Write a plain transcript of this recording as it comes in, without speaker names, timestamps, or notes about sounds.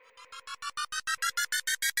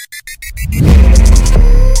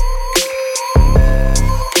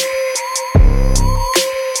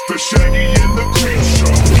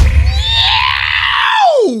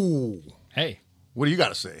got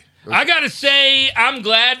to say? I got to say, I'm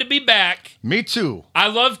glad to be back. Me too. I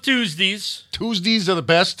love Tuesdays. Tuesdays are the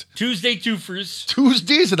best. Tuesday twofers.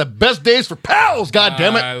 Tuesdays are the best days for pals, God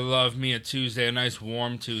damn it. I love me a Tuesday, a nice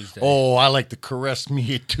warm Tuesday. Oh, I like to caress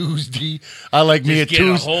me a Tuesday. I like me a Just get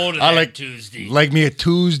a Tuesday. hold of I that like Tuesday. Like me a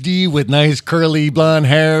Tuesday with nice curly blonde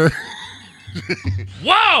hair.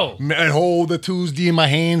 Whoa! And hold the Tuesday in my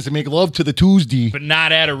hands and make love to the Tuesday. But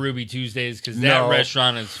not at a Ruby Tuesdays because that No.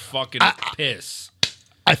 restaurant is fucking piss.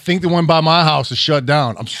 I think the one by my house is shut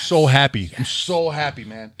down. I'm so happy. I'm so happy,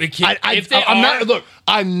 man.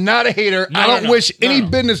 I'm not a hater. I don't wish any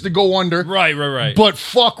business to go under. Right. But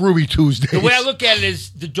fuck Ruby Tuesdays. The way I look at it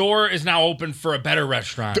is the door is now open for a better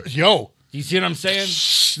restaurant. Yo. You see what I'm saying?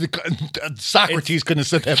 Socrates couldn't have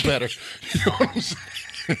said that better. You know what I'm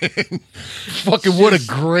saying? Fucking what a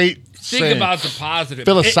great Think about the positive.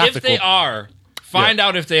 Philosophical. If they are, find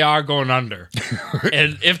out if they are going under.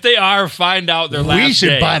 And if they are, find out their last day. We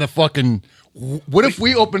should buy the fucking... What if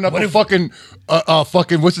we opened up fucking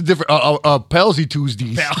what's the difference? Palsy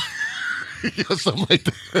Tuesdays. Something like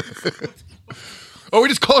that. Or we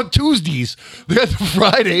just call it Tuesdays. They got the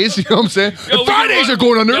Fridays, you know what I'm saying? If Fridays are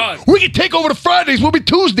going under, we can take over the Fridays. We'll be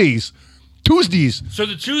Tuesdays. So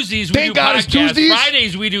the Tuesdays we Thank do God podcasts. it's Tuesdays.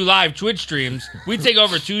 Fridays we do live Twitch streams. We take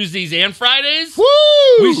over Tuesdays and Fridays. Woo!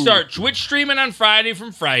 We start Twitch streaming on Friday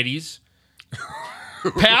from Fridays.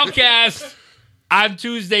 Palcast on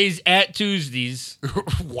Tuesdays at Tuesdays.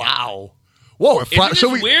 Wow. Whoa. Isn't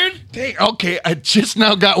this weird? Okay, I just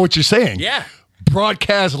now got what you're saying. Yeah.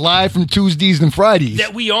 Broadcast live from Tuesdays and Fridays.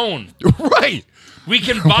 That we own. Right. We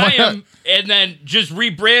can buy them and then just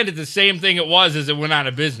rebrand it the same thing it was as it went out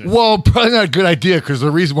of business. Well, probably not a good idea because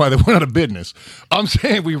the reason why they went out of business. I'm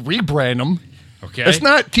saying we rebrand them. Okay. It's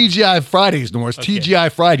not TGI Fridays no more. It's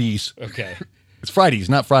TGI Fridays. Okay. It's Fridays,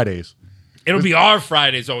 not Fridays. It'll be our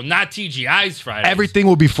Fridays, though, not TGI's Fridays. Everything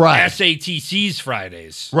will be fried. SATC's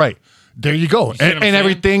Fridays. Right. There you go. See And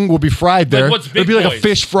everything will be fried there. what's Big It'll be like Boys? a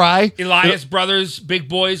fish fry. Elias Brothers, Big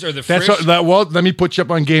Boys, or the That's Frisch? well, let me put you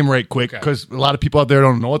up on game right quick because a lot of people out there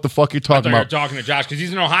don't know what the fuck you're I thought talking you were about. talking to Josh because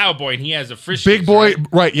he's an Ohio boy and he has a Frisch. Big Boy,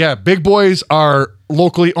 right? Yeah, Big Boys are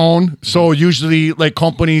locally owned, so usually like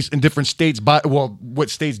companies in different states buy. Well, what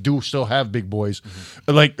states do still have Big Boys?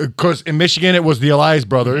 Like, because in Michigan it was the Elias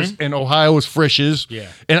Brothers, in Ohio was Frisch's. Yeah,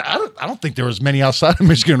 and I don't think there was many outside of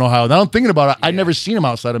Michigan and Ohio. Now I'm thinking about it, I've never seen them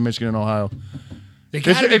outside of Michigan and Ohio.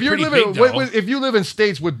 If you live in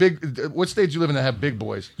states with what states you live in that have Big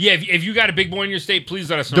Boys? Yeah, if you got a Big Boy in your state, please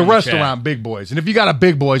let us know. The restaurant Big Boys, and if you got a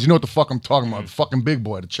Big Boys, you know what the fuck I'm talking about. The fucking Big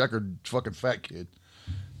Boy, the checkered fucking fat kid.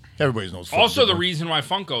 Everybody knows. Also, the reason why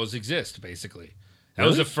Funkos exist, basically. That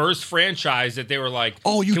was the first franchise that they were like,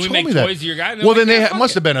 "Oh, you can we told make me that." toys of your guy? Well, then they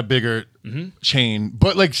must have been a bigger chain.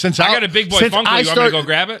 But like, since I got a Big Boy Funko, you want me to go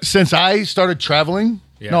grab it? Since I started traveling,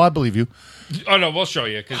 no, I believe you. Oh no, we'll show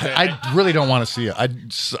you. I really don't want to see it.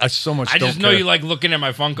 I so much. I just know you like looking at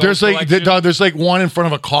my Funko. There's like one in front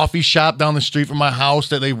of a coffee shop down the street from my house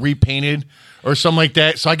that they repainted or something like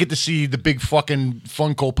that. So I get to see the big fucking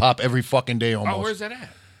Funko Pop every fucking day almost. Oh, where's that at?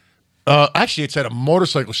 Actually, it's at a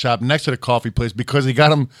motorcycle shop next to the coffee place because he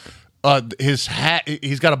got him his hat.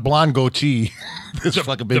 He's got a blonde goatee. This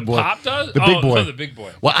fucking big boy. The Pop does? The big boy. Oh, the Big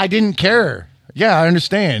Boy. Well, I didn't care. Yeah, I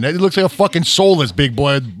understand. It looks like a fucking soulless big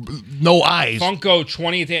boy with no eyes. Funko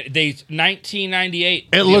 20th day 1998.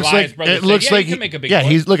 It looks like you can make a big boy.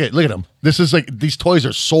 he's look at him. This is like these toys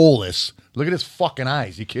are soulless. Look at his fucking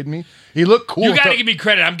eyes. You kidding me? He looked cool. You got to give me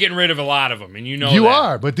credit. I'm getting rid of a lot of them, and you know you that.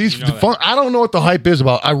 are. But these, I don't know what the hype is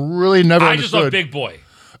about. I really never. I understood. just love Big Boy.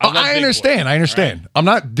 I understand. I understand. Right. I'm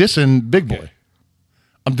not dissing Big Boy. Okay.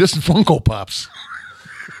 I'm dissing Funko Pops.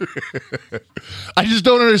 I just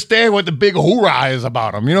don't understand what the big hoorah is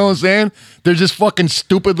about them. You know what I'm saying? They're just fucking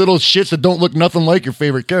stupid little shits that don't look nothing like your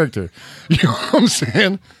favorite character. You know what I'm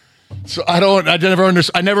saying? So I never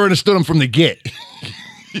understood them from the get.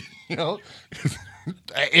 You know?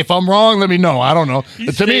 If I'm wrong, let me know. I don't know.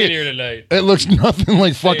 To me, here tonight. It looks nothing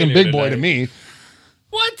like fucking Big Boy to me.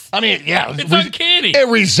 What? I mean, yeah. It's uncanny. It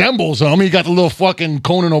resembles him. He got the little fucking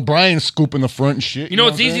Conan O'Brien scoop in the front and shit. You know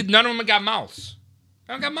what's easy? None of them got mouths.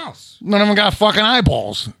 I don't got mouths. None of them got fucking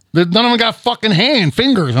eyeballs. None of them got fucking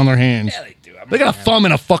fingers on their hands. Yeah, they do. They got a thumb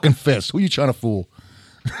and a fucking fist. Who are you trying to fool?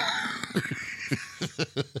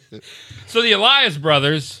 So the Elias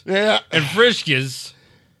Brothers and Frisch's.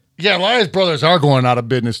 Yeah, Elias Brothers are going out of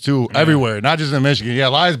business too, everywhere, not just in Michigan. Yeah,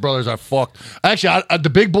 Elias Brothers are fucked. Actually, the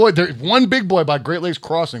Big Boy, there's one Big Boy by Great Lakes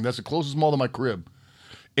Crossing. That's the closest mall to my crib.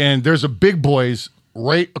 And there's a Big Boys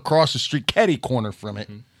right across the street, catty corner from it.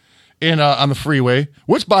 on the freeway.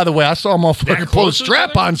 Which, by the way, I saw a motherfucker pull a close to each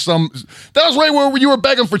strap other? on some. That was right where you were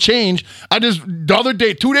begging for change. I just the other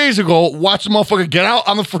day, 2 days ago, watched a motherfucker get out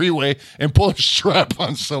on the freeway and pull a strap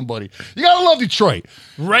on somebody. You gotta love Detroit.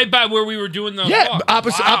 Right by where we were doing the Yeah, walk.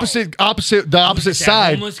 opposite the opposite That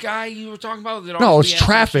side. homeless guy you were talking about? That No, always it's be asking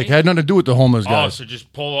traffic. It change? had nothing to do with the homeless Oh, guys. so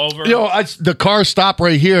just pull over. The car stopped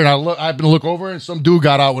right here, and I happened to look over, and some dude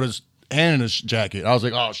got out with his hand in his jacket. I was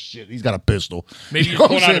like, oh shit, he's got a pistol. Maybe You you know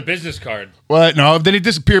pulled what I'm out a saying? business card. Well, no, then he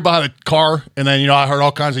disappeared behind the car, and then I heard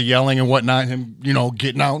all kinds of yelling and whatnot, and him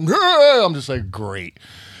getting out. I'm just like, great.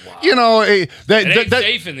 Wow. It ain't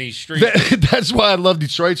safe in these streets. That's why I love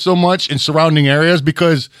Detroit so much and surrounding areas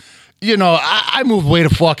because, I moved way the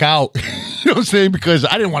fuck out. You know what I'm saying? Because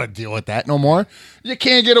I didn't want to deal with that no more. You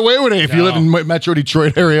can't get away with it if you live in Metro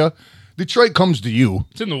Detroit area. Detroit comes to you.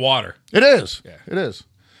 It's in the water. It is. Yeah. It is.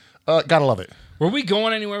 Gotta love it. Were we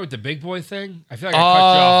going anywhere with the big boy thing? I feel like I cut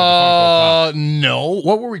you off with the Funko Pop. No.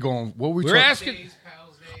 What were we going? What were we We were asking.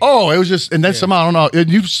 Oh, it was just, and then somehow, I don't know.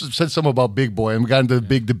 You said something about Big Boy, and we got into the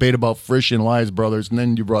big debate about Frisch and Elias Brothers, and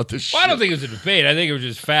then you brought this Well, shit. I don't think it was a debate. I think it was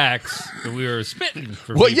just facts that we were spitting.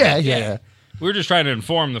 For Well, people. yeah. We were just trying to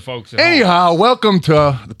inform the folks. At home. Anyhow, welcome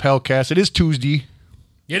to the Palcast. It is Tuesday,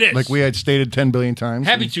 It is like we had stated 10 billion times.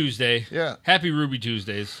 Happy Tuesday. Yeah. Happy Ruby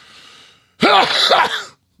Tuesdays. How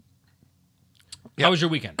was your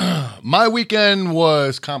weekend? My weekend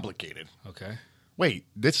was complicated. Okay. Wait,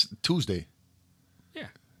 this Tuesday. Yeah,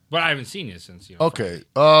 but I haven't seen you since. Okay.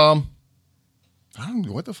 I don't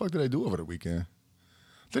know. What the fuck did I do over the weekend?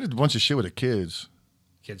 I did a bunch of shit with the kids.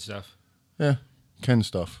 Kid stuff. Yeah, Ken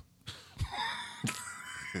stuff.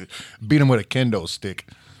 Beat him with a kendo stick.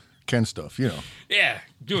 Ken stuff, Yeah,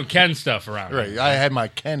 doing Ken stuff around. Right. here. I had my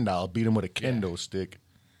Ken doll, beat him with a kendo stick.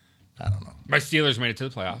 I don't know. My Steelers made it to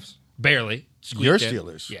the playoffs. Barely. Squeaked Your in.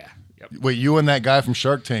 Steelers? Yeah. Yep. Wait, you and that guy from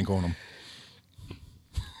Shark Tank own them.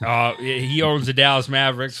 He owns the Dallas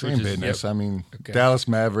Mavericks. Same which is, business. yep. I mean, Okay. Dallas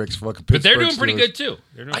Mavericks, fucking Pittsburgh But they're doing pretty Steelers. good too.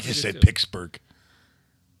 They're doing I just pretty said good, too. Pittsburgh.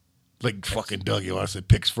 Like fucking Doug, I said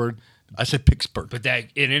Pittsburgh. I said Pittsburgh. But that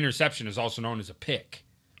an interception is also known as a pick.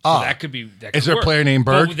 So Ah. that could be. That Is could there a work. player named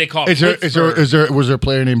Berg? What they call was there a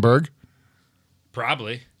player named Berg?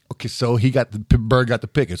 Probably. Okay, so Berg got the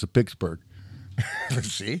pick. It's a Pittsburgh.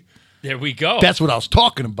 See? There we go. That's what I was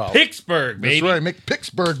talking about. Pittsburgh, baby. That's right. Make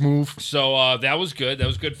Pittsburgh move. So that was good. That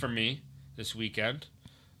was good for me this weekend.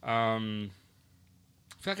 I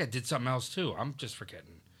feel like I did something else too. I'm just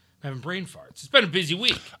forgetting. I'm having brain farts. It's been a busy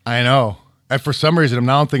week. I know. And for some reason,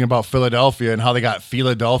 I'm thinking about Philadelphia and how they got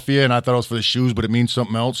Philadelphia, and I thought it was for the shoes, but it means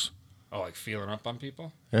something else. Oh, like feeling up on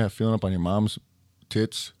people? Yeah, feeling up on your mom's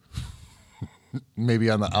tits. Maybe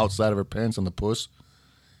on the outside of her pants on the puss.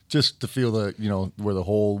 Just to feel where the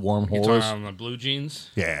whole warm You're hole talking is. on the blue jeans?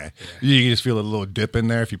 Yeah. You can just feel a little dip in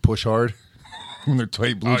there if you push hard. When they're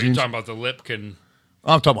tight blue Oh, you're jeans. talking about the lip can...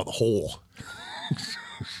 I'm talking about the hole.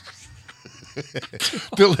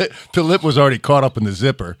 the lip was already caught up in the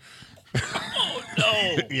zipper.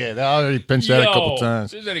 No. Yeah, I already pinched that a couple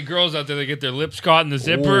times. If there's any girls out there that get their lips caught in the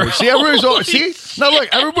zipper. Ooh, see, everybody's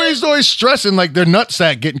always stressing like their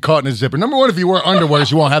nutsack getting caught in a zipper. Number one, if you wear underwear,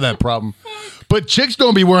 you won't have that problem. But chicks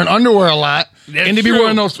don't be wearing underwear a lot, That's and they be true.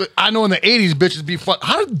 wearing those. I know in the '80s, bitches be fuck.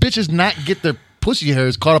 How did bitches not get their pussy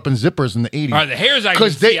hairs caught up in zippers in the '80s? All right, the hairs I can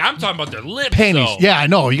 'Cause they- see. I'm talking about their lips, Panties. though. Yeah, I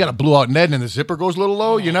know. You got to blow out Ned, and the zipper goes a little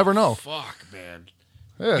low. You never know. Fuck, man.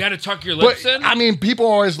 Yeah. You got to tuck your But lips in? I mean, people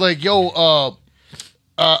are always like, "Yo,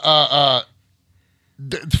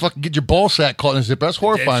 fucking get your ball sack caught in a zipper." That's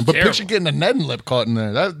horrifying. But terrible. picture getting a Ned lip caught in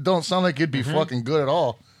there. That don't sound like it'd be Mm-hmm. fucking good at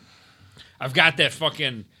all. I've got that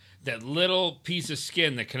little piece of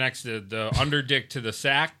skin that connects the under dick to the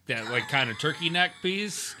sack, that like kind of turkey neck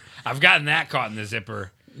piece. I've gotten that caught in the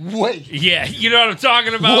zipper. Wait. Yeah, you know what I'm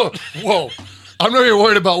talking about? Whoa. I'm not even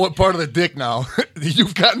worried about what part of the dick now.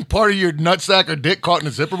 You've gotten part of your nutsack or dick caught in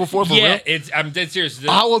a zipper before, for Yeah, real? I'm dead serious.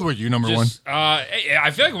 How old were you, number one? I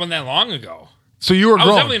feel like it wasn't that long ago. So you were I was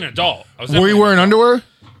grown. definitely an adult. Were you wearing underwear?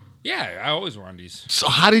 Yeah, I always wore undies. So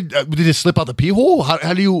how did it slip out the pee hole?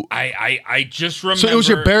 How do you? I just remember. So it was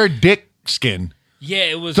your bare dick skin. Yeah,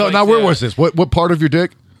 it was. So like now where was this? What part of your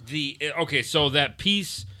dick? Okay, so that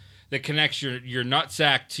piece that connects your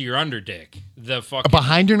nutsack to your under dick. The fucking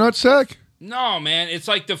Behind your nutsack? No, man, it's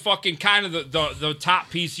like the fucking kind of the top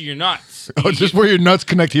piece of your nuts. Oh, it's just where your nuts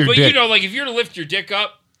connect to your But dick. you know, like if you were to lift your dick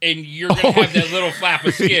up and you're gonna have that little flap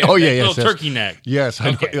of skin. Oh, yeah, that yes, little yes. turkey neck. Yes, I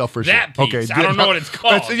know. Okay. Yeah, for sure. That piece. I don't know what it's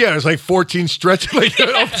called. Yeah, it's like 14 stretch like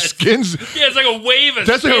Yes. skins. Yeah, it's like a wave of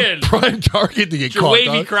That's skin. like a prime target to get It's your caught. wavy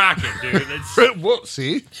dog. Crockett, dude. It's, Well,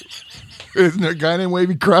 see? Isn't there a guy named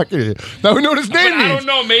Wavy Crockett? Now we know what his name but means. I don't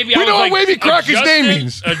know. Maybe We I was know what like Wavy Crockett's name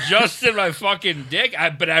means. Adjusted my fucking dick.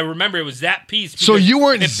 But I remember it was that piece. So because you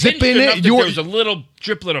weren't it zipping pinched enough it? that You there were was a little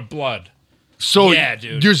driplet of blood. So Yeah,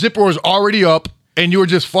 dude. your zipper was already up, and you were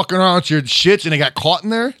just fucking around with your shits, and it got caught in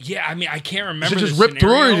there? Yeah, I mean, I can't remember. Is it just the ripped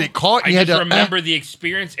through, or scenario. did it caught and I you had just to- remember the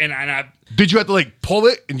experience, and I Did you have to, like, pull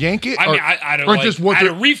it and yank it? mean, I don't or like, just I was had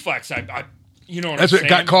it- a reflex. I you know what That's I'm what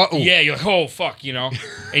saying? got caught? Ooh. Yeah, you're like, oh fuck, you know,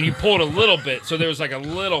 and you pulled a little bit, so there was like a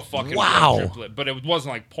little fucking Wow. driplet, but it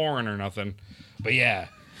wasn't like pouring or nothing. But yeah,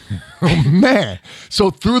 Oh, man. So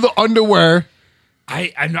through the underwear,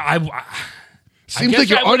 I know I seems guess like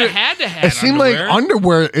your I would've under. had to have It seemed like underwear.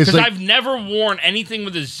 underwear is because like. I've never worn anything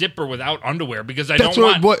with a zipper without underwear because I That's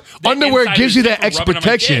don't what want the underwear inside gives of you the that zipper extra rubbing on my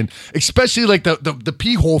protection, dick. especially like the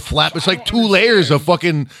pee hole flap. It's like two layers of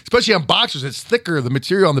fucking, especially on boxers. It's thicker, the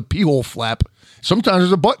material on the pee hole flap. Sometimes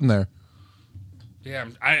there's a button there. Yeah,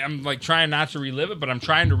 I'm like trying not to relive it, but I'm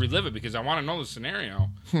trying to relive it because I want to know the scenario.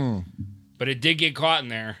 But it did get caught in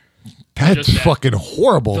there. That's Just that. fucking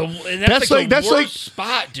horrible. And that's like the worst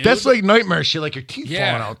spot, dude. That's like nightmare shit, like your teeth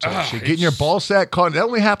Yeah. falling out, type Ugh, shit. Getting your ball sack caught. That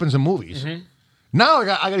only happens in movies. Mm-hmm. Now I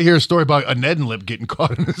got to hear a story about a Ned and Lip getting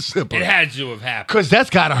caught in a zipper. it had to have happened. Because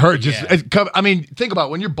that's got to hurt. Just, Yeah. I mean, think about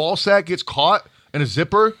it. When your ball sack gets caught in a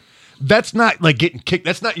zipper, that's not like getting kicked.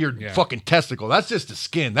 That's not your fucking testicle. That's just the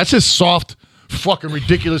skin. That's just soft, fucking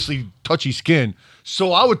ridiculously touchy skin.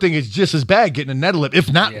 So I would think it's just as bad getting a Ned and Lip,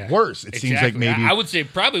 if not Yeah. worse. It seems like Exactly. maybe. I would say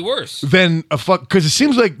probably worse. Than a fuck, because it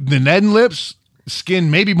seems like the Ned and Lips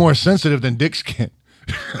skin may be more sensitive than dick skin.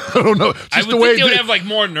 I don't know. Just I would the way think they would it- have like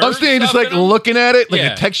more nerves. I'm saying just stuff like in them. looking at it, like Yeah.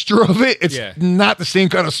 the texture of it, it's Yeah. not the same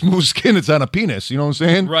kind of smooth skin that's on a penis. You know what I'm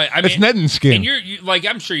saying? Right. I it's mean, Ned and skin. And you like,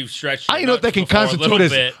 I'm sure you've stretched. I don't even know if that can before a constitute little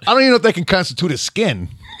as. bit. I don't even know if that can constitute as skin.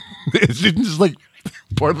 It's just like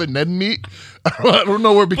part of a Ned meat. I don't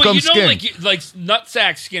know where it But becomes you know, skin. like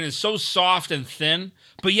nutsack skin is so soft and thin,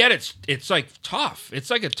 but yet it's like tough.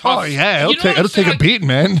 It's like a tough. Oh yeah, you know what I'm it'll take saying? a beat,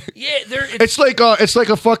 man. Yeah, there. It's like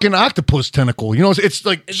a fucking octopus tentacle. You know, it's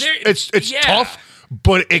like it's yeah. tough,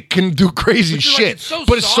 but it can do crazy But you're like, shit. it's so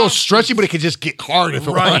but it's so soft, stretchy, but it can just get hard if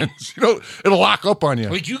it Right. wants. You know, it'll lock up on you.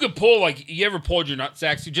 Like you could pull like you ever pulled your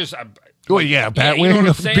nutsacks? You just Well, yeah, Batwing, you know what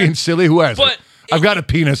I'm saying? being silly. Who has But it? I've got a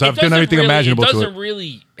penis. it I've done doesn't everything really, imaginable It to doesn't it.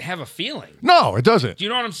 really have a feeling. No, it doesn't. Do you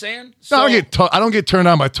know what I'm saying? No, I don't get turned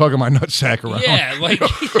on by tugging my nutsack around. Yeah, like,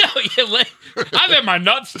 I've had my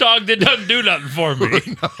nuts tugged. It doesn't do nothing for me.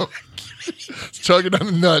 Tugging on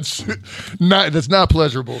the nuts. That's not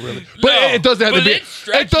pleasurable, really. But No, it doesn't have to but be. it's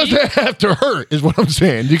stretchy. It doesn't have to hurt, is what I'm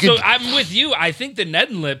saying. You can. So I'm with you. I think the Ned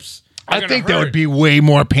and Lips. Are I gonna think that hurt. would be way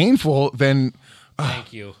more painful than.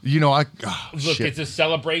 Thank you. You know, Look, shit. it's a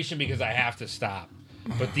celebration because I have to stop.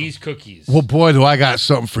 But these cookies. Well, boy, do I got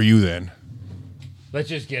something for you then. Let's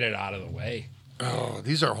just get it out of the way. Oh,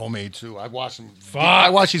 these are homemade too. I watched them. Fuck. I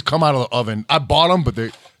watched these come out of the oven. I bought them, but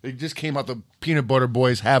they just came out the peanut butter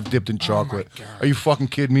boys half dipped in chocolate. God. Are you fucking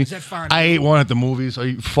kidding me? Is that fine? I ate one at the movies. Are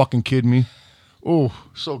you fucking kidding me? Oh,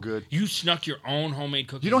 so good. You snuck your own homemade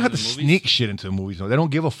cookies. You don't have to into the movies? sneak shit into the movies. No, they don't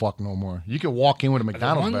give a fuck no more. You can walk in with a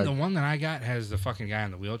McDonald's bag. The one that I got has the fucking guy in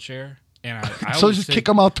the wheelchair, and I So always just think, kick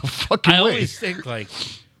them out the fucking I way. always think like,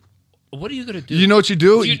 what are you gonna do? You know what you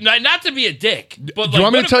do? Not to be a dick, but Do you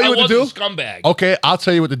want me to tell you what to do? Scumbag. Okay, I'll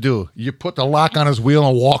tell you what to do. You put the lock on his wheel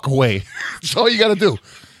and walk away. That's all you got to do.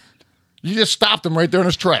 You just stopped him right there in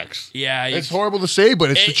his tracks. Yeah, It's horrible to say,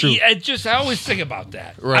 but it's the truth. I always think about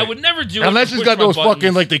that. Right. I would never do it. Unless to he's push got my those buttons.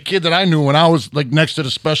 fucking like the kid that I knew when I was like next to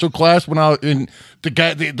the special class when I was in the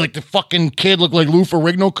guy like the fucking kid looked like Lou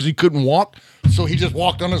Ferrigno because he couldn't walk, so he just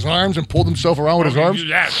walked on his arms and pulled himself around with his arms.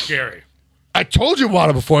 That's scary. I told you about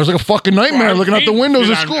it before. It was like a fucking nightmare looking out the windows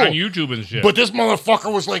of school. on YouTube and shit. But this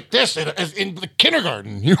motherfucker was like this in the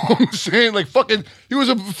kindergarten. You know what I'm saying? Like fucking, he was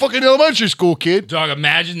a fucking elementary school kid. Dog,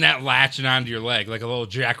 imagine that latching onto your leg like a little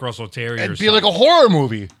Jack Russell Terrier. It'd or be like a horror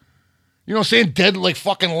movie. You know what I'm saying? Dead like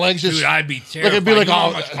fucking legs. Just, Dude, I'd be terrified. it'd be like you know how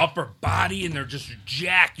all- much upper body, and they're just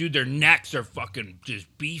jacked, dude. Their necks are fucking just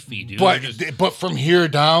beefy, dude. They're just- but from here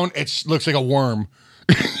down, it looks like a worm.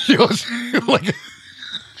 You know what I'm saying? Like,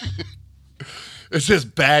 it's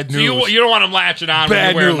just bad so news. you don't want them latching on when Bad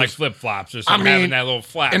you're wearing news. like flip flops or I something, mean, having that little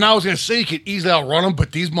flap. and I was gonna say you could easily outrun them,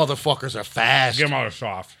 but these motherfuckers are fast Get them out of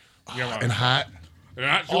soft. Get 'em out and of- hot. They're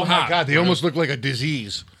not too Oh hot. my god, they almost look like a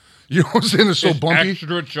disease. You know what I'm saying? They're so It's bumpy.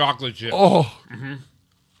 extra chocolate chip. Oh,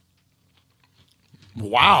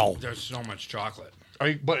 wow. There's so much chocolate.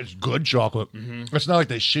 But it's good chocolate. It's not like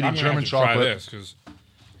that shitty I'm gonna German have to try chocolate. this because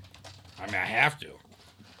I mean I have to.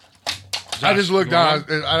 I just looked down.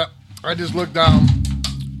 I just looked down.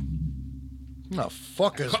 What the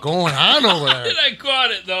fuck is going on over there? I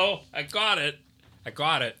caught it though. I caught it.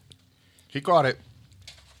 He caught it.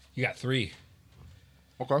 You got 3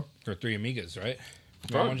 Okay. or 3 amigas, right?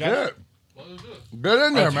 You Oh, want one, Josh? Get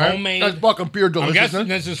in there, It's man. homemade. That's fucking pure I'm guessing deliciousness.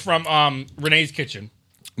 this is from Renee's Kitchen.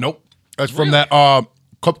 Nope. That's from Really? that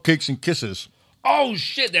Cupcakes and Kisses. Oh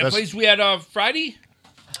shit! That place we had Friday.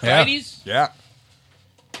 Yeah. Fridays. Yeah.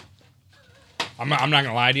 I'm not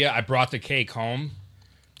gonna lie to you. I brought the cake home.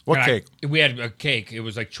 What And cake? we had a cake. It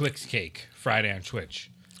was like Twix cake Friday on Twitch.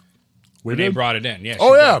 We Renee did? brought it in. Yeah.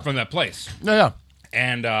 Oh, she yeah. brought it from that place. Yeah.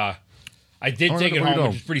 And I did Oh, take it what are you home, doing?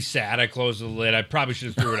 which is pretty sad. I closed the lid. I probably should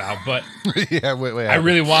have threw it out, but Yeah. Wait. I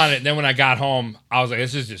really wanted it. And then when I got home, I was like,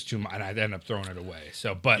 "This is just too much," and I ended up throwing it away.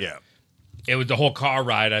 So, but Yeah. it was the whole car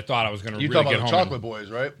ride. I thought I was gonna You really talking get about home. the Chocolate Boys,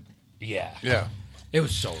 right? Yeah. Yeah. It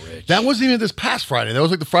was so rich. That wasn't even this past Friday. That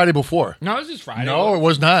was like the Friday before. no, it was just Friday. No, it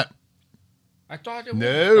was not. I thought it was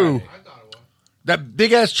No. Friday. That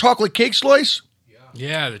big ass chocolate cake slice?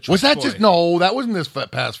 Yeah, the Was that Twix just Boy. no? That wasn't this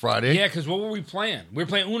past Friday. Yeah, because what were we playing? We were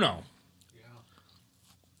playing Uno.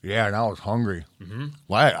 Yeah, and I was hungry.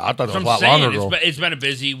 Why? I thought it was So a I'm lot saying longer ago. it's been a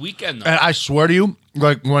busy weekend though. And I swear to you,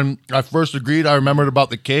 like when I first agreed, I remembered about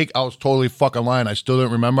the cake. I was totally fucking lying. I still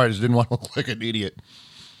didn't remember. I just didn't want to look like an idiot.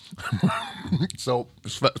 So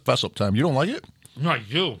it's fess up time. You don't like it? No, I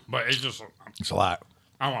do, but it's just It's a lot.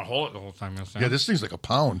 I want to hold it the whole time. Yeah, this thing's like a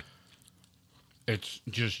pound. It's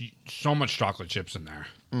just so much chocolate chips in there.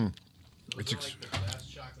 It's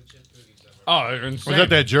oh, they're insane. Was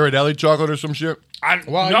that Ghirardelli chocolate or some shit?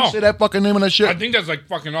 Wow, no, you say that fucking name of that shit? I think that's like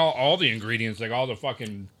fucking all the ingredients, like all the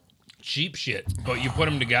fucking cheap shit. But you put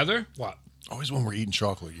them together. What? Always when we're eating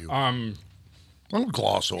chocolate, you. Um, Don't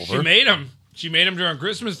gloss she over. made them. She made them during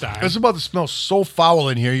Christmas time. It's about to smell so foul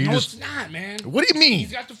in here. You No, just. it's not, man. What do you mean?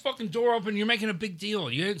 He's got the fucking door open. You're making a big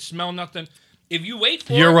deal. You didn't smell nothing. If you wait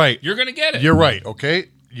for You're it, right. You're gonna get it. You're right. Okay,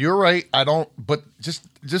 you're right. I don't. But just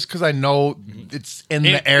because I know it's in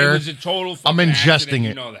the air, It was a total. I'm fucking ingesting accident, it.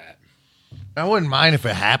 You know that. I wouldn't mind if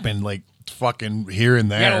it happened like fucking here and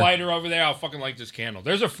You got a there. lighter over there. I'll fucking light this candle.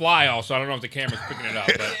 There's a fly also. I don't know if the camera's picking it up.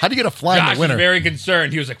 But How do you get a fly in Josh the was winter? very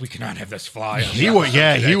concerned. He was like, "We cannot have this fly." on He the was. episode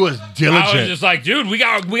Yeah, today." he was I was diligent. just like, "Dude, we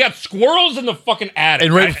got squirrels in the fucking attic."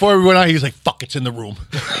 And right before we went out, he's like, "Fuck, it's in the room."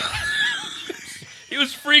 He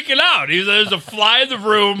was freaking out. He was like, "There's a fly in the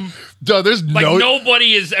room." Dude, there's Like no.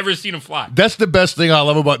 nobody has ever seen a fly. That's the best thing I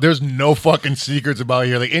love about. There's no fucking secrets about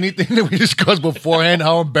here. Like anything that we discuss beforehand,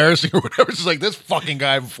 how embarrassing or whatever. It's just like this fucking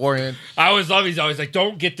guy beforehand. I always love. He's always like,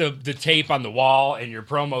 "Don't get the tape on the wall in your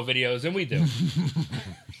promo videos," and we do.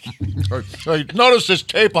 Like, notice this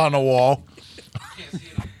tape on the wall.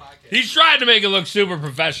 He's trying to make it look super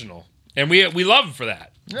professional, and we love him for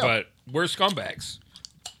that. Yeah. But we're scumbags.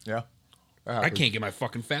 Yeah, I can't get my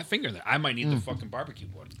fucking fat finger there. I might need the fucking barbecue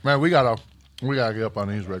one. Man, we gotta get up on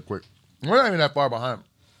these right quick. We're not even that far behind.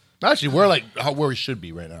 Actually, we're like where we should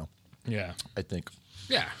be right now. Yeah. I think.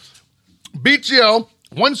 Yeah. BTL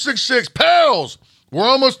 166 pals. We're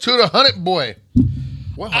almost to the 100 boy.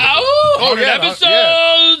 What? 100 Oh, 100 yeah,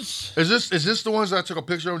 episodes. Is this the ones that I took a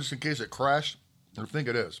picture of just in case it crashed? I think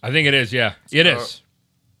it is. I think it is. Yeah, it is.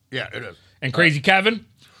 Yeah, it is. And Crazy Kevin.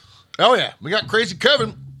 Oh yeah, we got Crazy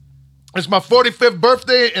Kevin. It's my 45th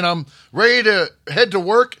birthday, and I'm ready to head to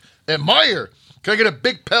work at Meyer. Can I get a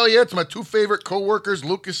big pal yeah to my two favorite coworkers,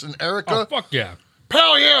 Lucas and Erica? Oh fuck yeah.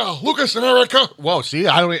 Pal yeah, Lucas and Erica. Whoa, see,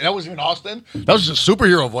 that wasn't even Austin. That was just a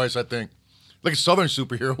superhero voice, I think, like a Southern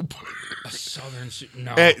superhero. A Southern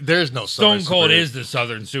no. There's no Southern Stone Cold superhero. is the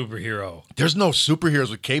Southern superhero. There's no superheroes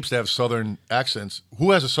with capes that have Southern accents.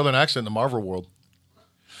 Who has a Southern accent in the Marvel world?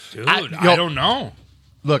 Dude, I- I don't know.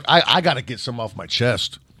 Look, I got to get some off my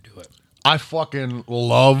chest. Do it. I fucking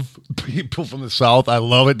love people from the South. I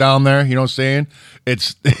love it down there. You know what I'm saying?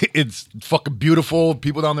 It's fucking beautiful.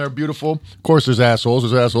 People down there are beautiful. Of course, there's assholes.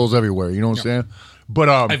 There's assholes everywhere. You know what I'm saying? But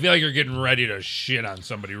I feel like you're getting ready to shit on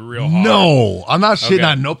somebody real hard. no, I'm not shitting Okay.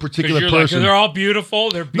 on no 'Cause particular you're like, person. they're all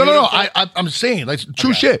beautiful. They're No, beautiful. I'm saying like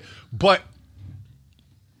true Okay. shit. But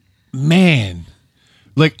man,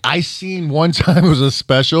 like I seen one time it was a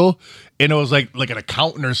special, and it was like an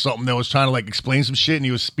accountant or something that was trying to like explain some shit, and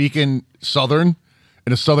he was speaking Southern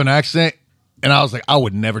in a Southern accent, and I was like, I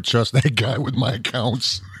would never trust that guy with my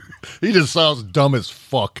accounts. He just sounds dumb as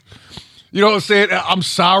fuck. You know what I'm saying? I'm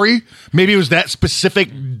sorry. Maybe it was that specific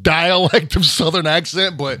dialect of Southern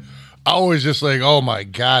accent, but I was just like, oh my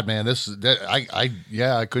God, man, this is that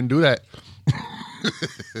I couldn't do that.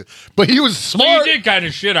 But he was Well, smart. you did kind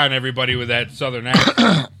of shit on everybody with that southern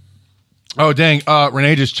accent. Oh, dang.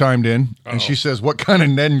 Renee just chimed in, and she says, what kind of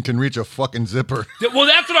Ned can reach a fucking zipper? Well,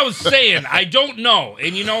 that's what I was saying. I don't know.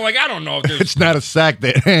 And, I don't know if there's... It's not a sack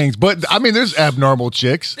that hangs. But, I mean, there's abnormal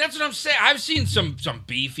chicks. That's what I'm saying. I've seen some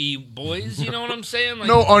beefy boys, you know what I'm saying? Like,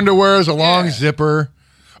 No underwear is a long zipper.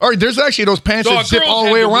 All right, there's actually those pants that zip all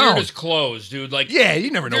the way around. Weirdest clothes, dude. Like, Yeah, you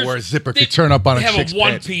never know where a zipper could turn up on a They chick's have a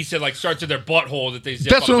one pants. piece that like starts at their butthole that they zip.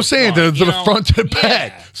 That's up what I'm the saying, front, the front to the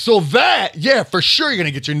back. Yeah. So that, for sure you're going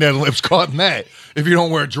to get your Ned lips caught in that. If you don't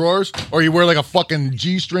wear drawers or you wear like a fucking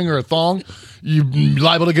G-string or a thong, you're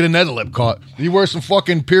liable to get a Ned lip caught. You wear some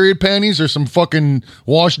fucking period panties or some fucking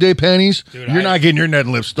wash day panties, Dude, you're not getting your Ned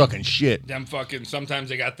lips stuck in shit. Them fucking, sometimes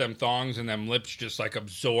they got them thongs and them lips just like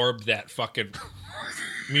absorb that fucking,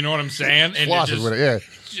 you know what I'm saying? And Flosses with it, yeah.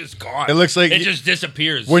 it's just gone. It looks like it just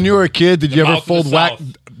disappears. When you were a kid, did you ever mouth of the fold wax?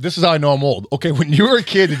 South. This is how I know I'm old. Okay, when you were a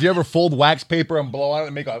kid, did you ever fold wax paper and blow on it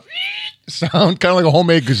and make a sound, kind of like a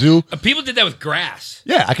homemade kazoo? People did that with grass.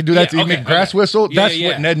 Yeah, I could do that too. You make grass whistle. Yeah, That's yeah.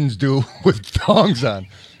 what Neddens do with thongs on.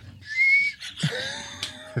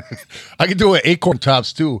 I could do it with acorn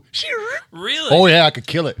tops too. Really? Oh yeah, I could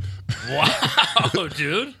kill it. Wow,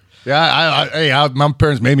 dude. Yeah, my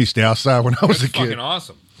parents made me stay outside when I was That's a kid. fucking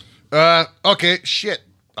awesome. Okay, shit.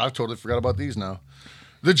 I totally forgot about these now.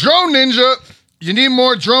 The Drone Ninja. You need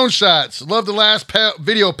more drone shots. Love the last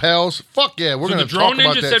video, pals. Fuck yeah, we're So gonna the drone talk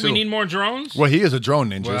about ninja that said too. we need more drones? Well, he is a drone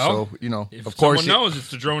ninja, Well, so If of course. someone knows, it's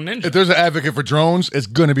the drone ninja. If there's an advocate for drones, it's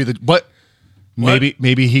gonna be but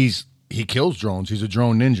maybe he kills drones. He's a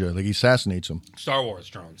drone ninja. Like he assassinates them. Star Wars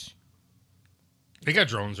drones. They got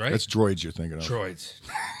drones, right? That's droids you're thinking of. droids.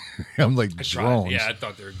 I'm like I tried. drones. Yeah, I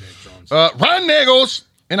thought they were dead drones. Ron Nagels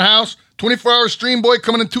in the house. 24-hour stream boy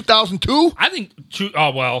coming in 2002. I think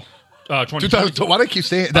 2022. 2002. Why do I keep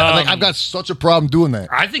saying that? Like I've got such a problem doing that.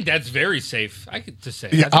 I think that's very safe. To say.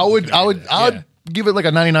 Yeah, I would give it like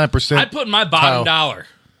a 99%. I'd put my bottom dollar.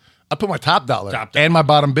 I put my top dollar Top dollar. and my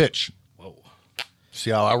bottom bitch. Whoa,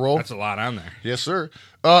 See how I roll? that's a lot on there. Yes, sir.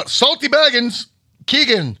 Salty Baggins,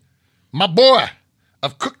 Keegan, my boy.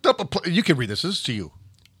 I've cooked up a. You can read this. This is to you.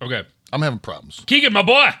 Okay, I'm having problems. Keegan, my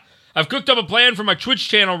boy. I've cooked up a plan for my Twitch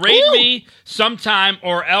channel. Raid me sometime,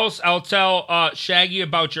 or else I'll tell Shaggy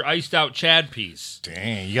about your iced out Chad piece.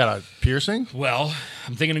 Dang, you got a piercing, Well,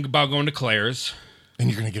 I'm thinking about going to Claire's. and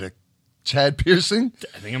you're gonna get a Chad piercing.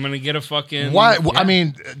 I think I'm gonna get a fucking. Why? Yeah. I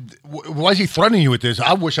mean, why is he threatening you with this?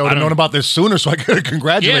 I wish I would have don't- known about this sooner, so I could have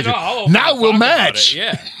congratulated Yeah, no, you. I'll Now we'll talk about match. it,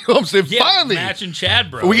 yeah. You know what I'm saying? Yeah, Finally, matching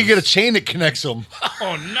Chad, bro. we can get a chain that connects them.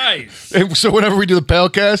 Oh, nice. And so whenever we do the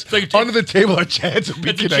Palcast, like under the table, our Chads will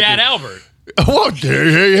be That's a connected. Chad Albert. Oh,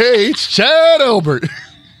 hey, it's Chad Albert.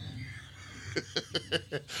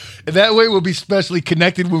 And that way we'll be specially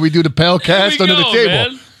connected when we do the Palcast Here we under the go,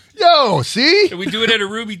 table. man. Yo, see? Can we do it at a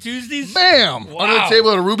Ruby Tuesdays? Bam! Wow. Under the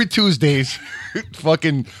table at a Ruby Tuesdays.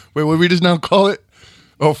 Fucking, wait, what did we just now call it?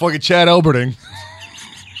 Oh, fucking Chad Alberting.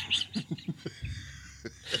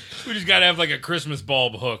 We just gotta have like a Christmas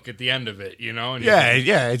bulb hook at the end of it, you know? And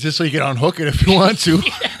Yeah, it's just so you can unhook it if you want to.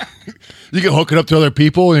 You can hook it up to other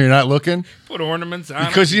people and you're not looking. put ornaments on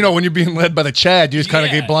Because, it. you know, when you're being led by the Chad, you just kind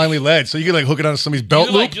of Yeah. get blindly led. So you can, like, hook it onto somebody's belt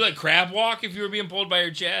do loop. you like crab walk if you were being pulled by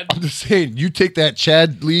your Chad? I'm just saying, you take that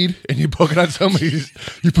Chad lead and you hook it on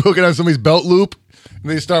somebody's belt loop, and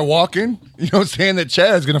they start walking. You know what I'm saying? That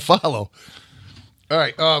Chad's gonna follow. All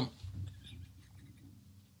right.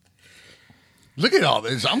 Look at all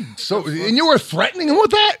this. I'm so, and you were threatening him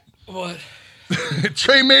with that. What?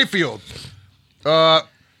 Trey Mayfield.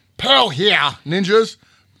 Pearl here, ninjas.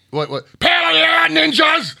 What? Pearl here,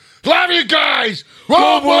 ninjas. Love you guys.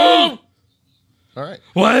 Whoa, whoa. All right.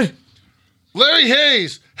 What? Larry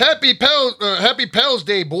Hayes, happy Pals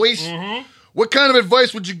Day, boys. Mm-hmm. What kind of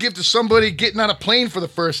advice would you give to somebody getting on a plane for the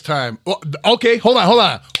first time? Well, okay, hold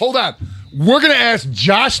on. We're going to ask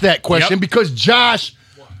Josh that question because Josh,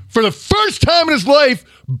 for the first time in his life,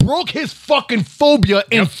 broke his fucking phobia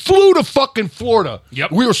and flew to fucking Florida.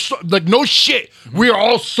 Yep. We were so, like, no shit. We are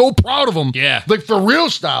all so proud of him. Yeah. Like, for real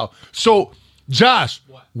style. So, Josh,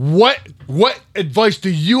 what advice do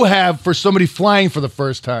you have for somebody flying for the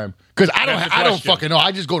first time? Because I don't question. fucking know.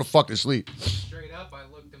 I just go to fucking sleep. Straight up, I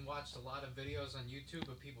looked and watched a lot of videos on YouTube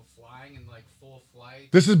of people flying in like full flight.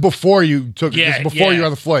 This is before you took. Yeah, this is before yeah. you're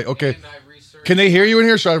on the flight. Okay. And I researched. Can they hear you in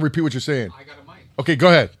here? Should I repeat what you're saying? I got a mic. Okay, go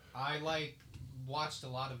ahead. I like watched a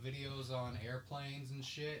lot of videos on airplanes and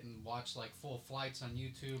shit, and watched like full flights on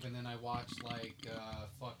YouTube, and then I watched like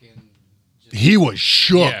fucking. Just, He was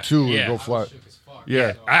shook Yeah, too. yeah. To go I fly. was shook as fuck.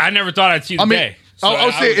 Yeah. So, I never thought I'd see the I mean, day. So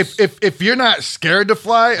I'll say if you're not scared to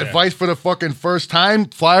fly, advice for the fucking first time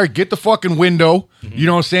flyer, get the fucking window, you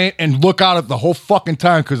know what I'm saying, and look out at the whole fucking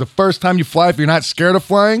time, because the first time you fly, if you're not scared of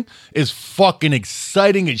flying, is fucking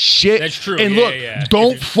exciting as shit. That's true. And Yeah, look, yeah.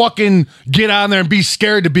 don't fucking get on there and be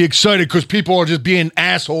scared to be excited because people are just being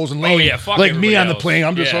assholes and lame. yeah, fuck like me everybody on the else. plane.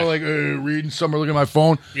 I'm just Yeah. all like reading something, looking at my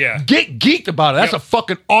phone. Yeah. Get geeked about it. That's Yep. a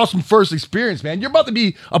fucking awesome first experience, man. You're about to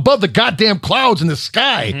be above the goddamn clouds in the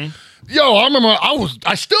sky. Mm-hmm. Yo, I remember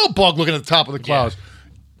I still bug looking at the top of the clouds.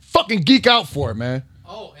 Fucking geek out for it, man.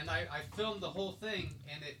 Oh, and I filmed the whole thing,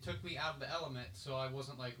 and it took me out of the element, so I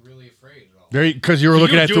wasn't like really afraid at all. Because you were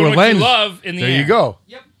looking You're at it doing through a what you lens. love in the There air. you go.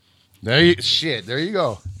 Yep. There you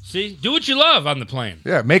go. See, do what you love on the plane.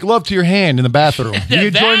 Yeah, make love to your hand in the bathroom. Yeah,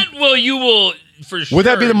 You join- you will for sure. would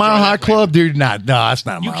that be the Mile enjoy High that plane. Club, dude? No, that's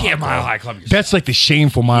not. You can't Mile High Club yourself. That's like the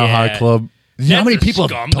shameful Mile Yeah. High Club. You know how That's many a people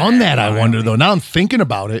have scumbag done that? I Mile wonder High. though. Now I'm thinking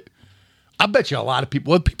about it. I bet you a lot of people.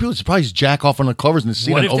 Well, people should probably just jack off on the covers and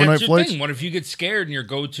see What on if overnight that's your flights. thing? What if you get scared and your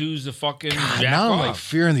go-to's the fucking God, jack now I'm off? like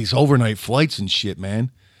fearing these overnight flights and shit, man.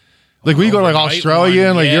 Like when you go to like Overnight Australia one,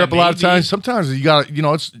 and like yeah, Europe a lot of maybe. times, sometimes you got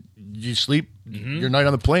it's you sleep your night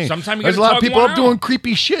on the plane. Sometimes you there's a gotta lot of tug people one up doing out.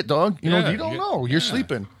 creepy shit, dog. You know, Yeah, you don't you- know. You're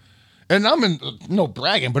sleeping. And I'm in no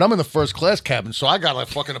bragging, but I'm in the first class cabin, so I got like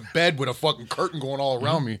fucking a bed with a fucking curtain going all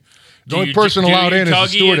around me. The Do only you- person do allowed you in is the tuggy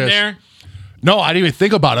stewardess. in there? No, I didn't even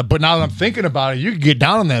think about it, but now that I'm thinking about it, you can get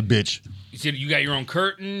down on that bitch. You said you got your own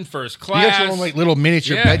curtain, first You class. got your own like little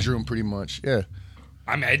miniature Yeah. bedroom, pretty much. Yeah,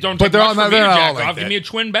 I mean, it don't But take they're much all for not- me to they're not jack all like off. Give that. me a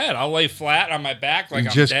twin bed. I'll lay flat on my back like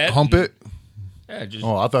I'm just dead. hump it. Yeah, just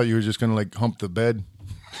Oh, I thought you were just gonna like hump the bed,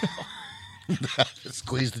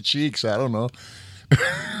 squeeze the cheeks. I don't know,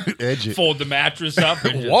 edge it. fold the mattress up.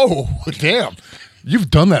 And just- Whoa, damn!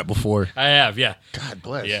 You've done that before. I have, yeah. God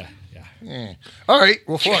bless. Yeah. Yeah. All right.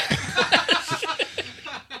 Well, fuck.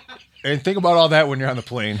 And think about all that when you're on the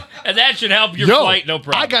plane. And that should help your Yo, flight, no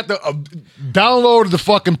problem. I got the download the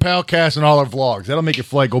fucking Palcast and all our vlogs. That'll make your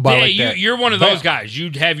flight go by Yeah, like that. you're one of Bam. those guys.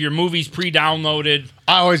 You'd have your movies pre-downloaded.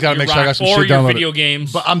 I always got to your make sure I got some or shit your downloaded. video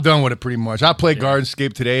games. But I'm done with it pretty much. I played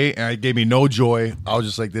Gardenscape today, and it gave me no joy. I was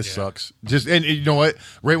just like, this sucks. And you know what?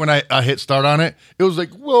 Right when I hit start on it, it was like,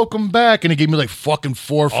 welcome back. And it gave me like fucking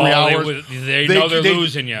 4 free hours. They know they're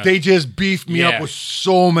losing you. They just beefed me up Yeah. with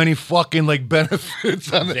so many fucking like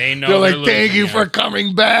benefits. On it. They know They're like, they're thank losing you you. for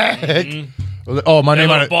coming back. Oh, my that name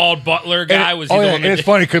on little it. bald butler guy was he Oh the yeah, one and that it's did-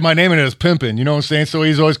 funny because my name in it is Pimpin'. You know what I'm saying? So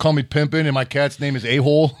he's always called me Pimpin', and my cat's name is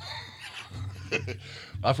A-Hole.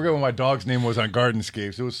 I forget what my dog's name was on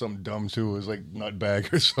Gardenscapes. It was something dumb too. It was like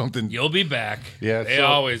Nutbag or something. You'll be back. Yeah, They so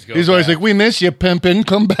always go He's always back. like, "We miss you, Pimpin'.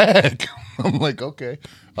 Come back." I'm like, "Okay,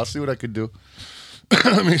 I'll see what I could do."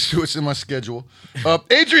 Let me see what's in my schedule.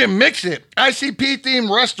 Adrian Mixit, ICP themed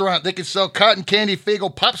restaurant. They can sell cotton candy,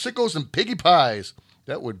 Faygo popsicles, and piggy pies.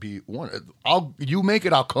 That would be one. You make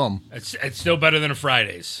it, I'll come. It's still better than a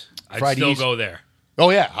Fridays. I'd Fridays? still go there.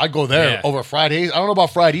 Oh yeah, I'd go there Yeah. over Fridays. I don't know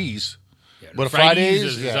about Fridays, Yeah, but Fridays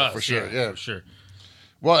Fridays, is yeah, us. for sure. Yeah, for sure.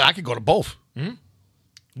 Well, I could go to both.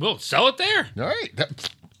 We'll sell it there. All right,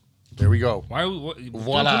 there we go. Why are we doing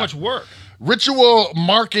Voila. too much work?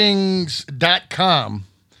 Ritualmarkings.com.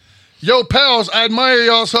 Yo, pals, I admire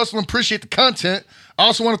y'all's hustle and appreciate the content. I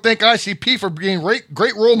also want to thank ICP for being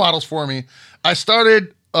great role models for me. I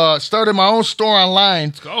started my own store online.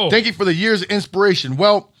 Let's go. Thank you for the years of inspiration.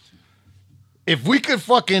 Well, if we could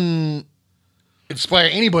fucking inspire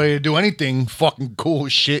anybody to do anything fucking cool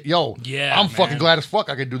as shit, yo, Yeah, I'm fucking man. glad as fuck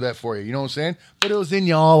I could do that for you. You know what I'm saying? But it was in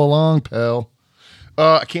you all along, pal.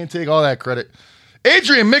 I can't take all that credit.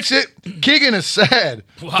 Adrian, mix it. Keegan is sad.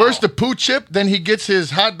 Wow. First the poo chip, then he gets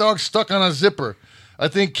his hot dog stuck on a zipper. I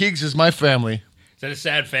think Keegs is my family. Is that a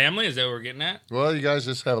sad family? Is that what we're getting at? Well, you guys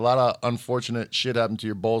just have a lot of unfortunate shit happen to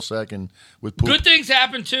your ball sack and with poop. Good things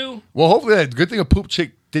happen too. Well, hopefully that good thing a poop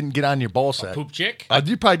chick didn't get on your ball sack. Poop chick.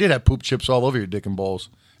 You probably did have poop chips all over your dick and balls.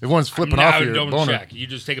 If one's flipping Now off your don't boner. check. You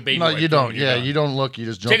just take a baby No, wipe. you throw don't. and you're Yeah, done. you don't look. You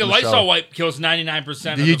just jump Take a in the Lysol shower. wipe kills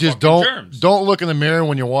 99% of You the just fucking don't germs. don't look in the mirror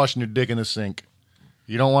when you're washing your dick in the sink.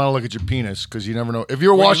 You don't want to look at your penis because you never know. If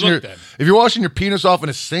you're Where do you washing look then? if you're washing your penis off in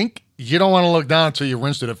a sink, you don't want to look down until you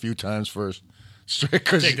rinsed it a few times first. Straight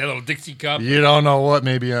because Take that little Dixie cup. you don't know what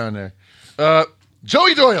may be on there.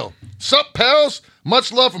 Joey Doyle, sup pals?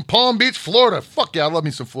 Much love from Palm Beach, Florida. Fuck yeah, I love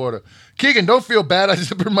me some Florida. Keegan, don't feel bad. I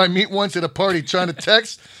zippered my meat once at a party trying to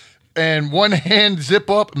text, and one hand zip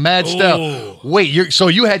up, mad style. Ooh. Wait, so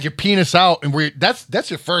you had your penis out, and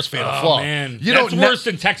that's your first fatal Oh flaw. man, You that's don't worse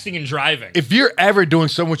than texting and driving. If you're ever doing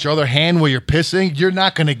something with your other hand where you're pissing, you're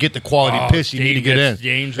not going to get the quality Oh, piss you need to get in. that's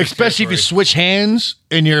dangerous Especially if you territory. switch hands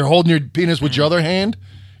and you're holding your penis with your other hand.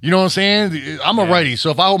 You know what I'm saying? I'm a righty,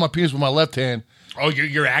 so if I hold my penis with my left hand, Oh,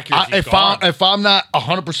 your accuracy. If I'm not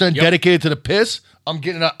 100% dedicated to the piss, I'm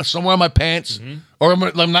getting it somewhere in my pants, or I'm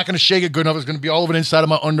not going to shake it good enough. It's going to be all over the inside of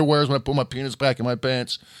my underwears when I put my penis back in my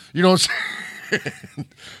pants. You know what I'm saying?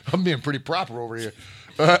 I'm being pretty proper over here.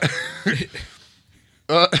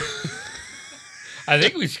 I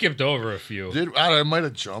think we skipped over a few. I might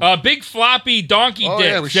have jumped. Big Floppy Donkey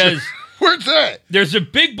Dick says, "Where's that? There's a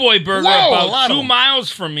Big Boy Burger about 2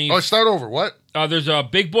 miles from me. Oh, start over. What? There's a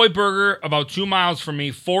Big Boy Burger about 2 miles from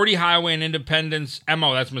me, 40 Highway in Independence,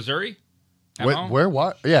 MO. That's Missouri? MO? Where?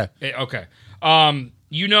 What? Yeah. Okay.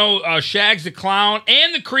 Shags the Clown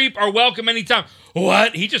and the Creep are welcome anytime.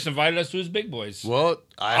 What? He just invited us to his Big Boys. Well,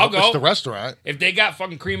 I'll go. It's the restaurant. If they got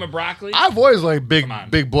fucking cream of broccoli. I've always liked Big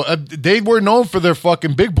Boy. They were known for their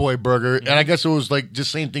fucking Big Boy burger, and I guess it was like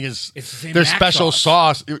just same thing as their special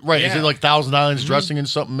sauce. Right. Yeah. Is it like Thousand Islands dressing and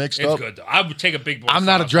something mixed up? It's good, though. I would take a Big Boy. I'm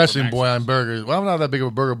not a dressing boy on burgers. Well, I'm not that big of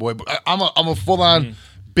a burger boy, but I'm a full-on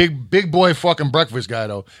big boy fucking breakfast guy,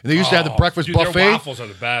 though. And they used to have the breakfast buffet. Their waffles are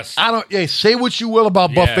the best. Say what you will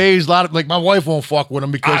about buffets. A lot of, like, my wife won't fuck with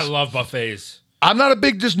them because I love buffets. I'm not a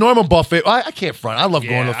big just normal buffet. I can't front. I love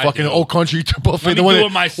going to fucking Old Country buffet. Let me do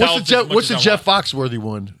it myself. What's the Jeff Foxworthy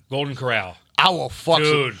one? Golden Corral. I will fuck.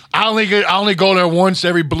 Dude. I only go there once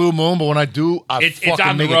every blue moon, but when I do, it's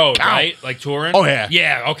on the road, right? Like touring. Oh yeah,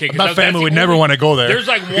 yeah. Okay, my family would never want to go there. There's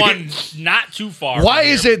like one not too far. Why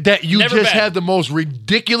is it that you just had the most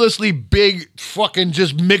ridiculously big fucking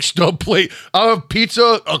just mixed up plate of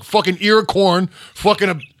pizza, a fucking ear of corn, fucking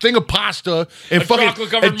a thing of pasta, and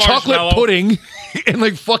fucking chocolate pudding, and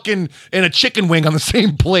like fucking and a chicken wing on the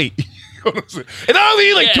same plate? And I only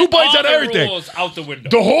eat like 2 bites out of everything. Rules out the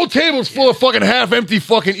window. The whole table's full of fucking half-empty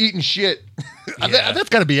fucking eating shit. That's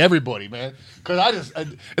got to be everybody, man.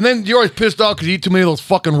 And then you're always pissed off because you eat too many of those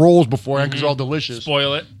fucking rolls beforehand because they're all delicious.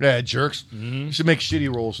 Spoil it. Yeah, jerks. You should make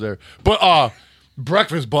shitty rolls there. But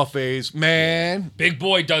breakfast buffets, man. Big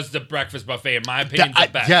Boy does the breakfast buffet, in my opinion, the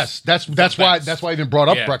best. Yes, that's why I even brought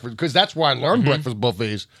up breakfast, because that's why I learned breakfast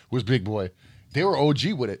buffets was Big Boy. They were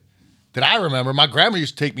OG with it. That I remember, my grandma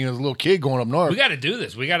used to take me as a little kid going up north. We got to do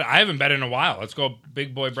this. I haven't been in a while. Let's go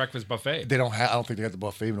Big Boy breakfast buffet. They don't have. I don't think they got the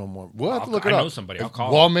buffet no more. We'll have to look it up. I know somebody. I'll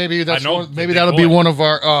call. Well, maybe maybe that'll be one of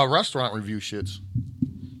our restaurant review shits.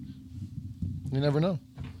 You never know.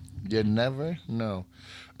 You never know.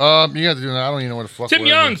 You have to do that. I don't even know what the fuck. Tim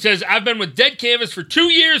Young says, "I've been with Dead Canvas for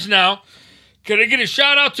 2 years now. Can I get a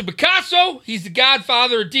shout out to Picasso? He's the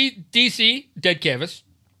godfather of DC Dead Canvas."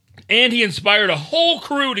 And he inspired a whole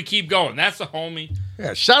crew to keep going. That's the homie.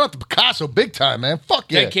 Yeah, shout out to Picasso big time, man. Fuck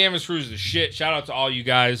yeah. Dead Canvas Crew's the shit. Shout out to all you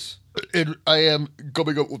guys. And I am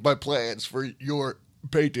coming up with my plans for your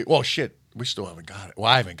painting. Well, shit. We still haven't got it. Well,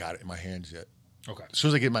 I haven't got it in my hands yet. Okay. As soon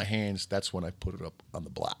as I get my hands, that's when I put it up on the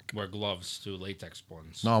block. Wear gloves too, latex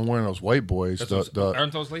ones. No, I'm wearing those white boys.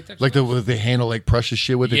 Aren't those latex? Like they handle like precious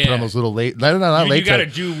shit with. They put on those little latex. Not latex. You got to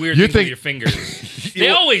do weird things with your fingers. They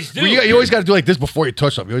always do. Well, you always got to do like this before you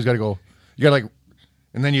touch something. You always got to go. You got to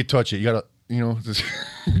and then you touch it. You got to, just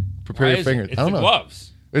prepare your fingers. It's I don't know.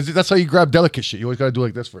 Gloves. That's how you grab delicate shit. You always got to do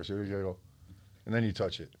like this first. You got to go, and then you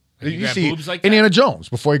touch it. You see like Indiana Jones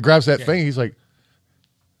before he grabs that thing. He's like,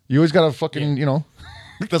 you always got to fucking,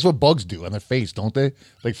 that's what bugs do on their face, don't they?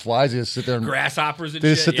 Like flies, they just sit there and grasshoppers and they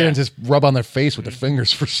just sit there and just rub on their face with their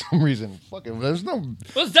fingers for some reason. Fucking, there's no.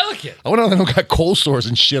 Well, it's delicate. I wonder if they don't got cold sores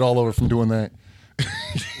and shit all over from doing that.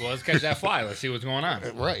 Well, let's catch that fly. Let's see what's going on.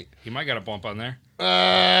 Right. He might got a bump on there.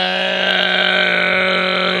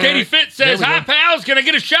 Katie Fitz says, "Hi, pals. Can I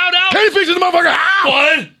get a shout out?" Katie Fitz is the motherfucker.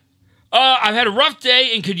 What? I've had a rough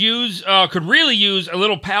day and could really use a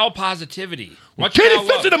little pal positivity. Katie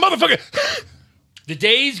Fitz is the motherfucker. The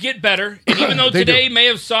days get better, and even though today may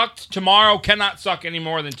have sucked, tomorrow cannot suck any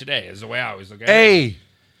more than today, is the way I always look at it. Hey,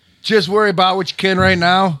 just worry about what you can right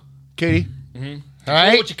now, Katie. All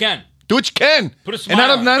right? Do what you can. Do what you can. Put a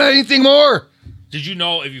smile and not anything more. Did you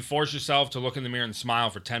know if you force yourself to look in the mirror and smile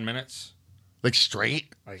for 10 minutes? Like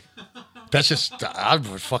straight? That's just, I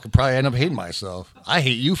would fucking probably end up hating myself. I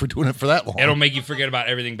hate you for doing it for that long. It'll make you forget about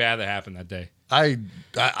everything bad that happened that day. I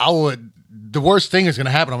would, the worst thing is going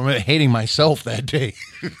to happen. I'm hating myself that day.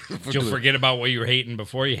 You'll forget about what you were hating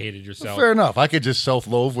before you hated yourself. Fair enough. I could just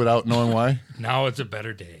self-loathe without knowing why. Now it's a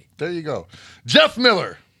better day. There you go. Jeff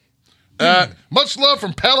Miller. Much love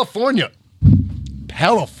from California.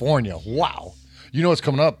 California. Wow. You know what's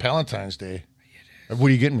coming up? Valentine's Day. What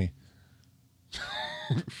are you getting me?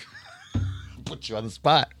 Put you on the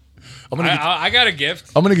spot. I got a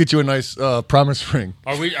gift. I'm gonna get you a nice promise ring.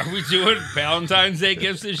 Are we doing Valentine's Day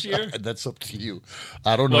gifts this year? That's up to you.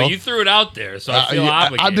 I don't know. Well, you threw it out there, so I feel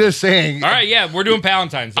obligated. I'm just saying. All right, yeah, we're doing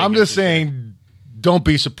Valentine's Day. I'm just saying. Don't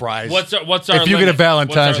be surprised. What's our if you get a limit?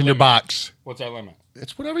 Valentine's in your limit? box? What's our limit?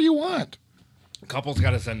 It's whatever you want. Couples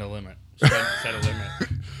got to send a limit. Set a limit.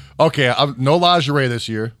 Okay, no lingerie this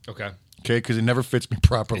year. Okay. Okay, because it never fits me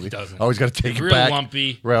properly. It doesn't. I always got to take it Real back.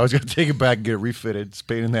 lumpy. Right, I always got to take it back and get it refitted. It's a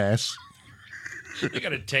pain in the ass. You got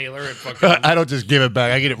to tailor it. Fucking. I don't just give it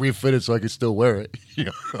back. I get it refitted so I can still wear it. You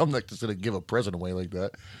know, I'm not just gonna give a present away like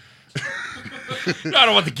that. No, I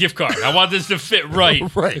don't want the gift card. I want this to fit right.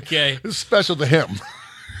 Right. Okay. It's special to him.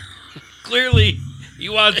 Clearly, he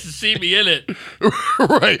wants to see me in it.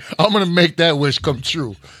 Right. I'm gonna make that wish come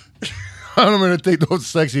true. I'm gonna take those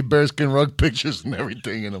sexy bearskin rug pictures and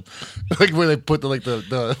everything in them, like where they put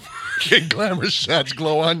the glamorous shots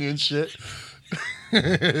glow on you and shit.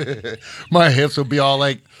 My hips will be all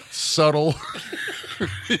like subtle.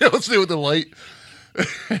 You know, see with the light.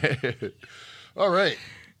 All right,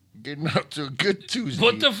 getting up to a good Tuesday.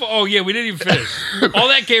 What the? Oh yeah, we didn't even finish. All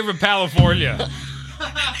that came from California.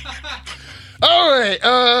 All right,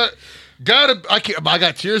 I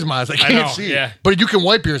got tears in my eyes. I can't know, see yeah. it. But you can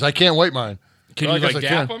wipe yours. I can't wipe mine. Can Well, you I guess like I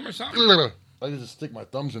dap can. them or something? I just stick my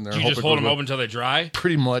thumbs in there. Do and you hope just it hold goes them away. open until they dry?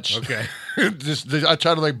 Pretty much. Okay. I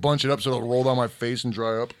try to like bunch it up so it'll roll down my face and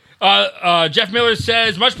dry up. Jeff Miller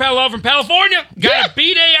says, much pal love from California. Got a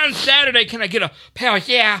B-day on Saturday. Can I get a pal?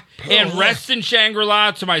 Yeah. And rest in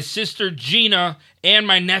Shangri-La to my sister Gina and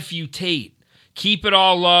my nephew Tate. Keep it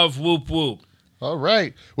all love. Whoop, whoop. All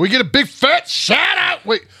right. We get a big fat shout out.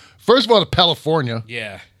 Wait, first of all, to California.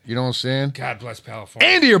 Yeah. You know what I'm saying? God bless California.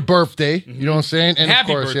 And to your birthday. You know what I'm saying? And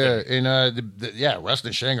Happy of course, birthday. yeah. And rest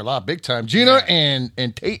in Shangri-La, big time. Gina and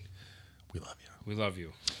Tate, we love you. We love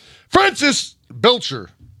you. Francis Belcher.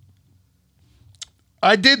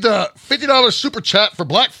 I did the $50 super chat for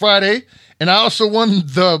Black Friday, and I also won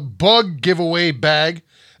the bug giveaway bag,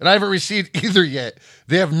 and I haven't received either yet.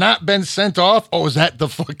 They have not been sent off. Oh, is that the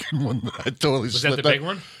fucking one that I totally Was that slipped the up? big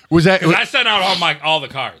one? Was that? 'Cause I sent out all the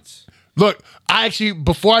cards. Look, I actually,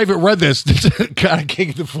 before I even read this, God, I can't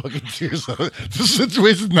get the fucking tears out. The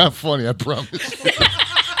situation's not funny, I promise.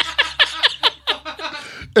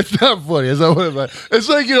 It's not funny. It's not what it's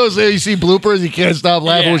like, you know, say you see bloopers, you can't stop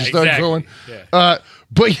laughing Yeah, when you start exactly. going. Yeah.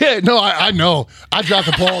 But yeah, no, I know. I dropped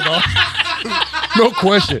the ball, though. No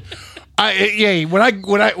question. When I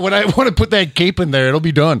want to put that cape in there, it'll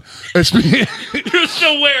be done. You're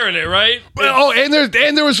still wearing it, right? Oh, and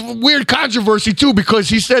there was weird controversy too because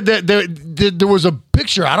he said that there was a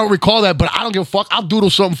picture. I don't recall that, but I don't give a fuck. I'll doodle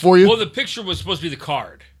something for you. Well, the picture was supposed to be the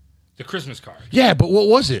card, the Christmas card. Yeah, but what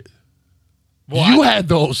was it? Well, you had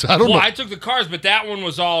those. I don't know. I took the cards, but that one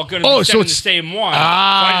was all going to be sent in the same one.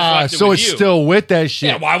 So it's still with that shit.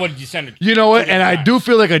 Yeah, why would you send it? You know what? And I back? do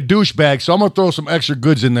feel like a douchebag, so I'm gonna throw some extra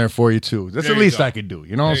goods in there for you too. That's There the you least go. I could do.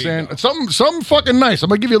 You know what I'm There you saying? go. Something fucking nice. I'm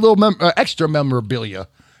gonna give you a little extra memorabilia,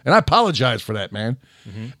 and I apologize for that, man.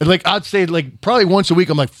 And like I'd say, like probably once a week,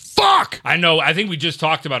 I'm like, fuck. I know. I think we just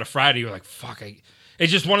talked about it Friday. You're like, fuck.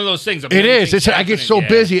 It's just one of those things. It is. I get so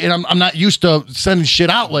busy, and I'm not used to sending shit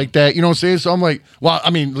out like that. You know what I'm saying? So I'm like, well, I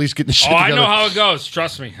mean, at least getting the shit Oh, together. I know how it goes.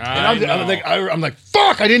 Trust me. And I'm like,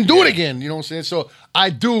 fuck, I didn't do it again. You know what I'm saying? So I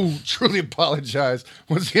do truly apologize.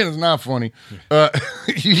 Once again, it's not funny.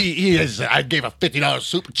 He is. I gave a $50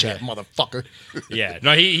 super chat, motherfucker. Yeah.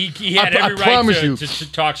 No, he had I every promise right you.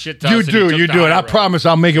 to talk shit to You us. and he do, took you the do it. high I road. promise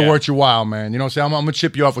I'll make it Yeah. worth your while, man. You know what I'm saying? I'm gonna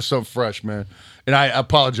chip you off with something fresh, man. And I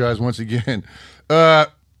apologize once again.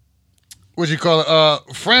 What you call it?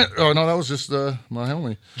 Oh no, that was just my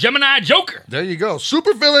homie. Gemini Joker. There you go.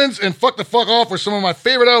 Super villains and fuck the fuck off were some of my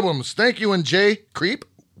favorite albums. Thank you and Jay Creep.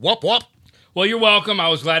 Wop wop. Well, you're welcome. I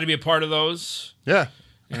was glad to be a part of those. Yeah.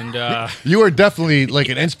 And You are definitely like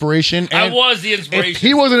an inspiration. I And was the inspiration. if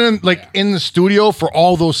he wasn't in the studio for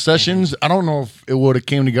all those sessions, I don't know if it would have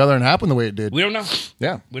came together and happened the way it did. We don't know.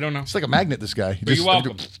 Yeah. We don't know. It's like a magnet, this guy. But you're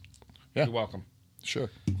welcome. Yeah. You're welcome. Sure.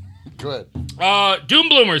 Go ahead.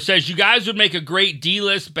 Doombloomer says you guys would make a great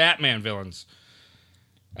D-list Batman villains.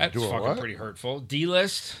 That's Do a fucking what? pretty hurtful.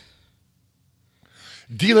 D-list?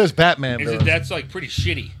 D-list Batman. That's like pretty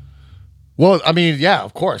shitty. Well, I mean, yeah,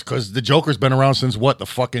 of course, because the Joker's been around since what, the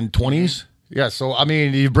fucking 20s? Yeah, so I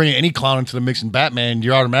mean, you bring any clown into the mix in Batman,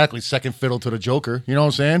 you're automatically second fiddle to the Joker. You know what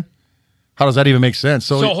I'm saying? How does that even make sense?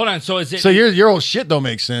 So hold on. So is it? So your old shit don't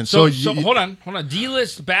make sense. So you- hold on.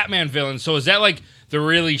 D-list Batman villains. So is that like the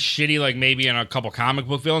really shitty, like maybe in a couple comic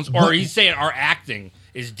book villains, or are you saying our acting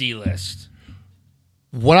is D-list?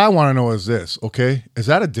 What I want to know is this, okay? Is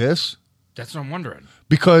that a diss? That's what I'm wondering.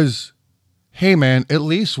 Because, hey, man, at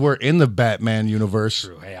least we're in the Batman universe.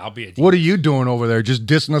 True. Hey, I'll be a D. What are you doing over there? Just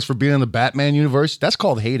dissing us for being in the Batman universe? That's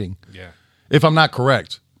called hating, Yeah. if I'm not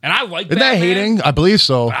correct. And I like Isn't Batman, that hating? I believe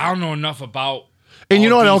so. but I don't know enough about. And you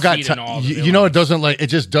know, I don't DC'd got and time. all the You know, it villains. doesn't like it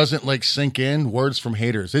just doesn't like sink in words from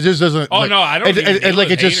haters. It just doesn't. Oh like, no, I don't even like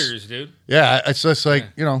it just. haters, dude. Yeah, it's just like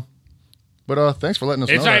you know. But thanks for letting us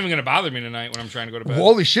know. It's not that. even gonna bother me tonight when I'm trying to go to bed.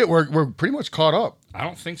 Holy shit, we're pretty much caught up. I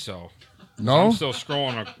don't think so. No, I'm still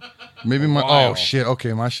scrolling. maybe my while. Oh shit.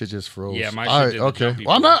 Okay, my shit just froze. Yeah, my shit All right, did the okay. jumpy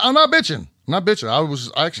Well, I'm not bitching. I'm not bitching.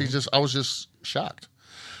 I was just shocked.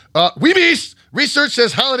 Weebies! Research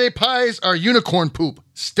says holiday pies are unicorn poop.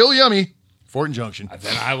 Still yummy. Fortin Junction.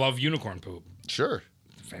 Then I love unicorn poop. Sure.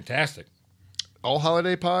 Fantastic. All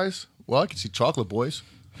holiday pies? Well, I can see chocolate boys.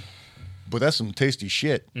 But that's some tasty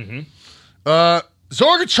shit. Mm-hmm.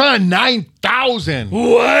 Zorgatron 9000.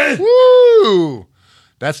 What? Woo!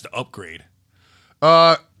 That's the upgrade.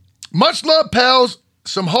 Much love, pals.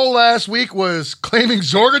 Some hoe last week was claiming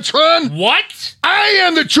Zorgatron. What? I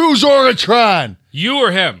am the true Zorgatron. You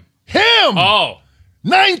or him? Him. Oh.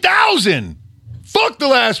 9,000. Fuck the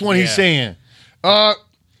last one he's Yeah. saying.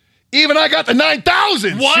 Even I got the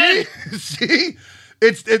 9,000. What? See?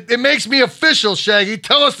 It makes me official, Shaggy.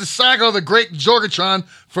 Tell us the saga of the great Zorgatron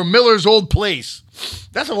from Miller's old place.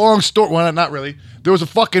 That's a long story. Well, not really. There was a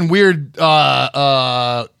fucking weird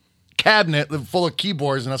cabinet full of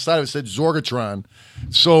keyboards, and outside of it said Zorgatron.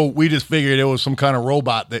 So we just figured it was some kind of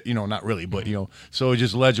robot that, not really, but, so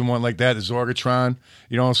just legend one like that, the Zorgatron.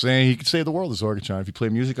 You know what I'm saying? He could save the world, the Zorgatron, if you play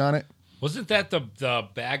music on it. Wasn't that the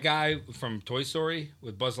bad guy from Toy Story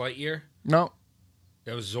with Buzz Lightyear? No,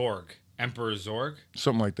 That was Zorg. Emperor Zorg?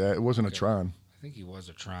 something like that. It wasn't a Tron. I think he was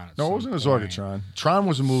a Tron. at No, it some wasn't a point. Zorgatron. Tron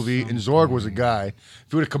was a movie, and Zorg was a guy. If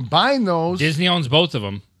you were to combine those... Disney owns both of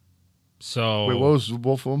them. So Wait, what was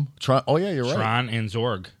both of them? Tron. Oh, yeah, you're right. Tron and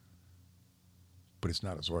Zorg. But it's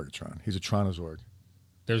not a Zorgatron. He's a Tronozorg.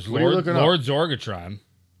 There's What are you Lord looking up? Zorgatron.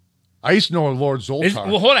 I used to know Lord Zoltar.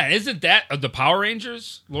 Well, hold on. Isn't that the Power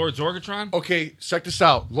Rangers? Lord Zorgatron? Okay, check this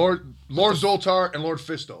out. Lord Zoltar and Lord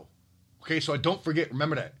Fisto. Okay, so I don't forget.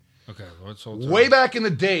 Remember that. Okay, Lord Zorgatron. Way back in the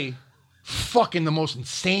day, fucking the most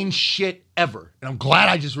insane shit ever. And I'm glad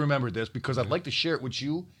I just remembered this because I'd like to share it with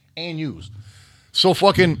you and yous. So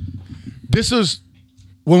fucking, this is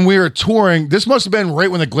when we were touring. This must have been right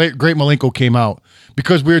when the Great Malenko came out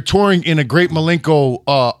because we were touring in a Great Malenko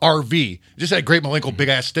RV. It just had Great Malenko big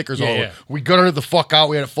ass stickers all over. Yeah. We gutted it the fuck out.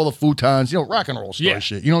 We had it full of futons, rock and roll star Yeah.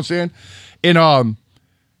 shit. You know what I'm saying? In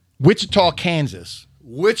Wichita, Kansas.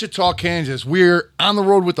 We're on the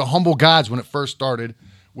road with the Humble Gods when it first started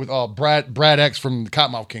with Brad X from the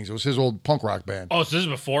Cottonmouth Kings. It was his old punk rock band. Oh, so this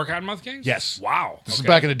is before Cottonmouth Kings? Yes. Wow. This is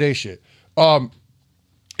back in the day shit.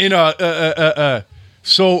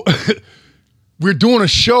 So we're doing a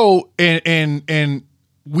show and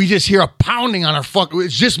we just hear a pounding on our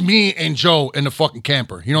it's just me and Joe in the fucking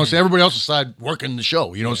camper. You know what I'm saying? Everybody else inside working the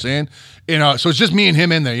show. You know what I'm saying? And so it's just me and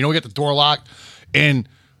him in there. We get the door locked and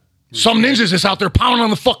some ninjas just out there pounding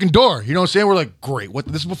on the fucking door. You know what I'm saying? We're like, great. What?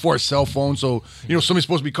 This is before a cell phone, so somebody's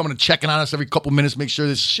supposed to be coming and checking on us every couple minutes, make sure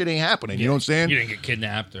this shit ain't happening. You know what I'm saying? You didn't get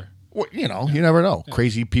kidnapped or... Well, you never know.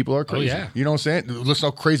 Crazy people are crazy. yeah. You know what I'm saying? Listen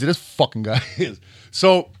how crazy this fucking guy is.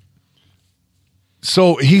 So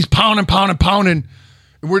he's pounding. And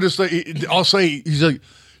we're just like, I'll say, he's like,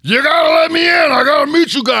 you gotta let me in. I gotta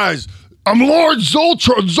meet you guys. I'm Lord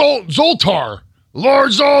Zoltar.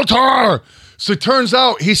 Lord Zoltar. So it turns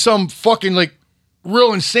out he's some fucking like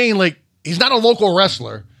real insane, like he's not a local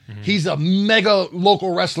wrestler. Mm-hmm. He's a mega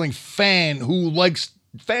local wrestling fan who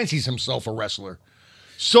fancies himself a wrestler.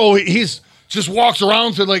 So he's just walks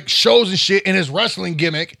around to like shows and shit in his wrestling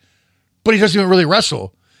gimmick, but he doesn't even really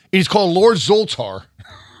wrestle. And he's called Lord Zoltar.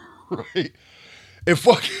 Right? And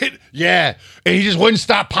fucking, yeah. And he just wouldn't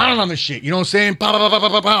stop pounding on the shit. You know what I'm saying? Pound, pound,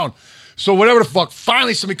 pound, pound, pound. So whatever the fuck,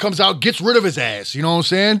 finally somebody comes out, gets rid of his ass. You know what I'm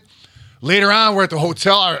saying? Later on, we're at the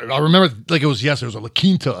hotel. I remember like it was yesterday. It was a La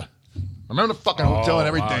Quinta. I remember the fucking hotel and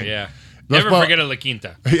everything. Wow, yeah. That's Never about- forget a La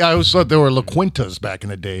Quinta. Yeah, I always thought there were La Quintas back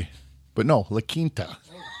in the day. But no, La Quinta.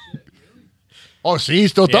 Oh, see, he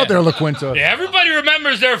still thought they were La Quinta. Yeah, everybody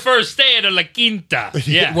remembers their first stay at a La Quinta.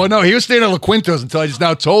 Yeah. Well, no, he was staying at La Quintas until I just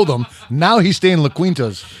now told him. Now he's staying in La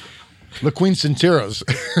Quintas. La Quincenteras.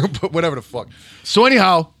 But whatever the fuck. So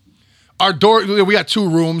anyhow, our door, we got two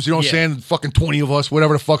rooms, you know what I'm saying? Fucking 20 of us,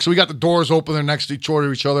 whatever the fuck. So we got the doors open, they're next to each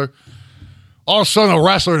other. All of a sudden, a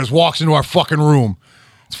wrestler just walks into our fucking room.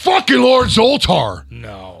 It's fucking Lord Zoltar.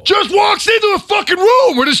 No. Just walks into the fucking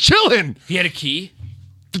room. We're just chilling. He had a key?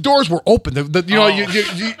 The doors were open.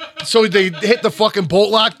 So they hit the fucking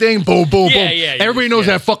bolt lock thing. Boom, boom, boom. Yeah. Everybody knows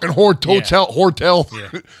that fucking hotel. A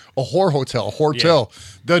whore hotel.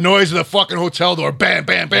 The noise of the fucking hotel door. Bam,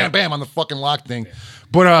 bam, bam, bam on the fucking lock thing.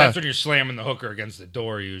 But That's when you're slamming the hooker against the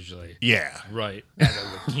door usually. yeah. Right. At a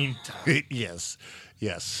La Quinta. Yes.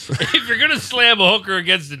 Yes. If you're gonna slam a hooker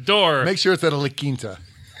against the door, Make sure it's at a La Quinta.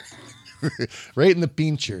 Right in the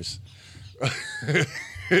pinchers.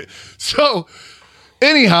 So,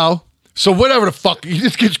 anyhow, so whatever the fuck, he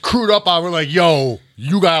just gets crewed up on. We're like, yo,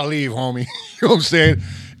 you gotta leave, homie. You know what I'm saying?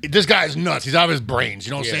 This guy's nuts. He's out of his brains.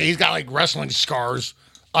 You know what I'm saying? He's got like wrestling scars.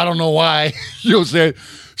 I don't know why. You know what I'm saying?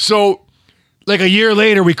 So, like a year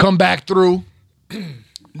later, we come back through.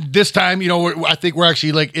 This time, you know, I think we're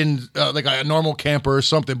actually like in like a normal camper or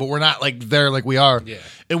something, but we're not like there like we are. Yeah.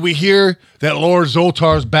 And we hear that Lord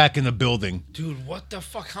Zoltar's back in the building. dude, what the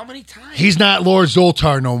fuck? How many times? He's not Lord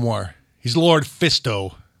Zoltar no more. He's Lord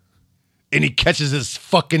Fisto. And he catches his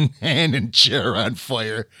fucking hand and chair on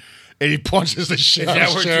fire. And he punches the shit Is out that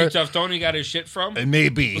of where chair. Too Tough Tony got his shit from? It may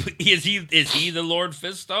be. Is he the Lord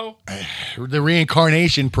Fisto? The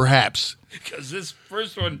reincarnation, perhaps. Because this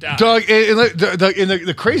first one died. Doug, and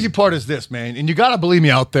the crazy part is this, man, and you got to believe me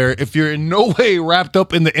out there, if you're in no way wrapped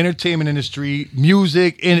up in the entertainment industry,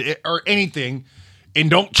 music, or anything, and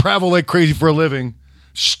don't travel like crazy for a living,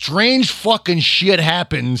 strange fucking shit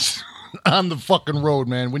happens on the fucking road,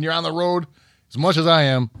 man. When you're on the road, as much as I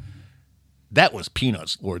am, that was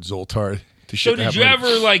peanuts, Lord Zoltar. So did you ever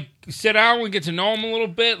like sit down and get to know him a little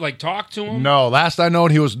bit, like talk to him? No, last I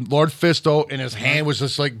known, he was Lord Fisto, and his hand was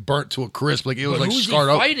just like burnt to a crisp, like it was But like who's scarred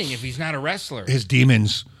he up. fighting if he's not a wrestler? His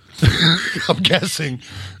demons. I'm guessing.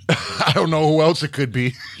 I don't know who else it could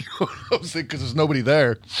be. Because there's nobody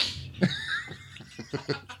there.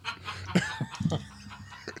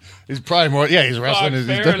 He's probably more. Yeah, he's wrestling.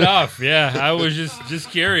 Fuck, fair enough. Yeah, I was just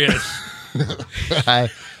curious. I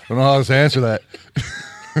don't know how to answer that.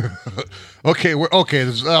 Okay,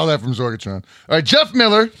 this is all that from Zorgatron. All right, Jeff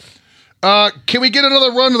Miller. Can we get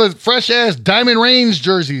another run of the fresh ass Diamond Range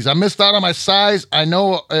jerseys? I missed out on my size. I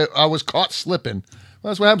know I was caught slipping. Well,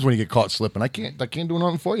 that's what happens when you get caught slipping. I can't do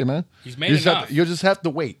nothing for you, man. He's made enough. You'll just have to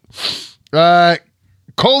wait.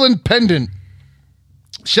 Colin Pendant.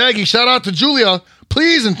 Shaggy, shout out to Julia.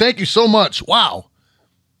 Please and thank you so much. Wow.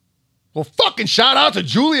 Well, fucking shout out to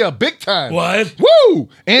Julia big time. What? Woo!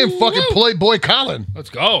 And fucking Playboy Colin. Let's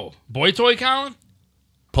go. Boy toy Colin?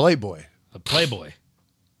 Playboy. A Playboy.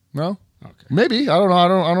 No? Okay. Maybe. I don't know.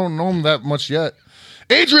 I don't know him that much yet.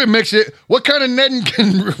 Adrian Mixit. What kind of netting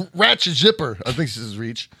can ratchet zipper? I think this is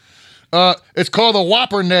reach. It's called a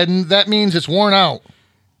Whopper netting. That means it's worn out.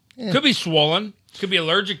 Could be swollen. Could be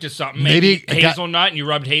allergic to something. Maybe Maybe it got- hazelnut and you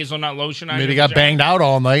rubbed hazelnut lotion on Maybe your got vagina. banged out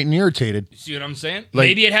all night and irritated. You see what I'm saying? Like-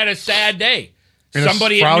 Maybe it had a sad day. And it's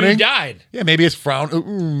Somebody it frowning? knew died. Yeah, maybe it's frown.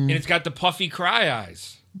 And it's got the puffy cry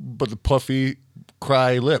eyes. But the puffy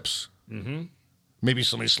cry lips. Mm-hmm. Maybe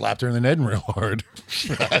somebody slapped her in the netting real hard.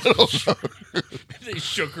 I don't know. They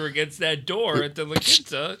shook her against that door at the La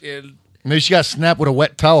Quinta and Maybe she got snapped with a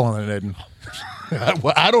wet towel on the netting.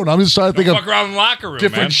 Well, I don't know. I'm just trying to think fuck of around in the locker room,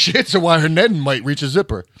 different man. shits of why her netting might reach a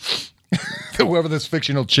zipper. Whoever this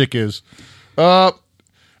fictional chick is.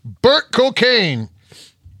 Burt Cocaine.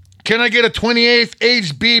 Can I get a 28th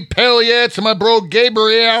HB Pale yet to my bro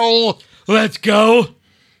Gabriel? Let's go.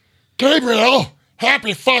 Gabriel,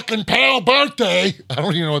 happy fucking pale birthday. I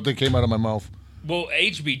don't even know what that came out of my mouth. Well,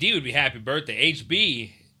 HBD would be happy birthday.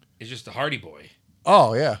 HB is just a Hardy Boy.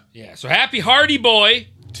 Oh, yeah. Yeah, so happy Hardy Boy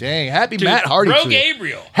Dang, happy to Matt Hardy. bro to you.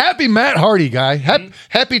 Gabriel. Happy Matt Hardy, guy.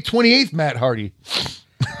 Happy 28th Matt Hardy.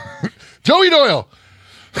 Joey Doyle.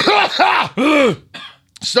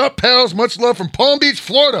 Sup, pals? Much love from Palm Beach,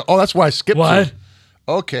 Florida. Oh, that's why I skipped What? to.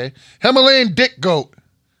 Okay. Himalayan Dick Goat.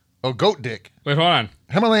 Oh, Goat Dick. Wait, hold on.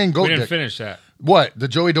 Himalayan Goat We didn't Dick. finish that. What? The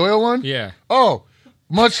Joey Doyle one? Yeah. Oh,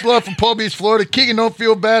 much love from Palm Beach, Florida. Keegan, don't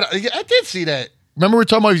feel bad. I did see that. Remember we were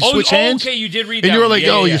talking about you switch hands? Okay, you did read And that you were one. like, Yeah,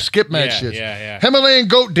 yo, yeah, you skip mad yeah, shit. Yeah. Himalayan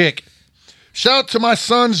Goat Dick. Shout out to my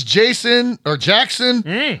sons, Jackson,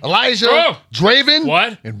 Elijah, Oh. Draven,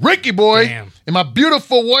 What? and Ricky Boy, Damn. and my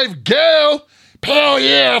beautiful wife, Gail. Hell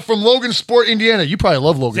yeah, from Logan Sport, Indiana. You probably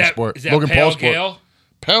love Logan Sport. Is that Logan Pale Paul Sport. Gale?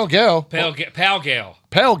 Pale Gail. Pal Gale.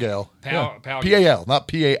 Pale Gail. Pal Gale. P-A-L, not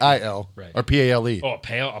P-A-I-L. Right. Or P-A-L-E. Oh,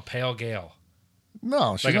 a pale Gale.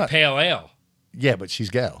 No, she's Like not. a pale ale. Yeah, but she's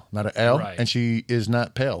Gail, not an L. Right. And she is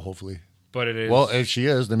not pale, hopefully. But it is. Well, if she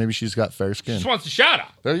is, then maybe she's got fair skin. just wants a shout out.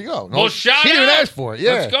 There you go. No, Well, shout she didn't even out. ask for it.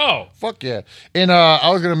 Yeah. Let's go. Fuck yeah. And I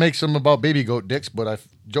was going to make some about baby goat dicks, but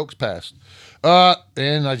jokes passed.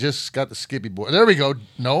 And I just got the Skippy boy. There we go.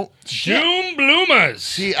 No. Shit. Doom Bloomers.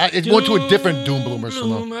 See, it went to a different Doom Bloomers.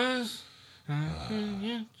 Bloomers.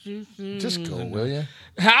 Just go, will you?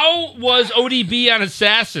 How was ODB on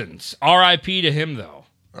Assassins? R.I.P. to him, though.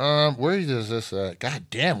 Where is this at? God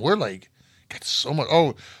damn, we're like, got so much.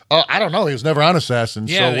 I don't know. He was never on Assassin,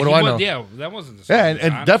 so what do I know? Yeah, that wasn't the Yeah, same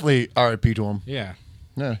and time. definitely RIP to him. Yeah.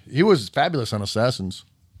 Yeah, he was fabulous on Assassins.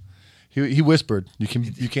 He whispered. You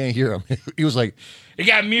can't hear him. He was like, It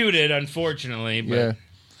got muted, unfortunately. But yeah.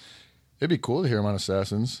 It'd be cool to hear him on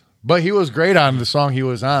Assassins. But he was great on the song he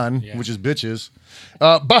was on, Yeah. which is Bitches.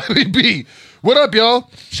 Bobby B, what up, y'all?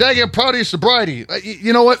 Shaggy, I'm proud of your sobriety.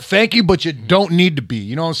 You know what? Thank you, but you don't need to be.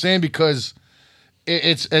 You know what I'm saying? Because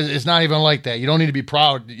it's not even like that. You don't need to be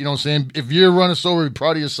proud. You know what I'm saying? If you're running sober, be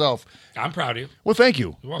proud of yourself. I'm proud of you. Well, thank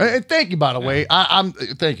you. welcome. And thank you, by the way. I'm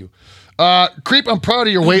thank you. Creep, I'm proud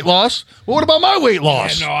of your weight loss. Well, what about my weight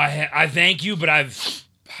loss? Yeah, no, I thank you, but I've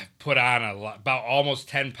put on a lot, about almost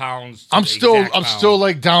 10 pounds. to I'm the still exact pound.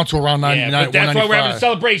 like down to around 99. Yeah, but that's why we're having a 195.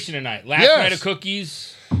 celebration tonight. Last Yes. night of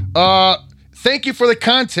cookies. Thank you for the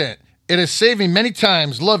content. It has saved me many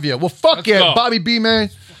times. Love you. Well, fuck Let's yeah, go. Bobby B,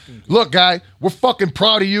 man. Look, guy, we're fucking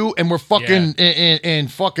proud of you, and we're fucking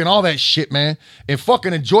and fucking all that shit, man. And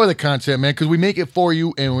fucking enjoy the content, man, because we make it for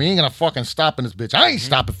you, and we ain't gonna fucking stop in this bitch. I ain't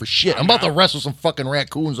stopping for shit. I'm about to wrestle some fucking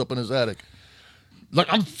raccoons up in his attic. Like,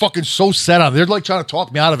 I'm fucking so set on it. They're like trying to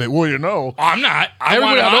talk me out of it. Well, you know. I'm not. I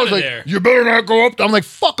want Everybody him I know out is of like, there. you better not go up. I'm like,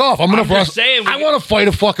 fuck off. I'm gonna I'm just saying, I want to fight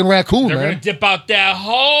a fucking raccoon, They're man. going to dip out that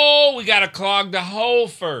hole. We got to clog the hole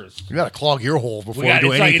first. You gotta clog your hole before We we got,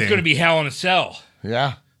 do it's anything. like it's going to be hell in a cell.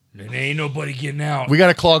 Yeah. And ain't nobody getting out. We got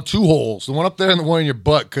to clog two holes, the one up there and the one in your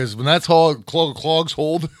butt, because when that's how clogs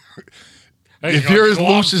hold, if you're as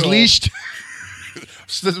loose as leashed,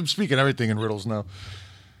 I'm speaking everything in riddles now.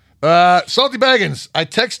 Salty Baggins, I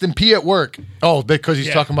text and pee at work. Oh, because he's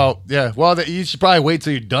Yeah. talking about, yeah. Well, you should probably wait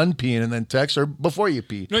till you're done peeing and then text, or before you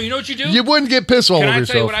pee. No, you know what you do? You wouldn't get pissed all Can over I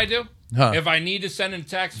yourself. tell you what I do? Huh. If I need to send in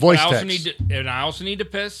text, Voice but I also text. and I also need to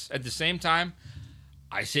piss at the same time,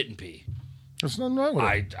 I sit and pee. There's nothing wrong with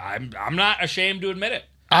it. I'm not ashamed to admit it.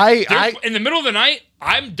 I In the middle of the night,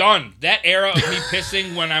 I'm done. That era of me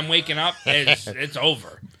pissing when I'm waking up it's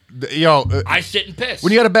over. yo, I sit and piss.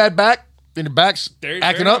 when you got a bad back, and the back's Fair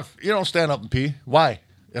acting up, enough. you don't stand up and pee. Why?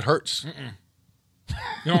 It hurts.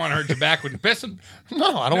 You don't want to hurt your back when you're pissing.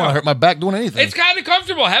 No, I don't want to hurt my back doing anything. It's kind of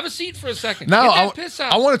comfortable. Have a seat for a second. Now Get that piss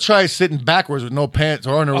out. I want to try sitting backwards with no pants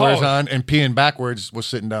or underwear Oh. on and peeing backwards with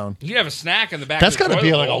sitting down. You have a snack in the back. That's of the got to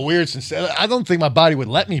be toilet like a bowl. weird sensation. I don't think my body would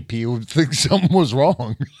let me pee. It would think something was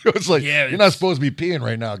wrong. It's like, Yeah, you're not it's- supposed to be peeing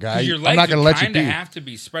right now, guy. 'Cause your I'm legs not going to let you kind of pee. have to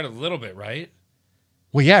be spread a little bit, right?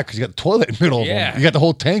 Well, yeah, because you got the toilet in the middle of Yeah. them. You got the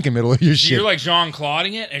whole tank in the middle of your So shit. you're like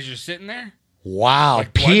Jean-Clauding it as you're sitting there. wow.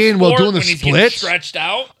 Like Peeing while Bloodsport doing the when he's getting splits? stretched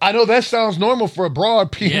out. I know that sounds normal for a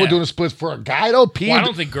broad, peeing Yeah. while doing the splits. For a guy, though, peeing. Well, I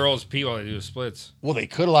don't think girls pee while they do the splits. Well, they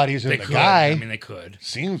could a lot easier They than could. a guy. I mean, they could.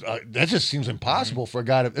 Seems that just seems impossible for a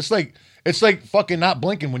guy to. It's like fucking not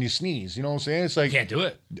blinking when you sneeze. You know what I'm saying? It's like You can't do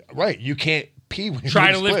it. right. You can't pee when you Try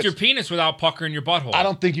do to lift splits. your penis without puckering your butthole. I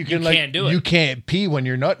don't think you can. can't do it. You can't pee when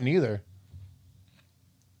you're nutting either.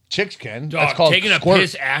 Chicks can. Dog, That's called taking squirt. a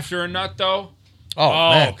piss after a nut, though. Oh,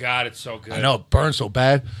 man, God, it's so good. I know it burns so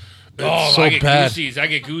bad. It's Oh, so I get bad. goosies. I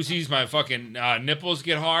get goosies. My fucking nipples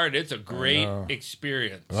get hard. It's a great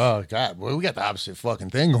experience. Oh God, well, we got the opposite fucking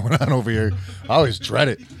thing going on over here. I always dread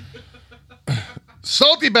it.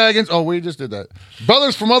 Salty Baggins. Oh, we just did that.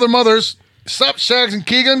 Brothers from other mothers. Sup, Shags and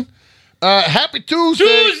Keegan. Happy Tuesday.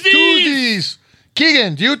 Tuesdays!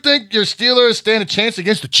 Keegan, do you think your Steelers stand a chance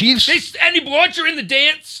against the Chiefs? Once you're in the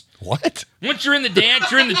dance, What? once you're in the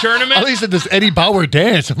dance, you're in the tournament. At least it does Eddie Bauer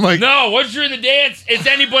dance. I'm like, No, once you're in the dance, it's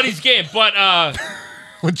anybody's game. But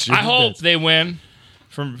what's I hope they win.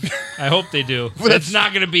 I hope they do. Well, It's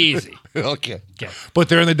not going to be easy. Okay. Okay. But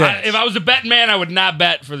they're in the dance. If I was a betting man, I would not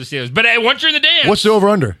bet for the Steelers. But once you're in the dance, What's the over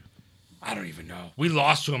under? I don't even know. We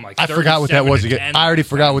lost to him like I forgot what that was 37-10 again. I already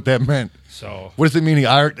forgot what that meant. So What does it mean?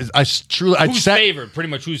 I truly who's favored? Pretty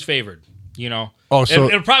much who's favored? You know. Oh, so-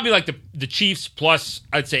 it'll probably be like the Chiefs plus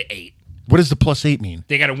I'd say 8. What does the +8 mean?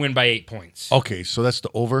 They got to win by 8 points. Okay, so that's the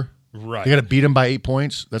over. Right. They got to beat them by 8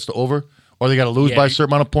 points. That's the over. Or they got to lose Yeah, by a certain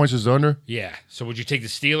amount of points is the under. Yeah. So would you take the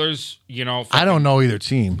Steelers? You know, I don't know either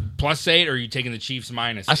team. +8, or are you taking the Chiefs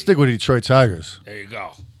 -8? I stick with the Detroit Tigers. There you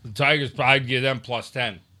go. The Tigers probably give them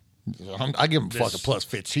 +10. I give them fucking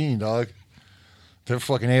 +15, dog. They're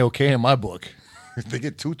fucking A-OK in my book. They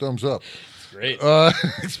get 2 thumbs up. Great.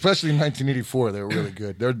 Especially in 1984, they were really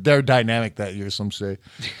good. They're dynamic that year, some say.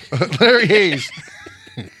 Larry Hayes.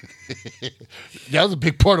 That was a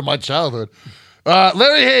big part of my childhood.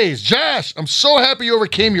 Larry Hayes, Josh, I'm so happy you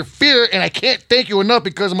overcame your fear, and I can't thank you enough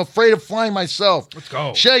because I'm afraid of flying myself. Let's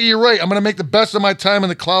go. Shaggy, you're right. I'm going to make the best of my time in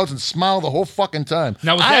the clouds and smile the whole fucking time.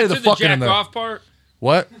 Now, was I that had to the fucking in jack there. off part?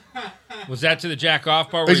 What? Was that to the jack off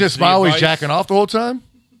part? He's where just smile, he's advice? jacking off the whole time?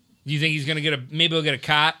 Do you think he's gonna maybe he'll get a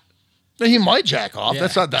cot? He might jack off. Yeah.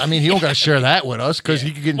 That's not. I mean, he don't got to share that with us because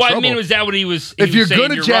he could get in Well, trouble. I mean, was that what he was? If you're going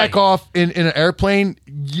gonna jack off in an airplane,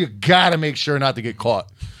 you gotta make sure not to get caught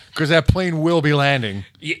because that plane will be landing,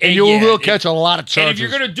 and you will catch a lot of charges. And if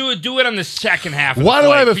you're gonna do it on the second half. Of Why the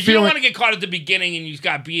do I have a flight, 'cause feeling? You don't want to get caught at the beginning, and you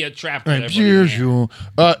got to be trapped. Right, With everybody in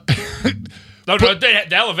there. No, No,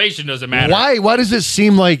 the elevation doesn't matter. why does it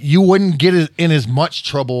seem like you wouldn't get in as much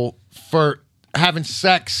trouble for having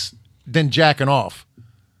sex than jacking off?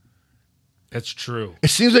 That's true. It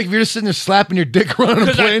seems like if you're just sitting there slapping your dick around on a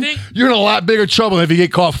 'Cause I plane, think- you're in a lot bigger trouble than if you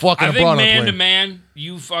get caught fucking I a think broad on a man to plane. man,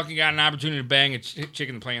 you fucking got an opportunity to bang a chick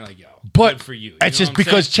in the plane. Like, yo, But good for you. it's know just what I'm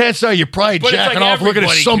because saying? chances are you're probably But it's jacking like off looking at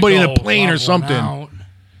everybody somebody in could a go plane or rub one something. out.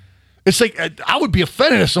 It's like I would be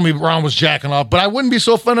offended if somebody around was jacking off, but I wouldn't be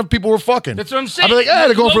so offended if people were fucking. That's what I'm saying. I'd be like,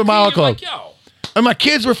 they're going for the mile club. Like, yo. And my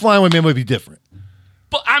kids were flying with me, it would be different.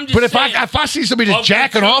 But I'm just But if saying, I see somebody just of the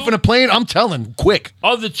jacking two- off in a plane, I'm telling quick.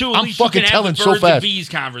 of the two, at I'm least you fucking can have telling the so birds fast. and bees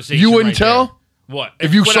conversation. You wouldn't right tell? there. What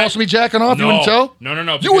If you would saw I- somebody jacking off, you wouldn't tell? No. You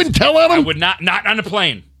because wouldn't tell on I them? would not on a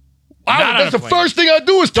plane. That's the first thing I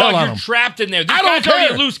do is tell Dog, on you're them. trapped in there. These I don't guys already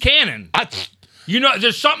care. a loose cannon. You know,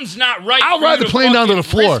 there's something's not right. I'll for ride you the plane down to the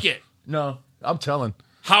fucking floor. risk it. No, I'm telling.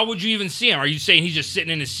 How would you even see him? Are you saying he's just sitting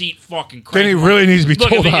in his seat, fucking? Then he cranking? really needs to be Look,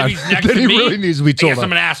 told if on. he's next Then to he me, really needs to be told I guess I'm on.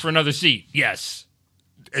 gonna ask for another seat. Yes.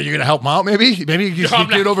 Are you gonna help him out? Maybe you just No, I'm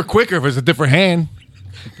get it not. over quicker if it's a different hand.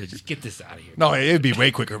 Just get this out of here. No, it'd be way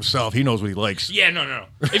quicker himself. He knows what he likes. Yeah, no.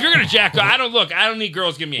 If you're gonna jack off, I don't need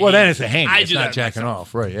girls giving me a Well, hand. then it's a hand. I It's do not that jacking myself.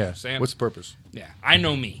 off. Right, yeah. Sam? What's the purpose? Yeah, I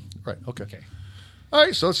know me. Right, okay. All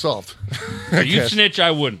right, so it's solved. So you snitch,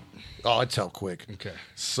 I wouldn't. Oh, I tell quick. Okay.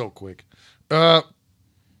 So quick.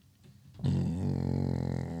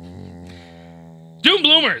 Doom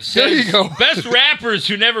Bloomers. There you says, go. Best rappers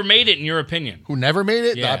who never made it, in your opinion. Who never made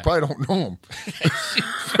it? Yeah. I probably don't know him.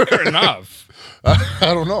 Fair enough.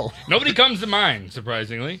 I don't know. Nobody comes to mind,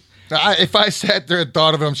 surprisingly. If I sat there and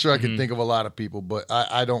thought of it, I'm sure I Mm-hmm. could think of a lot of people, but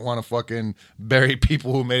I don't want to fucking bury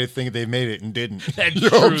people who made it think they made it and didn't. That's You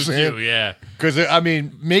know what I'm true, saying? too, yeah. Because, I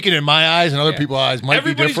mean, making it in my eyes and other people's eyes might be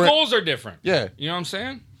Everybody's different. goals are different. Yeah. You know what I'm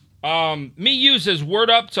saying? Me you says word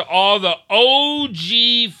up to all the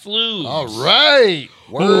OG flus. All right.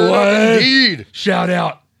 Word What? up indeed. Shout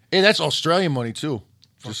out. Hey, that's Australian money, too.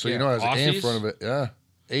 Just so you yeah. know, there's an A in Aussies? front of it. Yeah.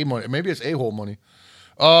 A money. Maybe it's A-hole money.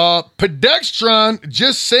 Pedextron,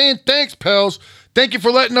 just saying thanks, pals. Thank you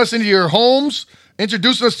for letting us into your homes,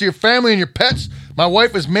 introducing us to your family and your pets. My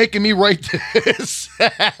wife is making me write this.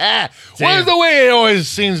 What is the way it always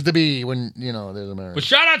seems to be when, there's a marriage. But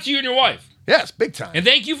shout out to you and your wife. Yes, big time. And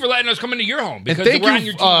thank you for letting us come into your home. And Because thank we're on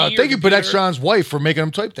you, your TV or thank you, computer. Pedextron's wife, for making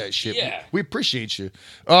him type that shit. Yeah. We appreciate you.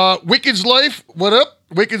 Wicked's Life, what up?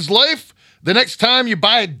 Wicked's Life. The next time you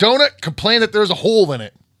buy a donut, complain that there's a hole in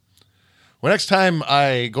it. Well, next time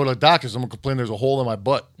I go to the doctor's, I'm gonna complain there's a hole in my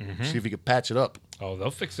butt. See if he can patch it up. Oh, they'll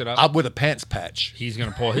fix it up. I'm with a pants patch. He's going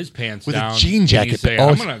to pull his pants With a down. jean and jacket. he's saying, Oh,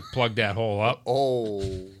 I'm it's- going to plug that hole up.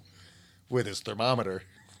 Oh, with his thermometer.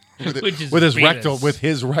 With, Which is with his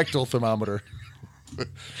penis. rectal thermometer.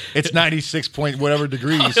 It's 96 point whatever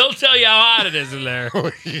degrees. He'll tell you how hot it is in there.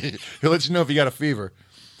 He'll let you know if you got a fever.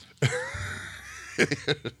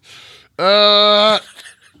 God,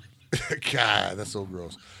 that's so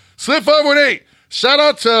gross. Slip 518. Shout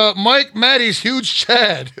out to Mike Maddie's huge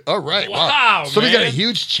Chad. All right. Wow, Somebody got a man.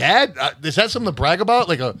 huge Chad? Is that something to brag about?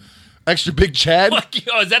 Like a extra big Chad? Fuck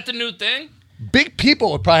you. Is that the new thing? Big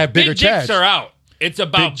people would probably have bigger Big dicks Chads. are out. It's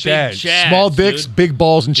about big Chads. Small dicks, dude. big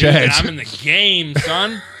balls, and Dude, Chads. I'm in the game,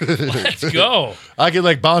 son. Let's go. I could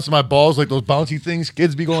like bounce my balls like those bouncy things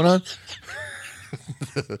kids be going on.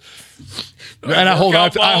 And I hold on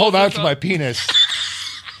Workout balls to or my penis.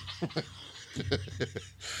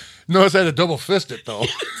 Notice I had to double fist it though.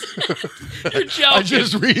 You're joking. I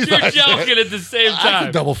just realized You're that. joking at the same I can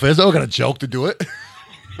time. double fist. I don't got a joke to do it.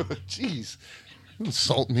 Jeez. Don't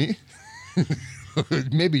insult me.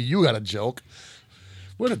 Maybe you got a joke.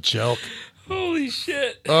 What a joke. Holy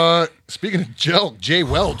shit. Speaking of joke, Jay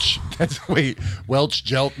Welch. Welch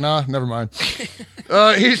joke. Nah, never mind.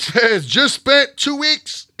 He says, just spent 2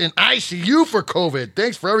 weeks in ICU for COVID.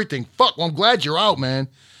 Thanks for everything. Fuck, well, I'm glad you're out, man.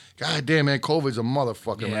 God damn, man, COVID's a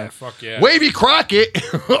motherfucker, Yeah, man. fuck yeah. Wavy Crockett.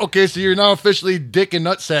 Okay, so you're now officially dick and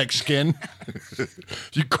nutsack skin.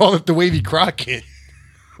 You call it the Wavy Crockett.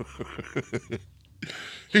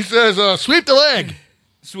 He says, sweep the leg.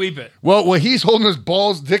 Sweep it. Well, when he's holding his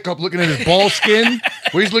balls, dick up, looking at his ball skin,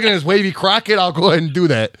 when he's looking at his Wavy Crockett, I'll go ahead and do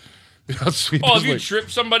that. I'll sweep Oh, his if you leg.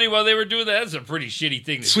 tripped somebody while they were doing that, that's a pretty shitty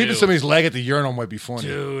thing to Sweeping do. somebody's leg at the urinal might be funny.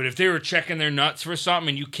 Dude, if they were checking their nuts for something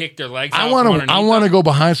and you kicked their legs out I from want underneath to them, go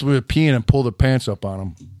behind somebody peeing and pull their pants up on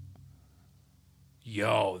them.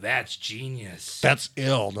 Yo, that's genius. That's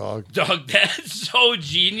ill, dog. Dog, that's so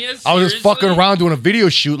genius. I was just fucking Seriously? around doing a video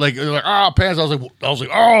shoot, like pants. I was like,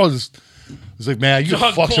 oh, it's like, man, you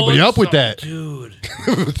Dog, fuck pull somebody up with that. Dude.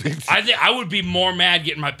 I think I would be more mad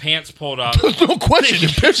getting my pants pulled up. No question, you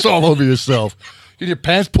pissed all over yourself. Get your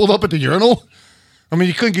pants pulled up at the urinal. I mean,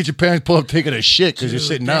 you couldn't get your pants pulled up taking a shit because you're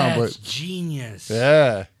sitting down, That's but genius.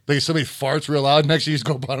 yeah, like if somebody farts real loud next to you, just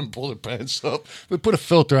go by and pull their pants up. But put a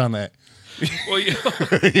filter on that. Well, You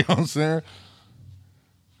know what I'm saying?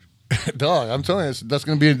 Dog, I'm telling you, that's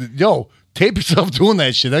gonna be tape yourself doing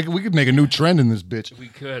that shit. We could make a new trend in this bitch. we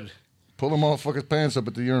could. Pull them motherfuckers' pants up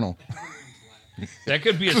at the urinal. That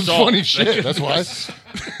could be It's assault. funny shit. That's why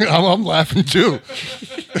I'm laughing too.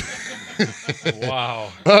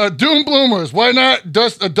 Wow. Doom Bloomers. Why not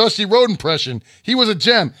a Dusty Rhodes impression? He was a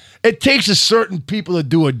gem. It takes a certain people to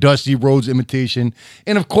do a Dusty Rhodes imitation.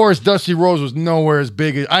 And of course, Dusty Rhodes was nowhere as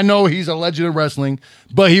big as, I know he's a legend of wrestling,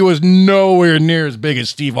 but he was nowhere near as big as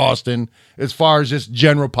Steve Austin as far as just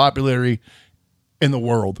general popularity in the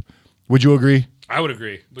world. Would you agree? I would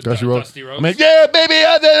agree with Dusty Rhodes? Dusty Rhodes. I mean, yeah, baby,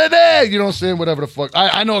 you know what I'm saying? Whatever the fuck.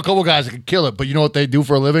 I know a couple guys that can kill it, but you know what they do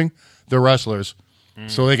for a living? They're wrestlers.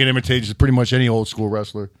 So they can imitate just pretty much any old school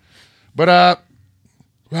wrestler. But,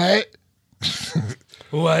 right?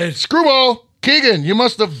 What? Screwball, Keegan, you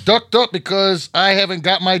must have ducked up because I haven't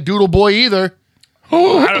got my doodle boy either.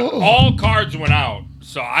 All cards went out,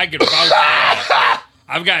 so I could vouch for that.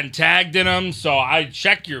 I've gotten tagged in them, so I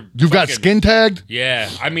check your. You've got skin tagged? Yeah,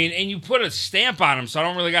 I mean, and you put a stamp on them, so I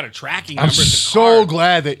don't really got a tracking I'm number. so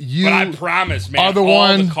glad that you But I promise, man, are the all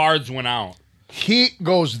one. the cards went out. Heat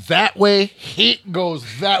goes that way. Heat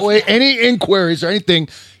goes that way. Any inquiries or anything,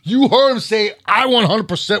 you heard him say, I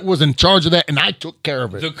 100% was in charge of that, and I took care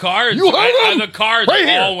of it. The cards, You heard him? the cards Right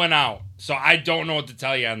here. all went out, so I don't know what to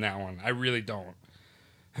tell you on that one. I really don't.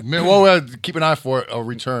 Man, well, keep an eye for it. A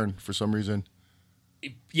return for some reason.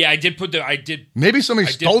 Yeah, I did put the Maybe somebody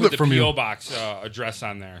stole it from PO you. box address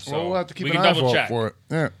on there, so Well, we'll have to keep we an can eye double check. for it.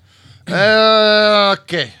 Yeah.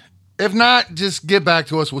 Okay. If not, just get back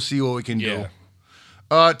to us. We'll see what we can do.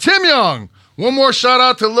 Tim Young. One more shout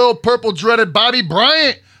out to Lil Purple Dreaded Bobby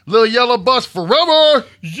Bryant. Lil Yellow Bus Forever.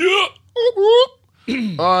 Yeah.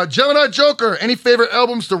 Gemini Joker. Any favorite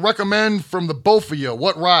albums to recommend from the both of you?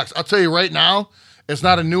 What rocks? I'll tell you right now. It's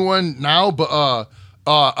not a new one now, but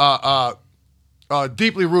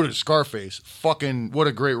Deeply Rooted Scarface. Fucking what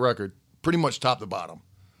a great record. Pretty much top to bottom.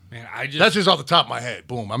 Man, I just That's just off the top of my head.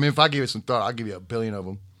 Boom. I mean, if I gave it some thought, I'll give you a billion of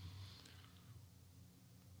them.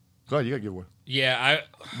 Go ahead, you gotta give one. yeah.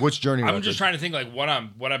 Which Journey? I'm record? just trying to think like what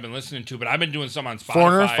I've been listening to, but I've been doing some on Spotify.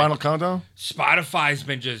 Foreigner, Final Countdown. Spotify's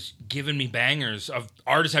been just giving me bangers of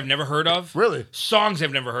artists I've never heard of, Really? songs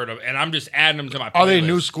I've never heard of, and I'm just adding them to my playlist. Are they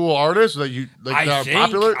new school artists that you like I that are think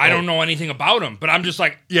popular? I don't know anything about them, but I'm just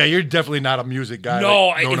like, Yeah, you're definitely not a music guy. no.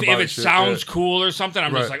 like, knowing If about it shit. sounds Yeah. cool or something,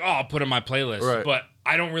 I'm just Right. like, oh, I'll put it in my playlist. Right. But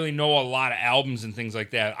I don't really know a lot of albums and things like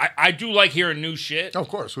that. I do like hearing new shit. Of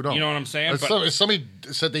course, we don't. You know what I'm saying? If somebody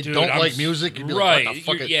said they Dude, don't I'm like music, you'd be right. like,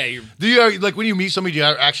 what the fuck? You're Do you like when you meet somebody? Do you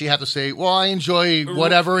actually have to say, "Well, I enjoy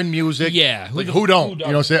whatever in music"? Yeah. like Who who don't? doesn't?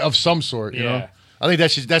 you know, say of some sort. You Yeah. know, I think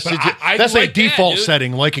that's But I that's like a that, default dude.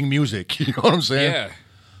 setting, liking music. You know what I'm saying? yeah.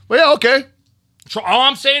 But yeah, okay. So all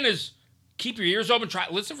I'm saying is keep your ears open. Try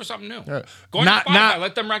listen for something new. Yeah. Go on Not- Spotify. not-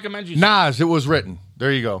 Let them recommend you. Something. Nas, it was written.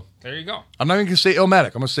 There you go. There you go. I'm not even gonna say Illmatic.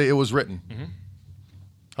 I'm gonna say it was written.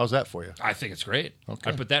 How's that for you? I think it's great.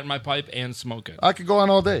 Okay. I put that in my pipe and smoke it. I could go on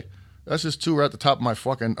all day. That's just two right at the top of my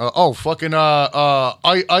fucking.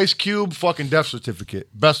 Ice Cube fucking Death Certificate.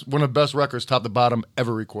 One of the best records, top to bottom,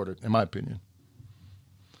 ever recorded, in my opinion.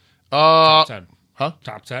 Top 10. Huh?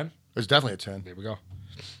 Top 10? It's definitely a 10. There we go.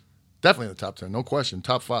 Definitely in the top 10, no question.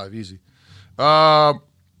 Top 5, easy. Where are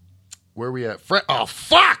we at? Oh,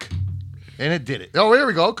 fuck! And it did it. Oh, here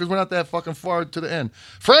we go, because we're not that fucking far to the end.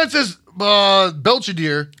 Francis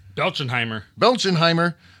Belchedier.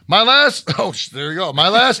 Belchenheimer. My last, there you go. My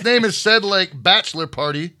last name is said like bachelor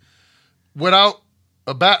party without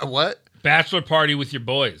a what? Bachelor party with your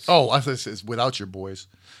boys. Oh, I thought it says without your boys.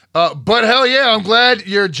 But hell yeah, I'm glad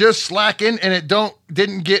you're just slacking and it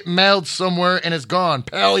didn't get mailed somewhere and it's gone.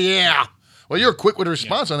 Hell yeah. Well, you're quick with a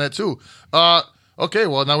response on that too. Okay,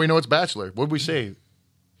 well now we know it's bachelor. What'd we say?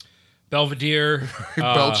 Belvedere.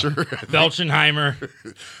 Belcher. Belchenheimer.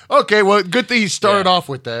 Okay, well, good thing he started Yeah. off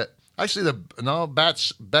with that. Actually,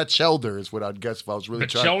 Batchelder is what I'd guess if I was really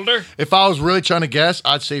trying. Batchelder? If I was really trying to guess,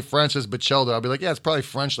 I'd say Francis Batchelder. I'd be like, yeah, it's probably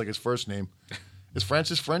French, like his first name. Is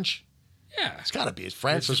Francis French? Yeah. It's got to be. It's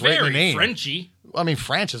Francis It's right in the very name. Frenchy. I mean,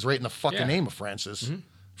 Francis right in the fucking Yeah. name of Francis.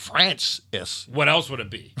 Francis. What else would it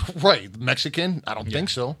be? Right. Mexican? I don't think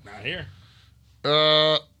so. Not here.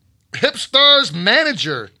 Hipstars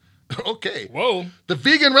manager. Okay. Whoa. The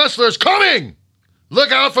vegan wrestler is coming.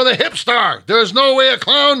 Look out for the hipstar. There is no way a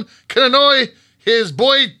clown can annoy his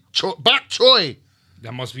boy Bok Choy.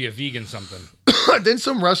 That must be a vegan something. Didn't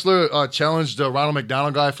some wrestler challenge the Ronald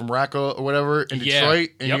McDonald guy from Racco or whatever in Detroit,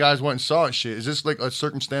 and you guys went and saw it? Shit, is this like a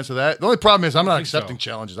circumstance of that? The only problem is I'm not accepting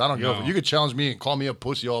challenges. I don't give a fuck. You could challenge me and call me a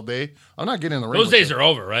pussy all day. I'm not getting in the ring. Those days are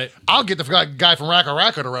over, right? I'll get the guy from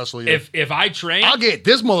Racco to wrestle you. If I train, I'll get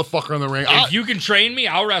this motherfucker in the ring. If you can train me,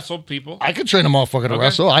 I'll wrestle people. I could train a motherfucker to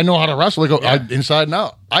wrestle. I know how to wrestle inside and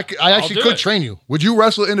out. I actually could train you. Would you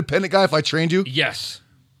wrestle an independent guy if I trained you? Yes.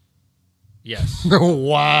 Yes.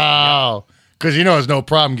 Wow. Because there's no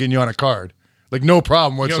problem getting you on a card. Like, no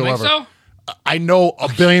problem whatsoever. You don't think so? I know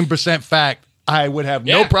 1,000,000,000% fact I would have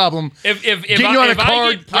no problem if getting you on a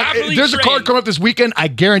card. If there's a card coming up this weekend, I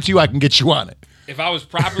guarantee you I can get you on it. If I was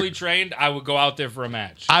properly trained, I would go out there for a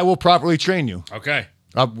match. I will properly train you. Okay.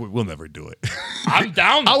 We'll never do it. I'm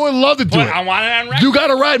down. I would love to do it. I want it on record. You got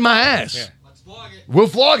to ride my ass. Yeah. Let's vlog it. We'll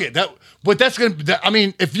vlog it. But that's going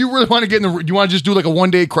to, if you really want to get in you want to just do like a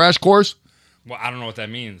 1-day crash course? Well, I don't know what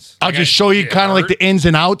that means. I'll just show you kind of like the ins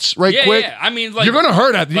and outs quick. Yeah. I mean, like, you're gonna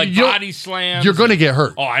hurt at like body slams. You're gonna get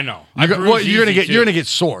hurt. Oh, I know. You're gonna get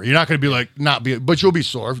sore. You're not gonna be like but you'll be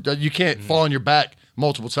sore. You can't fall on your back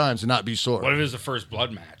multiple times and not be sore. What if it's the first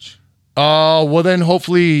blood match? Well then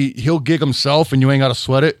hopefully he'll gig himself and you ain't gotta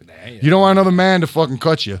sweat it. Yeah. You don't want another man to fucking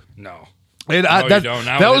cut you. No. And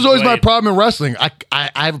that was always my problem in wrestling. I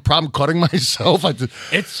have a problem cutting myself.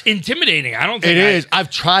 It's intimidating. I don't think it is. I've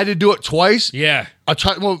tried to do it twice. Yeah. I've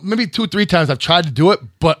tried, maybe 2-3 times I've tried to do it,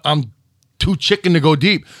 but I'm too chicken to go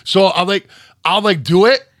deep. So I'll do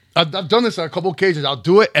it. I've done this on a couple occasions. I'll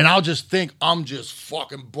do it, and I'll just think I'm just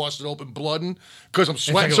fucking busted open blooding because I'm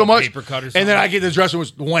sweating so much. And then I get this dressing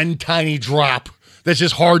with one tiny drop that's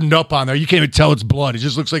just hardened up on there. You can't even tell it's blood. It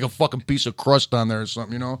just looks like a fucking piece of crust on there or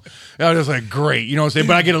something, And I'm just like, great. You know what I'm saying?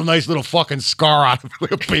 But I get a nice little fucking scar out of it,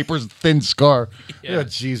 like a paper's thin scar. Yeah,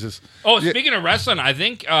 Jesus. Oh, speaking of wrestling, I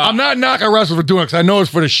think... I'm not knocking wrestlers for doing it because I know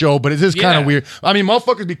it's for the show, but it's just kind of weird. I mean,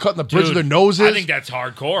 motherfuckers be cutting the bridge of their noses. I think that's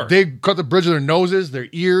hardcore. They cut the bridge of their noses, their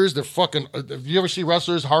ears, their fucking... Have you ever see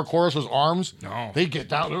wrestlers, hardcore wrestlers' arms? No. They get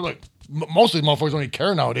down. They're like... Most of these motherfuckers don't even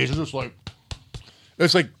care nowadays. It's just like...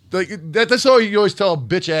 It's like that's how you always tell a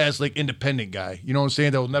bitch ass like independent guy, you know what I'm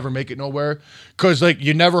saying, that will never make it nowhere, because like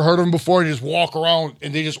you never heard of them before and they just walk around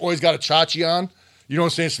and they just always got a chachi on, you know what I'm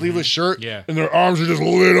saying, sleeveless shirt, and their arms are just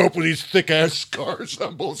lit up with these thick ass scars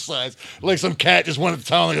on both sides, like some cat just went to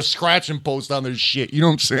town like a scratching post on their shit, you know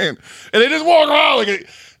what I'm saying, and they just walk around like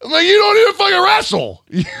you don't even fucking wrestle,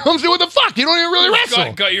 you know what I'm saying, what the fuck, you don't even really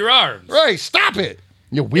wrestle, cut your arms, right? Stop it.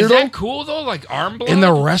 You weirdo. Is that cool though? Like arm blood in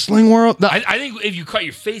the wrestling world? I think if you cut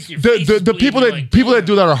your face, the people that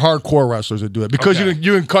do that are hardcore wrestlers that do it because you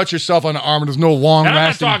can cut yourself on the arm and there's no long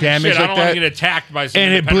lasting damage like I don't want to get attacked by some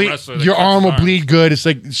wrestler. Your arm will bleed good. It's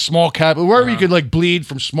like small capillary. Wherever you could like bleed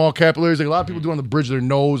from small capillaries. Like a lot of people do on the bridge of their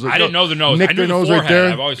nose. Like, I didn't know the nose. Nick I knew their the nose forehead. right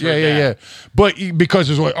there. I've always heard yeah. But because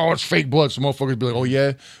there's like, it's fake blood, so motherfuckers be like, oh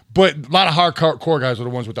yeah. But a lot of hardcore guys are the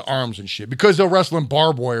ones with the arms and shit because they'll wrestle in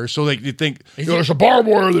barbed wire. So like you think there's a barbed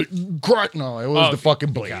wire that cracked. No, it was the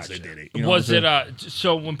fucking blades that did it. Was it?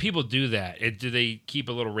 So when people do that, do they keep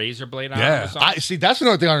a little razor blade on? Yeah, or something? I see. That's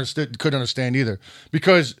another thing I couldn't understand either,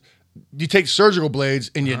 because you take surgical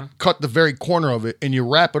blades and you cut the very corner of it and you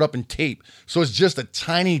wrap it up in tape, so it's just a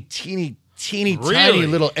tiny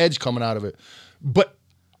little edge coming out of it. But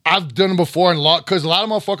I've done them before, and because a lot of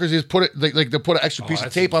motherfuckers just put it they put an extra piece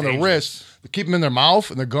of tape on their wrist, to keep them in their mouth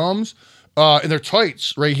and their gums, and their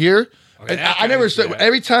tights right here. Okay, and I never said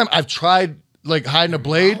every time I've tried like hiding a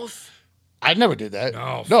blade. I never did that.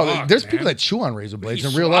 No, there's people that chew on razor blades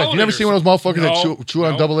in real life. You never seen one of those motherfuckers that chew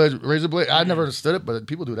on double-edged razor blade? I never understood it, but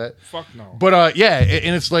people do that. Fuck no. But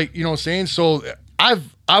and it's like, you know what I'm saying? So I've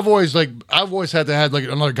always had to have like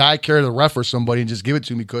another guy carry the ref or somebody and just give it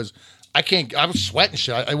to me because I can't. I'm sweating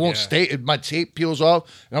shit. I won't stay. My tape peels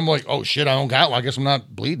off, and I'm like, oh shit, I don't got one. I guess I'm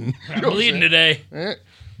not bleeding. I'm bleeding today.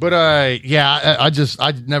 But I just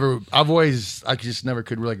never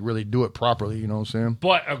could really do it properly. You know what I'm saying?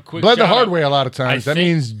 But a quick bled the hard way a lot of times. That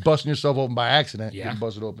means busting yourself open by accident. Yeah, you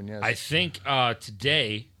bust it open. Yes. I think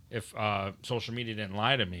today, if social media didn't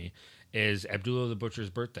lie to me, is Abdullah the Butcher's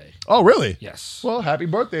birthday. Oh, really? Yes. Well, happy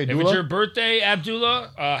birthday, Abdullah. If it's your birthday,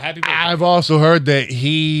 Abdullah, happy birthday. I've also heard that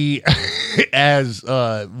he has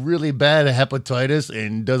really bad hepatitis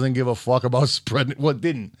and doesn't give a fuck about spreading it. Well,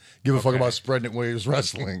 didn't give a fuck about spreading it when he was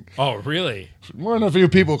wrestling. Oh, really? More than a few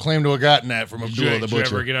people claim to have gotten that from Abdullah the Butcher.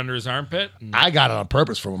 Did you ever get under his armpit? I got it on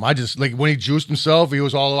purpose from him. I just, like, when he juiced himself, he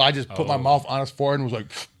was all, I just put my mouth on his forehead and was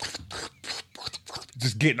like...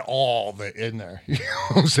 just getting all of it in there. You know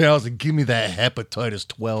what I'm saying? I was like, give me that hepatitis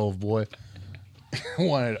 12, boy. I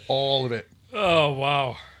wanted all of it. Oh,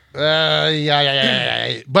 wow.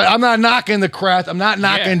 Yeah. But I'm not knocking the craft. I'm not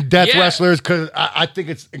knocking death wrestlers because I think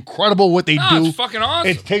it's incredible what they do. It's fucking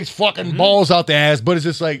awesome. It takes fucking balls out the ass, but it's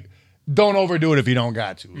just like, don't overdo it if you don't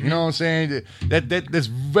got to. You know what I'm saying? That's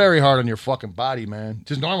very hard on your fucking body, man.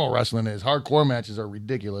 Just normal wrestling is. Hardcore matches are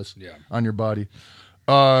ridiculous on your body.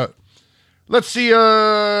 Let's see.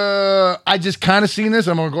 I just kind of seen this.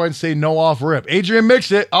 I'm going to go ahead and say no off rip. Adrian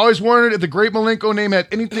Mixit. I always wondered if the Great Malenko name had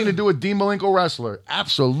anything to do with Dean Malenko wrestler.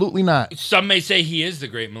 Absolutely not. Some may say he is the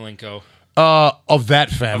great Malenko. Of that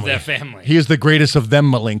family. He is the greatest of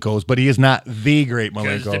them Malenkos, but he is not the Great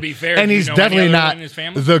Malenko. To be fair, and he's definitely not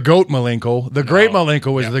the GOAT Malenko. The Great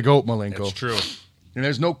Malenko is the GOAT Malenko. That's true. And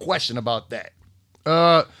there's no question about that.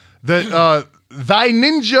 Thy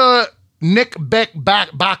Ninja Nick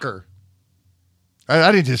Backer.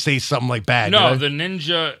 I didn't just say something like bad. No, the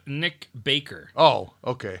Ninja Nick Baker. Oh,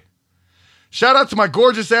 okay. Shout out to my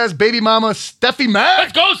gorgeous ass baby mama, Steffi Mac.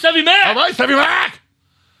 Let's go, Steffi Mac. All right, Steffi Mac.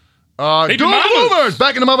 Baby Doing mamas. Bloomers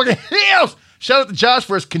back in the motherfucking heels. Shout out to Josh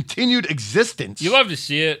for his continued existence. You love to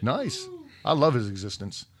see it. Nice. I love his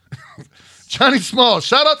existence. Johnny Small.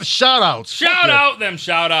 Shout out to shout outs. Shout out them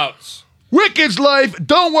shout outs. Wicked's life.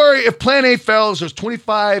 Don't worry if Plan A fails. There's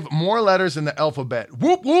 25 more letters in the alphabet.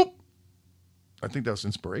 Whoop, whoop. I think that was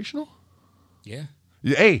inspirational. Yeah.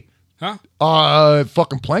 Hey. Huh?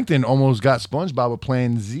 Fucking Plankton almost got SpongeBob with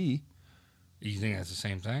Plan Z. You think that's the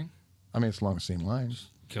same thing? I mean, it's along the same lines.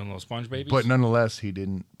 Killing little sponge babies? But nonetheless, he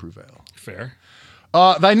didn't prevail. Fair.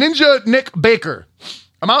 Thy Ninja Nick Baker.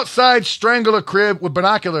 I'm outside, strangle a crib with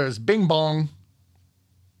binoculars. Bing bong.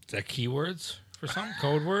 Is that keywords for something?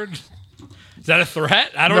 Code word? Is that a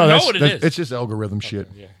threat? I don't know what it is. It's just algorithm shit.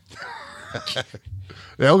 Yeah.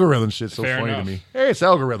 The algorithm shit's so Fair funny enough. to me. Hey, it's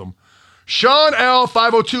algorithm. Sean L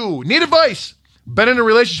 502. Need advice. Been in a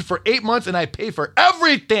relationship for 8 months and I pay for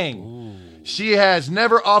everything. Ooh. She has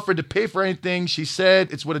never offered to pay for anything. She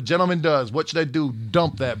said it's what a gentleman does. What should I do?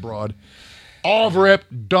 Dump that broad. Off rip,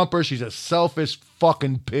 dump her. She's a selfish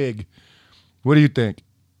fucking pig. What do you think?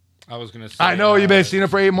 I was going to say. I know you've been seeing her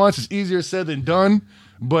for 8 months. It's easier said than done.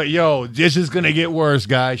 But yo, this is going to get worse,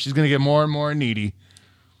 guys. She's going to get more and more needy.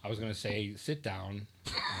 I was going to say, sit down.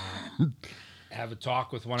 Have a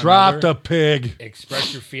talk with one another. another. Drop the pig.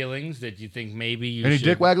 Express your feelings that you think maybe you Any should.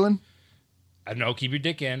 dick waggling? No, keep your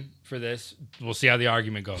dick in for this. We'll see how the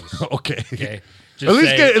argument goes. Okay.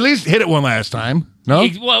 Just at least hit it one last time. No?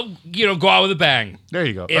 Well, go out with a bang. There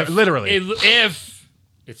you go. If, literally. If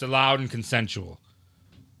it's allowed and consensual.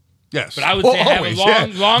 Yes. But I would say have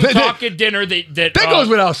a long talk at dinner that goes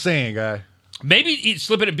without saying, guy. Maybe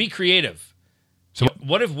slip it and be creative. So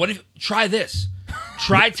what if try this?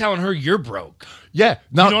 Try telling her you're broke. Yeah.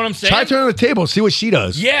 Now, you know what I'm saying? Try turning the table, see what she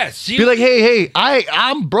does. Yes. Be like, hey,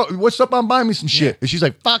 I'm broke. What's up? I'm buying me some shit. And she's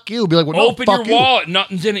like, fuck you. Be like, well, open no, fuck your you. wallet,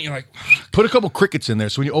 nothing's in it. You're like, put a couple crickets in there.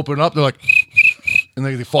 So when you open it up, they're like, and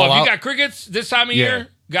they fall out. If you got crickets this time of year,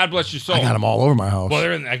 God bless your soul. I got them all over my house. Well,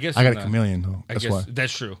 they're in, I guess. I got a chameleon, though. That's why.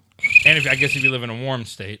 That's true. And I guess if you live in a warm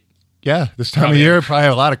state. Yeah, this time of year, probably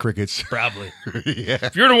have a lot of crickets. Probably. Yeah.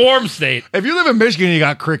 If you're in a warm state. If you live in Michigan and you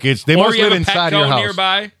got crickets, they must live inside your house.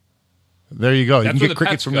 Nearby. There you go. That's you can get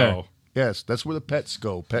crickets from there. Go. Yes, that's where the pets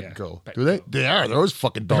go. Petco. Do they? They are. There was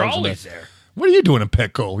fucking dogs. They're always there. What are you doing in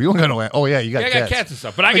Petco? You don't got no. Oh yeah, you got cats. I got cats and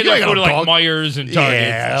stuff. But I get go to like Myers and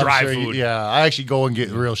Target, dry food. Yeah, I actually go and get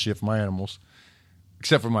real shit for my animals,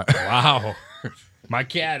 except for my. Wow. My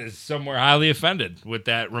cat is somewhere highly offended with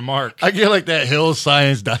that remark. I get like that Hill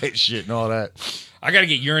Science diet shit and all that. I got to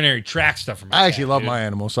get urinary tract stuff from my I actually love my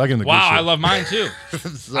animals, so I get the good shit. I love mine too.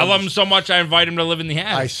 I love them so much I invite them to live in the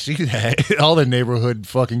house. I see that. All the neighborhood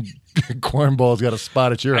fucking cornballs got a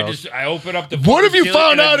spot at your house. I open up the. What if you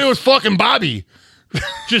found out it was fucking Bobby?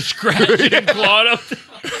 Just scratching and clawing up.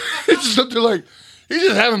 It's just something like he's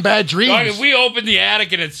just having bad dreams. Dog, if we open the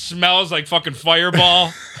attic and it smells like fucking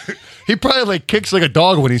Fireball. He probably like kicks like a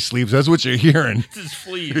dog when he sleeps. That's what you're hearing. It's his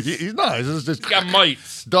fleas. He's not. He's got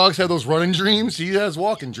mites. Dogs have those running dreams. He has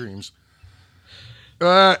walking dreams.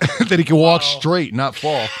 That he can walk straight, not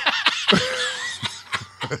fall.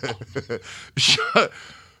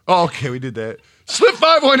 Oh, okay, we did that. Slip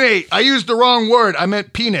 518. I used the wrong word. I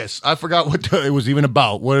meant penis. I forgot what it was even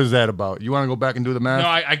about. What is that about? You want to go back and do the math? No,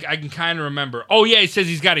 I can kind of remember. Oh, yeah, he says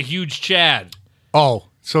he's got a huge Chad. Oh,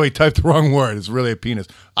 so he typed the wrong word. It's really a penis.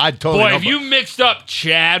 I totally. Boy, if you mixed up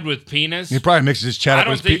Chad with penis, he probably mixes his Chad up. I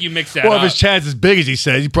don't think you mix that up. up. Well, if his Chad's as big as he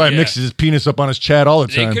says, he probably mixes his penis up on his Chad all the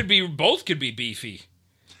time. Both could be beefy.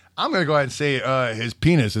 I'm gonna go ahead and say his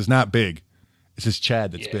penis is not big. It's his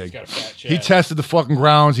Chad that's Yeah, big. he's got a fat He Chad. tested the fucking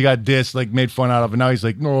grounds. He got dissed, like made fun out of it. Now he's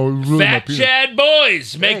like, no, it ruined my Fat penis. Chad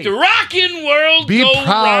boys make Hey. the rockin' world Be go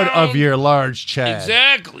proud round. of your large Chad.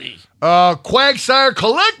 Exactly. Quagsire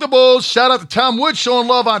Collectibles. Shout out to Tom Wood showing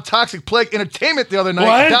love on Toxic Plague Entertainment the other night.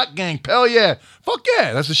 What? Dot Gang. Hell yeah. Fuck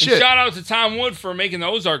yeah. That's the And shit. shout out to Tom Wood for making the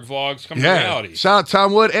Ozark vlogs come to Yeah. reality. Shout out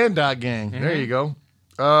Tom Wood and Dot Gang. There you go.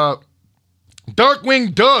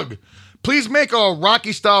 Darkwing Doug. Please make a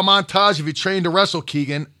Rocky style montage if you train to wrestle,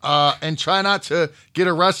 Keegan, and try not to get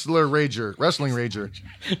a wrestling rager.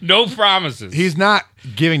 No promises. He's not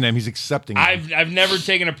giving them; he's accepting them. I've never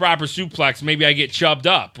taken a proper suplex. Maybe I get chubbed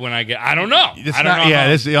up when I get. I don't know. It's I don't not, know.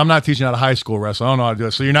 yeah, how- I'm not teaching how to high school wrestle. I don't know how to do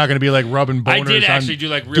it. So you're not going to be like rubbing boners. I did on actually do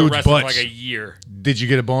like real dudes' wrestling for butts. like a year, Did you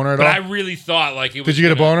get a boner at but all? I really thought like it was. Did you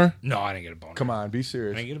get a boner? No, I didn't get a boner. Come on, be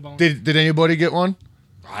serious. I didn't get a boner. Did anybody get one?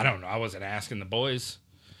 I don't know. I wasn't asking the boys.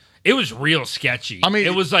 It was real sketchy. I mean,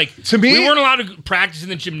 it was like to me- we weren't allowed to practice in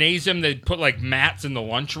the gymnasium. They put like mats in the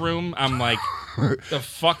lunchroom. I'm like, the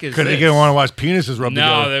fuck is Because this? they didn't want to watch penises rub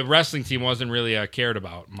No, together. the wrestling team wasn't really cared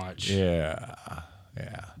about much.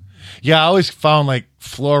 Yeah, I always found like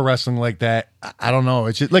floor wrestling like that. I don't know.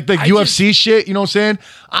 It's just like I UFC shit. You know what I'm saying?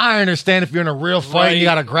 I understand if you're in a real fight and you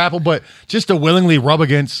Right. got to grapple, but just to willingly rub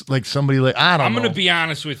against like somebody like I don't I'm know. gonna be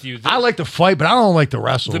honest with you. I like to fight, but I don't like to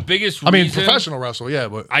wrestle. The biggest I mean, reason- professional wrestle, yeah,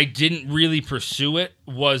 but I didn't really pursue it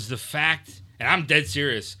was the fact, and I'm dead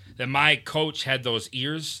serious, that my coach had those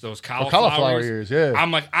ears, those cauliflower ears, yeah.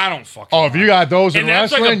 I'm like, I don't fucking. oh, if you got those in and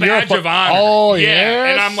that's wrestling, like a badge you're of honor. Oh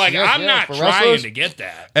yeah, and I'm like, yes, I'm yes, not for trying wrestlers. to get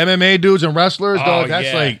that. MMA dudes and wrestlers, Oh, dog. That's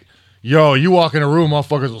yeah. like, yo, you walk in a room,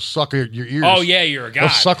 motherfuckers will suck your ears. Oh yeah, you're a guy. They'll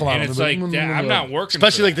suckle on and them. it's They'll like, be that, I'm not working.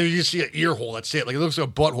 Especially for like that. you see an ear hole. That's it. Like it looks like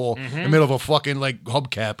a butthole in the middle of a fucking like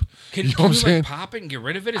hubcap. Can you know what I'm you saying? like pop it and get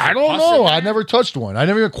rid of it? Is I there don't pus in know. there? I never touched one. I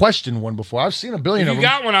never even questioned one before. I've seen a billion If of you them.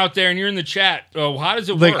 got one out there and you're in the chat, how does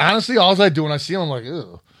it Like work? honestly, all I do when I see them, I'm like,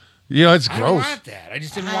 ew. You know, it's I don't gross. want that. I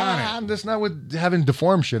just didn't want it. I'm just not with having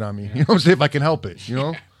deformed shit on me. You know what I'm saying? If I can help it, you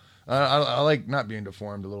know. I like not being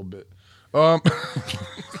deformed a little bit.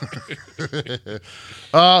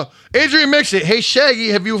 Adrian Mixit. Hey Shaggy,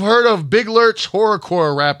 have you heard of Big Lurch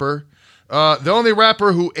horrorcore rapper? The only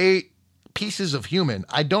rapper who ate pieces of human.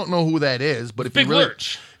 I don't know who that is, but if Big he really,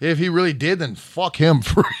 Lurch. if he really did, then fuck him.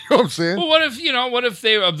 For you know what I'm saying? Well, what if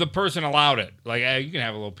the person allowed it? Like, hey, you can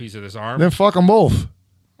have a little piece of this arm. Then fuck them both.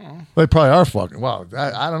 They probably are fucking. Wow,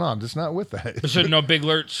 I don't know. I'm just not with that. So no Big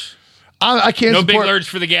Lurch. I can't. No Big support, Lurch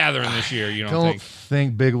for the gathering this year. You don't Don't think?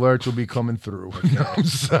 think Big Lurch will be coming through. I'm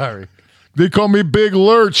sorry. They call me Big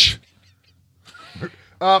Lurch.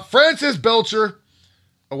 Francis Belcher.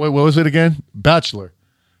 Oh, wait, what was it again? Bachelor.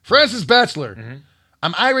 Francis Bachelor. Mm-hmm.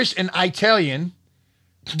 I'm Irish and Italian.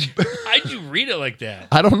 How'd you read it like that?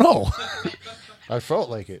 I don't know. I felt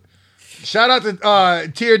like it. Shout out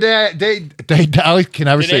to Tier can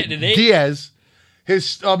I ever say Today? Diaz.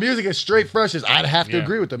 His music is straight fresh. I'd have to Yeah.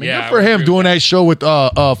 agree with him. And Yeah, good I for would him agree doing with that show with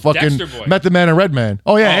fucking Dexter Boy. Method Man and Redman.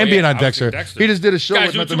 Oh yeah, and being yeah, on I was thinking Dexter. Dexter. He just did a show Guys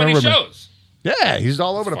with doing Method too Man and many Redman. shows. Yeah, he's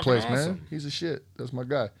all over the fucking place, man. awesome. He's a shit. That's my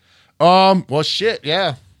guy. Well, shit,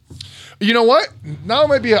 yeah. You know what? Now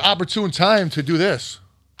might be an opportune time to do this.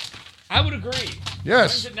 I would agree.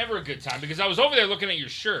 Yes. When's it never a good time? Because I was over there looking at your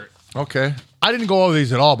shirt. Okay. I didn't go over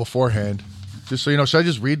these at all beforehand. Just so you know, should I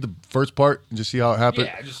just read the first part and just see how it happened?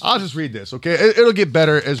 Yeah, I'll just read this, okay? It'll get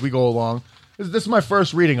better as we go along. This is my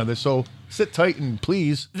first reading of this, so sit tight and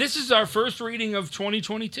please. This is our first reading of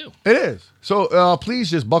 2022. It is. So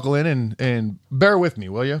please just buckle in and bear with me,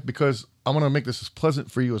 will you? Because I'm going to make this as pleasant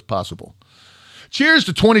for you as possible. Cheers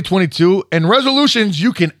to 2022 and resolutions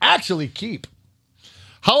you can actually keep.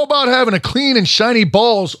 How about having a clean and shiny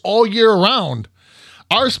balls all year round?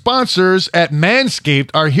 Our sponsors at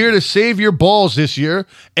Manscaped are here to save your balls this year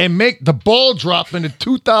and make the ball drop into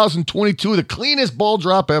 2022 the cleanest ball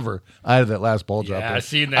drop ever. I had that last ball drop. Yeah, there. I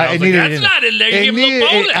seen that. I was like, needed that's it in not in there. You It give them a needed-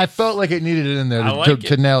 bonus. I felt like it needed it in there I to, like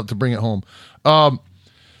to it. nail it, to bring it home.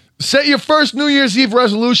 Set your first New Year's Eve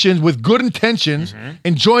resolutions with good intentions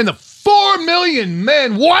and join the 4 million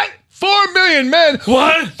men. What? 4 million men.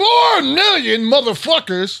 What? 4 million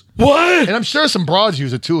motherfuckers. What? And I'm sure some broads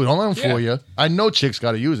use it too. Don't let them Yeah. fool you. I know chicks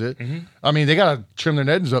got to use it. I mean, they got to trim their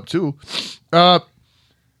ends up too. But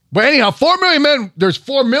anyhow, 4 million men, there's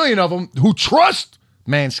 4 million of them who trust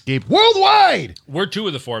Manscaped worldwide. We're 2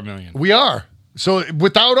 of the 4 million. We are. So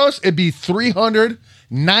without us, it'd be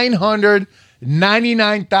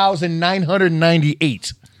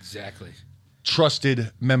 399,998 Exactly.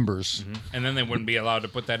 trusted members. And then they wouldn't be allowed to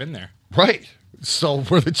put that in there. Right. So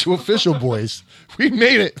we're the 2 official boys. We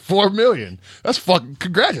made it 4 million. That's fucking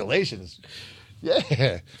congratulations.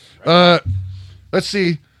 Yeah. Let's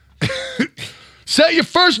see. Set your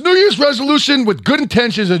first New Year's resolution with good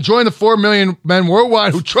intentions and join the 4 million men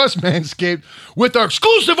worldwide who trust Manscaped with our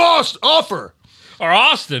exclusive offer. Or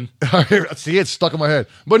Austin. See, it's stuck in my head.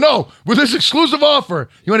 But no, with this exclusive offer,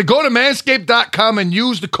 you want to go to manscaped.com and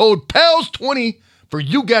use the code PALS20 for,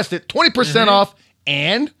 you guessed it, 20% off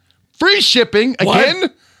and free shipping. Again,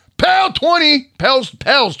 PAL20,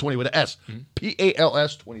 PALS20 with an S.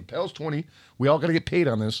 PALS 20, PALS20. We all got to get paid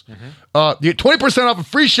on this. You get 20% off and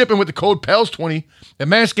free shipping with the code PALS20 at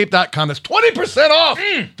manscaped.com. That's 20% off.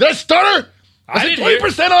 Did I stutter? I said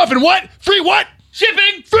 20% off and what? Free what?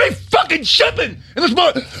 Shipping. Free fucking shipping. And this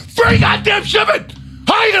month, free goddamn shipping.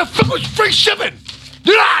 How are you going to fuck with free shipping?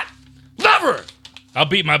 Do not. Never. I'll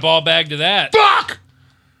beat my ball bag to that. Fuck.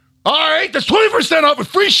 All right. That's 20% off with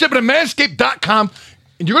free shipping at manscaped.com.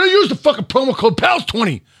 And you're going to use the fucking promo code PALS20.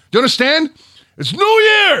 Do you understand? It's New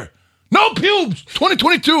Year. No pubes.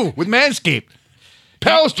 2022 with Manscaped.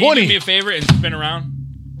 PALS20. Can you do me a favor and spin around?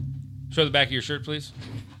 Show the back of your shirt, please.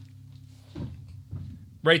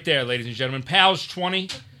 Right there, ladies and gentlemen.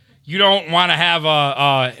 PALS20. You don't want to have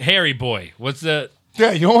a hairy boy. What's the...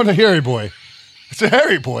 Yeah, you don't want a hairy boy. It's a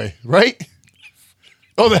hairy boy, right?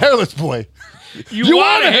 Oh, the hairless boy. You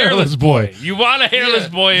want a hairless boy. You want a hairless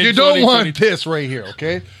boy. You don't want this right here,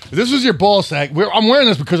 okay? If this was your ball sack, I'm wearing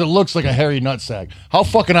this because it looks like a hairy nut sack. How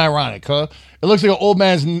fucking ironic, huh? It looks like an old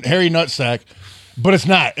man's hairy nut sack, but it's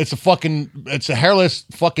not. It's a hairless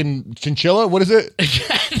fucking chinchilla. What is it?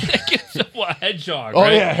 It's a hedgehog. Oh,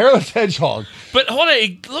 right? yeah, hairless hedgehog. But hold on,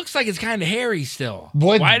 it looks like it's kind of hairy still.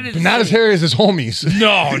 What? Why did it not say- as hairy as his homies.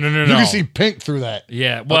 No. You can see pink through that.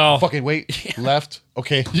 Yeah, well... fucking wait, left.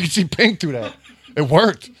 Okay, you can see pink through that. It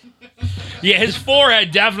worked. Yeah, his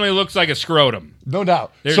forehead definitely looks like a scrotum. No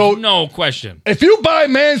doubt. There's so no question. if you buy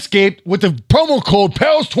Manscaped with the promo code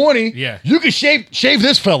PALS20, Yeah. you can shave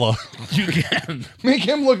this fella. You can. Make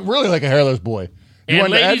him look really like a hairless boy. You And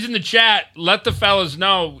want to ladies add- in the chat, let the fellas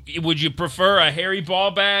know, would you prefer a hairy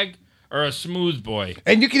ball bag or a smooth boy?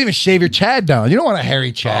 and you can even shave your Chad down. You don't want a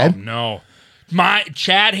hairy Chad. Oh, no. My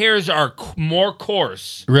Chad hairs are more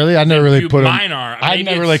coarse. Really? I never really put them. Mine are. I Maybe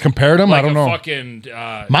never it's really compared them. Like I don't know. Fucking,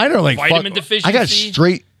 Mine are like vitamin deficiency. I got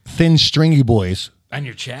straight, thin, stringy boys On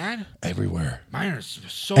your Chad? everywhere. Mine are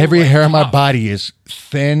so Every like, hair on my tough. body is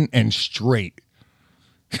thin and straight.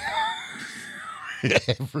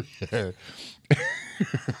 Every hair.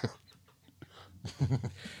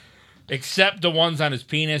 Except the ones on his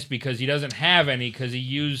penis because he doesn't have any because he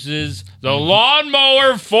uses the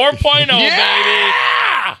lawnmower 4.0, baby.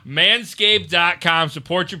 Manscaped.com.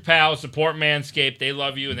 Support your pals. Support Manscaped. They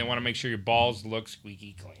love you and they want to make sure your balls look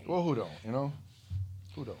squeaky clean. Well, who don't? You know,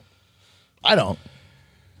 who don't? I don't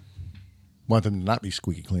want them to not be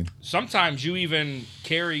squeaky clean. Sometimes you even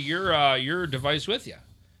carry your device with you.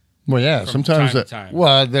 Well, yeah. From Sometimes. time to time.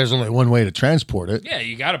 Well, there's only one way to transport it. Yeah,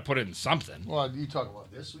 you got to put it in something. Well, you talking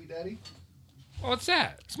about this, sweet daddy? Well, what's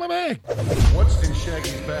that? It's my bag. What's in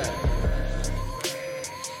Shaggy's bag?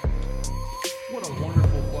 What a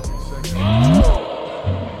wonderful fucking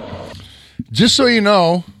segment. Just so you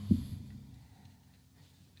know,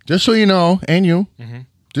 and you,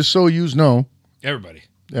 just so you know, Everybody.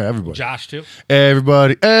 yeah, everybody. Josh, too.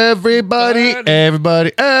 Everybody. Dun,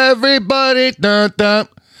 dun.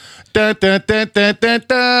 Dun, dun, dun, dun, dun,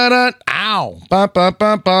 dun, dun. Ow. Ba, ba,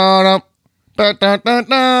 ba, ba, dum. Dun, dun, dun,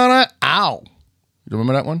 dun, dun. Ow. You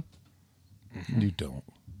remember that one? You don't.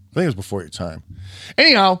 I think it was before your time.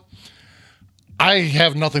 Anyhow, I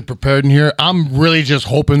have nothing prepared in here. I'm really just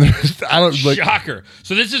hoping there's, I don't like. Shocker.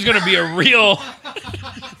 So this is going to be a real...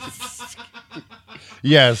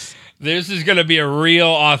 Yes. This is going to be a real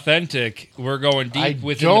authentic. We're going deep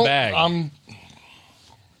within the bag.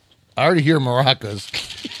 I already hear maracas.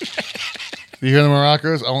 You hear the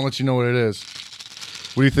maracas? I won't let you know what it is.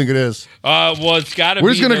 What do you think it is? Well, it's got to be.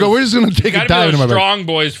 We're just gonna take a dive into my bag. strong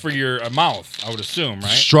boys for your mouth, I would assume, right?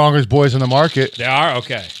 Strongest boys in the market. They are?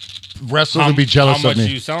 Okay. Wrestlers would be jealous How much of are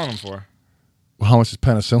me. you selling them for? How much is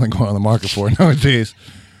penicillin going on the market for nowadays?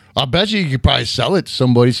 I bet you could probably sell it to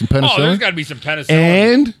somebody, some penicillin. Oh, there's got to be some penicillin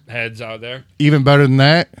And heads out there. even better than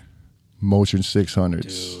that, Motrin 600s.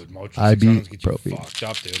 Dude, Motrin 600s get you Ibuprofen. fucked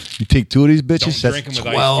up, dude. You take two of these bitches, Don't drink 'em that's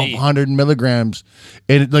with iced tea. 1,200 milligrams.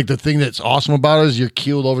 And like the thing that's awesome about it is you're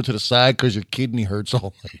keeled over to the side because your kidney hurts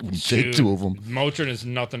all night when you take Dude, two of them. Motrin is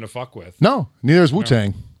nothing to fuck with. No, neither is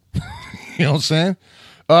Wu-Tang. You know what I'm saying?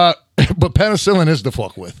 But penicillin is to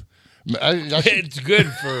fuck with. It's good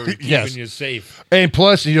for keeping Yes. you safe. And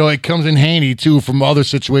plus, it comes in handy too from other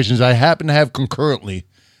situations I happen to have concurrently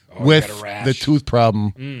with got a rash. the tooth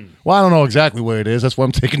problem. Well, I don't know exactly what it is. That's why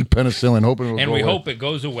I'm taking the penicillin, hoping it will And go we away. hope it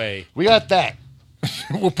goes away. We got that.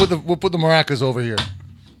 We'll put the maracas over here.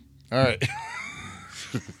 All right.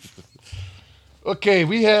 Okay,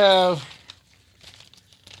 we have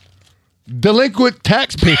delinquent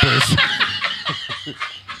tax papers.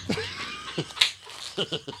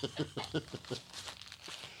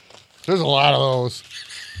 There's a lot of those.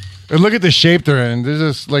 And look at the shape they're in. They're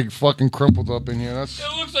just like fucking crumpled up in here. That's It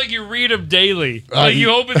looks like you read them daily. Like you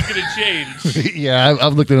hope it's gonna change. yeah,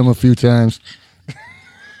 I've looked at them a few times.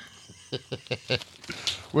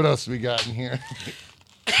 What else we got in here?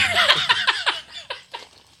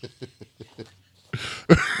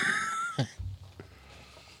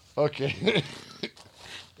 Okay.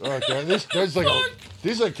 Okay.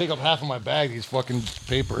 These like take up half of my bag. These fucking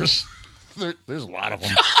papers. There's a lot of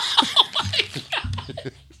them.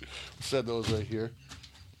 Said those right here.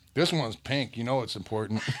 This one's pink. You know it's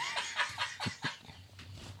important.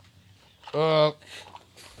 Let's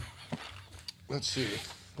see.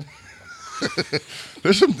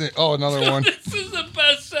 There's something. Oh, another one. This is the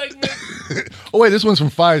best segment. Oh wait, this one's from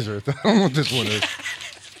Pfizer. I don't know what this one is.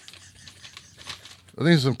 I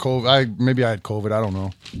think it's some COVID. Maybe I had COVID. I don't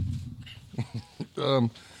know.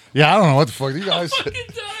 Yeah, I don't know what the fuck these guys.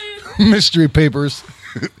 Mystery papers.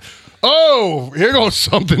 Oh, here goes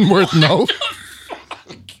something worth note.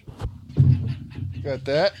 Got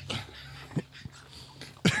that.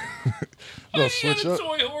 Little switch up.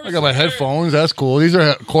 I got my headphones. That's cool. These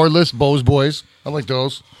are cordless Bose boys. I like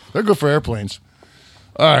those. They're good for airplanes.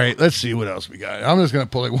 All right, let's see what else we got. I'm just gonna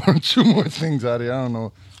pull like one or two more things out of here. I don't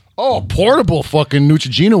know. Oh, a portable fucking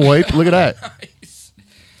Neutrogena wipe. Look at that. Nice.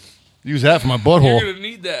 Use that for my butthole. You're gonna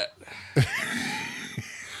need that.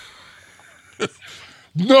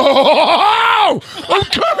 No! I'm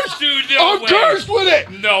cursed! Dude, no I'm way. cursed with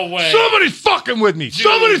it! No way. Somebody's fucking with me!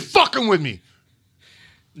 Somebody's fucking with me!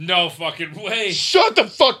 No fucking way. Shut the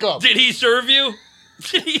fuck up! Did he serve you?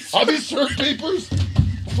 Did he Are these served papers?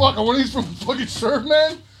 Fuck, are one of these from fucking Serve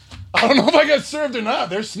Man? I don't know if I got served or not.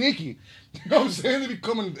 They're sneaky. You know what I'm saying? They be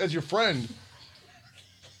coming as your friend.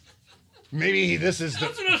 Maybe this is the.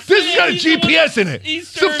 That's what I'm This has got a saying. GPS in it. He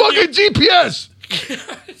It's a served fucking GPS.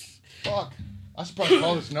 Fuck. I should probably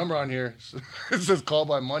call this number on here. It says call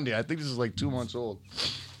by Monday. I think this is like 2 months old.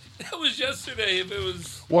 That was yesterday. If it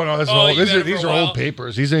was. Well, no, this is Oh, old. you've had it These for are a old while.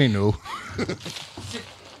 papers. These ain't new.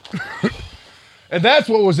 And that's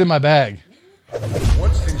what was in my bag.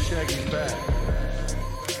 What's in Shaggy's bag?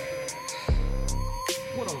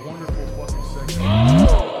 What a wonderful fucking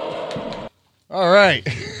segment. All right.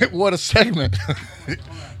 What a segment.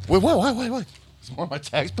 Wait, what? Is more of my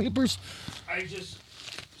tax papers? I just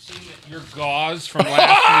seen that your gauze from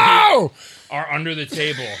last Oh! week are under the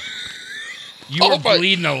table. You Oh were my-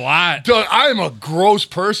 bleeding a lot. Dude, I'm a gross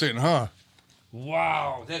person, huh?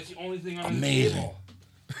 Wow, that's the only thing on Amazing. the table.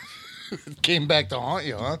 Came back to haunt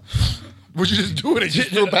you, huh? Would you just do it and just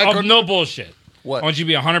threw it back Oh, on? no bullshit. What? I want you to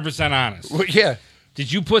be 100% honest. Well, yeah.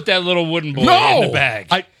 Did you put that little wooden boy No! in the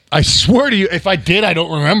bag? I swear to you, if I did, I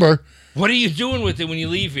don't remember. What are you doing with it when you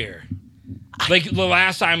leave here? Like the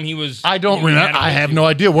last time he was. I don't you had remember. it I with have you. no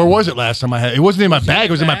idea. Where was it last time I had it? It wasn't in my bag.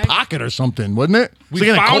 It was in my bag? pocket or something, wasn't it? We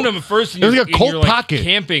found him first in It was your, like a Colt in your, like, pocket.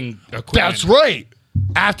 camping equipment. That's right.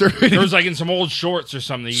 After It was like in some old shorts or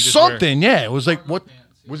something. That you just wear. something, yeah. It was like what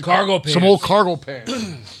was it Cargo called? pants. Some old cargo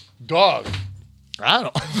pants. Dog. I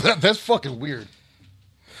don't. That's fucking weird.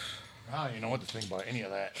 I don't even know what to think about any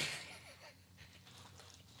of that.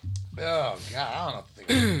 Oh God, I don't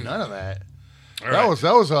think none of that. All That right. was a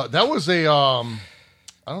I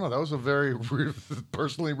don't know. That was a very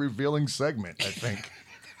personally revealing segment, I think.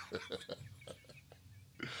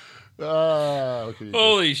 Okay.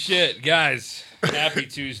 Holy shit, guys. Happy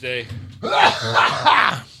Tuesday.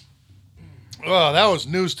 Oh, that was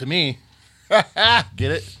news to me.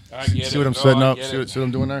 Get it? I get See it. what I'm Oh, setting I up? get See it. what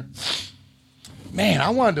I'm doing there? Man, I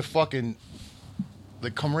wanted to fucking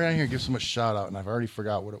like come around here and give someone a shout out, and I've already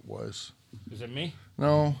forgot what it was. Is it me?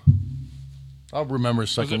 No. I'll remember a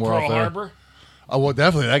Was second it more Pearl off there. Harbor? Oh, well,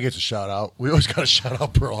 definitely that gets a shout out. We always got to shout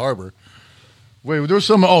out Pearl Harbor. Wait, there was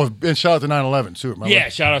some. Oh, and shout out to 9/11 too. Remember? Yeah,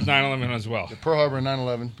 shout out 9/11 as well. Pearl Harbor and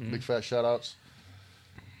 9/11. Big fat shout outs.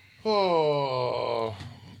 Oh.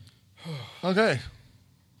 Okay.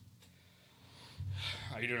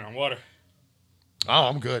 How you doing on water? Oh,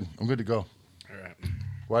 I'm good. I'm good to go. All right.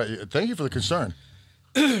 Why? Thank you for the concern.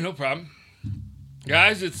 No problem.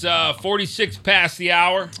 Guys, it's 46 past the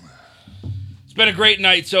hour. It's been a great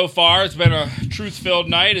night so far. It's been a truth-filled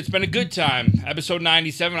night. It's been a good time. Episode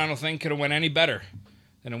 97, I don't think could have went any better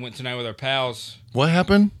than it went tonight with our pals. What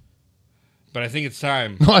happened? But I think it's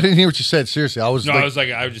time. No, I didn't hear what you said. Seriously, I was. No, like,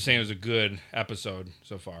 I was just saying it was a good episode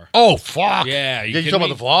so far. Oh fuck! Yeah, you kidding talking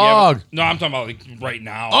me? about the vlog? Yeah, no, I'm talking about like right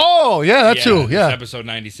now. Oh yeah, that too. it's Yeah, episode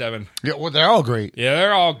 97. yeah. Well, they're all great. Yeah,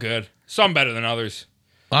 they're all good. Some better than others.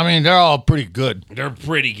 I mean, they're all pretty good. They're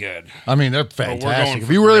pretty good. I mean, they're going fantastic. If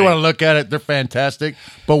for you really great. want to look at it, they're fantastic.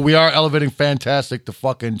 But we are elevating fantastic to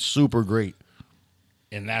fucking super great.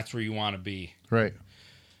 And that's where you want to be. Right.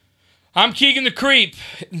 I'm Keegan the Creep.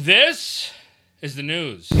 This is the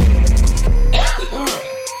news.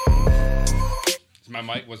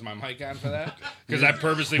 Was my mic on for that? Because I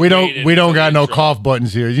purposely We waited don't until got the no intro. cough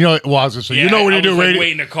buttons here. You know, well, I was gonna say, you know when I you do was, like, radio.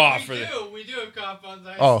 waiting to cough for that. We do have cough buttons.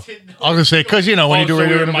 I Oh, just didn't know. I was gonna say because you know when you do so we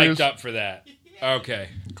radio were interviews. mic'd up for that. Okay.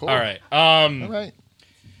 Cool. All right. All right.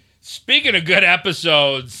 Speaking of good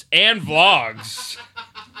episodes and vlogs,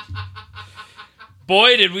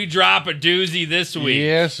 boy, did we drop a doozy this week.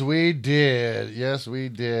 Yes, we did. Yes, we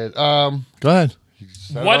did. Go ahead. You can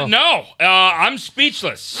start it What? off. No, I'm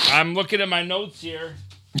speechless. I'm looking at my notes here.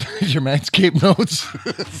 Your Manscaped notes.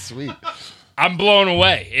 Sweet. I'm blown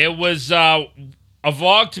away. It was a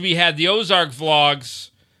vlog to be had. The Ozark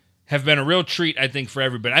vlogs have been a real treat, I think, for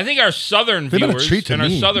everybody. I think our southern They've been a viewers treat to and our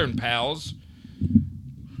me. southern pals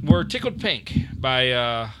were tickled pink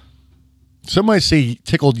by Some might say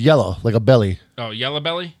tickled yellow, like a belly. Yellow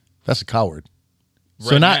belly, That's a coward. redneck.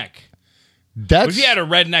 So not What that's if you had a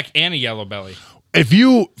redneck and a yellow belly? if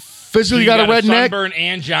you physically You got a redneck. sunburn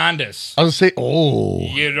and jaundice. I would say, oh.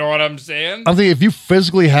 You know what I'm saying? I'm thinking if you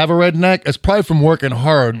physically have a redneck, it's probably from working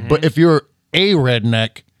hard. Mm-hmm. But if you're a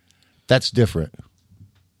redneck, that's different.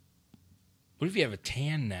 What if you have a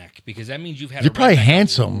tan neck? Because that means you've had. You're a probably redneck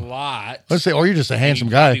handsome. A lot. Let's say, or you're just a And handsome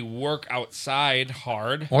you guy, probably work outside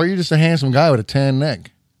hard. or you're just a handsome guy with a tan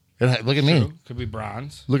neck. And look at me. True. Could be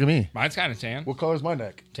bronze. Look at me. Mine's kind of tan. What color is my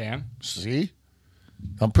neck? Tan. See,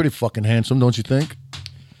 I'm pretty fucking handsome, don't you think?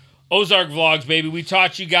 Ozark vlogs, baby. We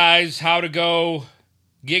taught you guys how to go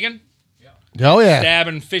gigging, Oh yeah.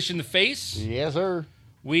 stabbing fish in the face. Yes, sir.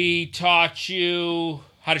 We taught you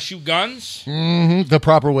how to shoot guns The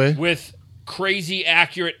proper way. with crazy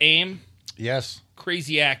accurate aim. Yes.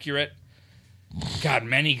 Crazy accurate. God,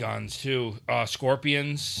 many guns too.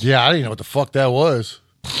 Scorpions. Yeah, I didn't know what the fuck that was.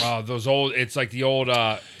 Those old. It's like the old You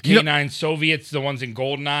K9 Soviets, the ones in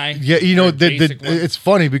Goldeneye. Yeah, you know, They're basic ones. it's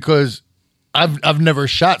funny because I've never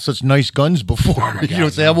shot such nice guns before. Oh you know what I'm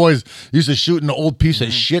saying? I've always used to shoot an old piece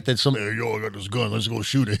of shit that somebody, hey, yo, I got this gun, let's go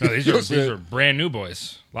shoot it. Mm-hmm. No, these You know are what I'm saying? brand new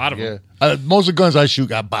boys. A lot of Yeah. them. Most of the guns I shoot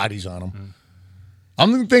got bodies on them. Mm-hmm.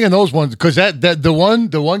 I'm thinking those ones because that the one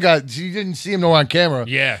guy, you didn't see him no on camera.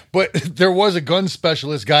 Yeah. But there was a gun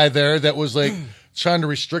specialist guy there that was like trying to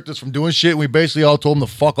restrict us from doing shit. And we basically all told him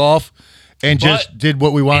to fuck off and just did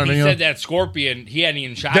what we wanted. And he you know? said that Scorpion, he hadn't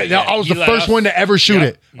even shot it That- yet. I was He the let first us- one to ever shoot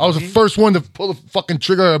Yep. it. I was the first one to pull the fucking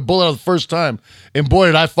trigger of a bullet out the first time. And boy,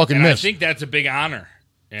 did I fucking And I miss. think that's a big honor.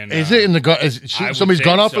 And Is it in the gun? Is I shooting would somebody's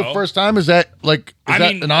gun think off for so. the first time? Is that like, is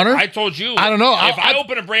that an honor? I told you. I don't know. If I I-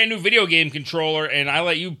 open a brand new video game controller and I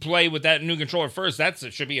let you play with that new controller first,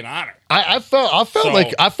 it should be an honor. I felt So-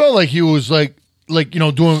 like he was like you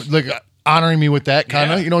know doing like honoring me with that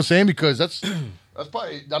kind of Yeah. you know what I'm saying, because that's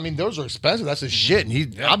probably, I mean, those are expensive. That's his shit,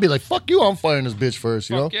 and I'd be like, fuck you, I'm firing this bitch first,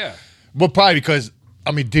 you Fuck know. yeah. But probably because,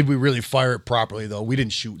 I mean, did we really fire it properly though? We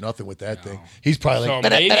didn't shoot nothing with that thing. He's probably So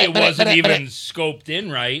like, maybe it wasn't even scoped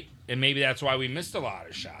in right, and maybe that's why we missed a lot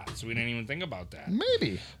of shots. We didn't even think about that.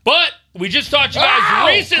 maybe. But we just taught you guys Ow!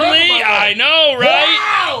 recently. Crap, my I know,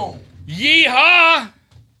 right? Wow! Yeehaw!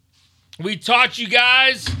 We taught you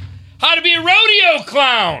guys how to be a rodeo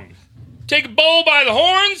clown. Take a bull by the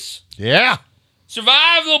horns, Yeah,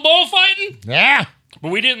 survive a little bullfighting. yeah. But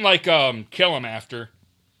we didn't like kill him after,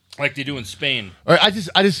 like they do in Spain. All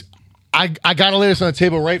right, I gotta lay this on the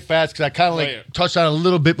table right fast because I kind of like yeah. touched on it a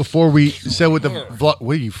little bit before we said with the vlog.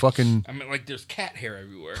 What are you fucking? I mean, like there's cat hair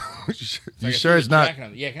everywhere. You Like, sure I it's threw not the jacket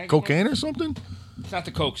on it. Yeah, can I get cocaine or something? one? It's not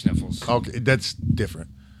the coke sniffles. Okay, that's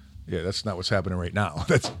different. Yeah, that's not what's happening right now.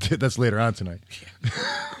 That's later on tonight.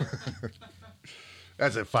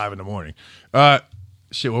 That's at 5 a.m.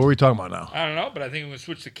 Shit, what were we talking about now? I don't know, but I think I'm gonna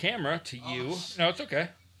switch the camera to you. No, it's okay.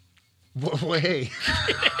 Wait.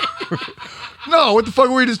 No, what the fuck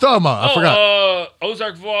were we just talking about? I forgot.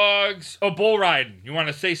 Ozark vlogs. Oh, bull riding. You want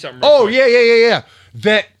to say something? Oh, yeah.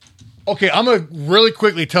 That. Okay, I'm gonna really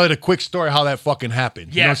quickly tell you the quick story how that fucking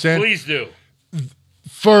happened. You know what I'm Yes, saying? please do.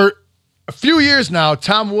 For a few years now,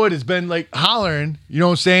 Tom Wood has been like hollering, you know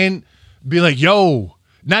what I'm saying? Be like, yo,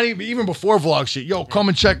 not even before vlog shit, yo, come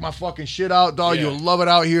and check my fucking shit out, dog. Yeah. You'll love it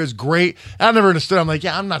out here. It's great. I never understood. I'm like,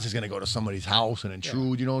 yeah, I'm not just gonna go to somebody's house and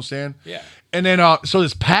intrude, you know what I'm saying? Yeah. And then so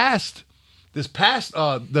the past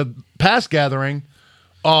gathering,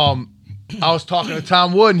 I was talking to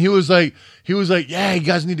Tom Wood and he was like, yeah, you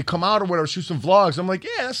guys need to come out or whatever, shoot some vlogs. I'm like,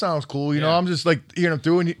 yeah, that sounds cool. You know, Yeah. I'm just like hearing him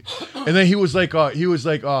through, and then he was like,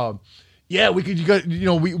 yeah, we could,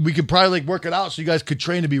 we could probably like work it out so you guys could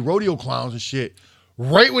train to be rodeo clowns and shit.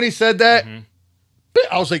 Right when he said that,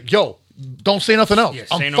 I was like, yo, don't say nothing else. Yeah,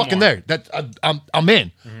 I'm no fucking more. there. I'm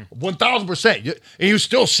in. 1000%. And he was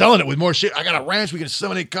still selling it with more shit. I got a ranch. We can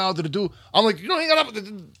inseminate cows to the dude. I'm like, you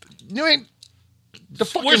ain't the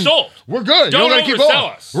fucking. We're sold. We're good. Don't you don't gotta keep oversell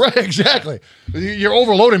going. us. Right, exactly. You're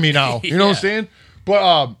overloading me now. You know what I'm saying?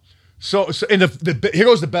 But so and here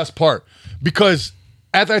goes the best part, because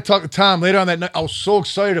after I talked to Tom later on that night, I was so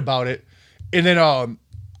excited about it, and then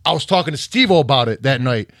I was talking to Steve-O about it that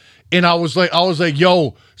night, and I was like,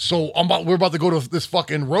 yo, so we're about to go to this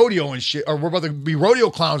fucking rodeo and shit, or we're about to be rodeo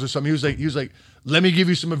clowns or something. He was like, let me give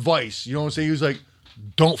you some advice. You know what I'm saying? He was like,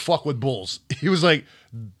 don't fuck with bulls. He was like,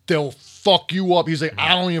 they'll fuck you up. He's like,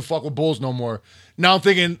 I don't even fuck with bulls no more. Now I'm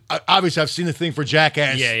thinking, obviously I've seen the thing for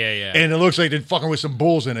Jackass. Yeah. And it looks like they're fucking with some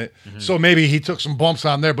bulls in it. So maybe he took some bumps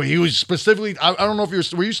on there, but he was specifically, I don't know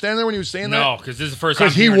if were you standing there when he was saying that? No, because this is the first time.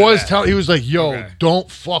 Because he was like, yo, Okay.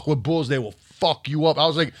 don't fuck with bulls. They will fuck you up. I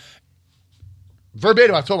was like,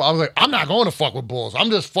 verbatim, I told him, I was like, I'm not going to fuck with bulls.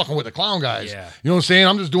 I'm just fucking with the clown guys. Yeah. You know what I'm saying?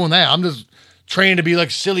 I'm just doing that. I'm just trained to be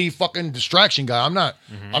like silly fucking distraction guy. I'm not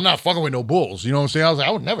fucking with no bulls. You know what I'm saying? I was like,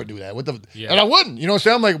 I would never do that. And I wouldn't. You know what I'm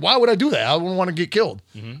saying? I'm like, why would I do that? I wouldn't want to get killed.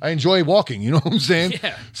 I enjoy walking. You know what I'm saying?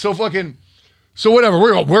 Yeah. So whatever.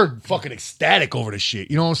 We're fucking ecstatic over this shit.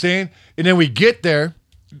 You know what I'm saying? And then we get there.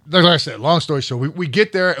 Like I said, long story short, we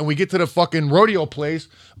get there and we get to the fucking rodeo place.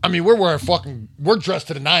 I mean, we're dressed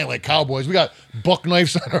to the nine like cowboys. We got buck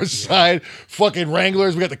knives on our side, fucking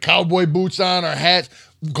Wranglers. We got the cowboy boots on, our hats.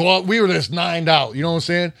 We were just nined out. You know what I'm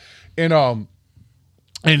saying?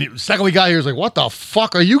 And the second we got here, he was like, what the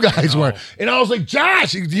fuck are you guys wearing? And I was like,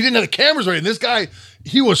 Josh, he didn't have the cameras ready. And this guy,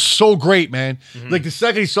 he was so great, man. Like the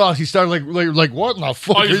second he saw us, he started like what in the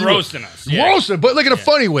fuck? Oh, he was are you roasting us. Yeah. Roasting, but like in a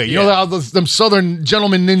funny way. You know how them Southern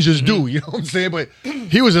gentlemen ninjas do. You know what I'm saying? But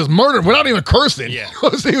he was just murdering without even cursing. Yeah.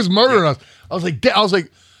 He was murdering us. I was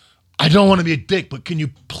like, I don't want to be a dick, but can you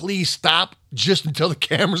please stop just until the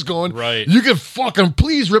camera's going? Right. You can fucking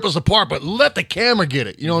please rip us apart, but let the camera get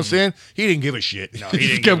it. You know what I'm saying? He didn't give a shit. No, he he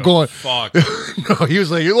just didn't kept give a going. fuck. No, he was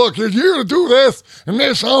like, look, you're gonna do this and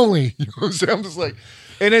this only. You know what I'm saying? I'm just like,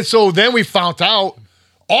 and then we found out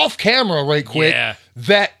off camera right quick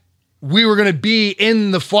that we were gonna be in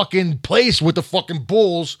the fucking place with the fucking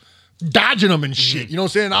bulls, dodging them and shit. You know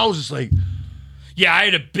what I'm saying? I was just like, yeah, I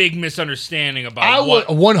had a big misunderstanding about I was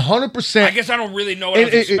 100%. I guess I don't really know what I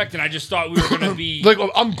was expecting. I just thought we were going to be... Like,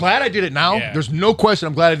 I'm glad I did it now. Yeah. There's no question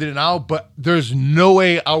I'm glad I did it now, but there's no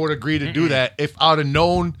way I would agree to do that if I'd have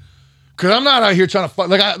known... Because I'm not out here trying to fight.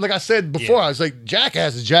 Like I said before, I was like,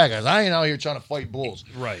 Jackass is Jackass. I ain't out here trying to fight bulls.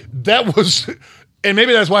 Right. That was... And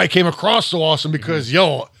maybe that's why it came across so awesome, because,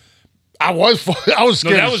 yo... I was scared. No,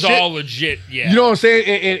 that as was shit. all legit, yeah. You know what I'm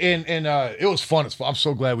saying? And it was fun. I'm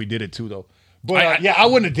so glad we did it too, though. But I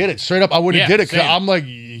wouldn't have did it. Straight up, I wouldn't have did it. Cause I'm like,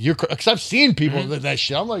 because I've seen people that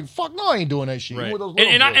shit. I'm like, fuck no, I ain't doing that shit. Right. With those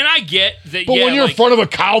And little boys. I get that. But when you're in front of a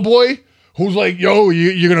cowboy who's like, yo,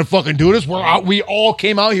 you're gonna fucking do this. We all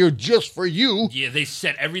came out here just for you. Yeah, they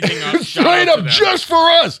set everything up. Straight up just for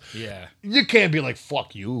us. Yeah. You can't be like,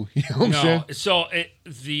 fuck you. You know what I'm saying? So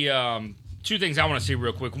the two things I want to say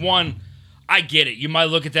real quick. One, I get it. You might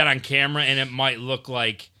look at that on camera and it might look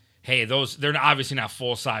like, hey, they're obviously not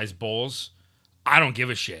full-size bulls. I don't give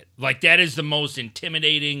a shit. Like, that is the most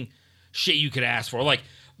intimidating shit you could ask for. Like,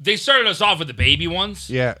 they started us off with the baby ones.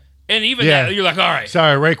 Yeah. And even that, you're like, all right.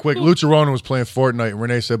 Sorry, right quick. Lucharono was playing Fortnite, and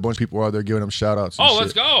Renee said a bunch of people were out there giving him shout-outs. Oh,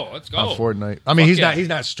 let's go. Let's go. On Fortnite. I mean, he's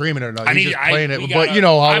not streaming it or nothing. He's just playing it. But you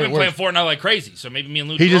know how I've it been works. playing Fortnite like crazy, so maybe me and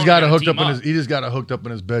Lucharono He just got it hooked up team he just got it hooked up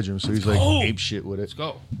in his bedroom, so he's like ape shit with it. Let's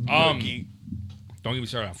go. Don't get me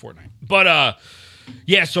started on Fortnite. But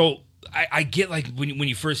yeah, so I get like when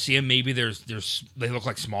you first see them, maybe they look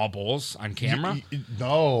like small bulls on camera.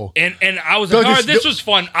 No. And I was like, all right, this was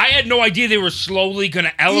fun. I had no idea they were slowly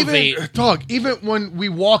gonna elevate. Even when we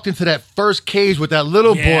walked into that first cage with that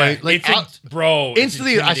little boy, like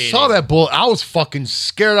instantly I saw that bull, I was fucking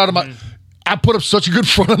scared out of my I put up such a good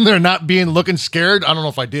front on there, not looking scared. I don't know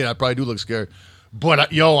if I did. I probably do look scared.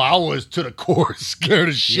 But I was to the core scared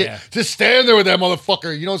as shit. Yeah. Just stand there with that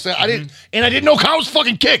motherfucker. You know what I'm saying? I didn't know cows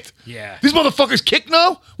fucking kicked. Yeah. These motherfuckers kick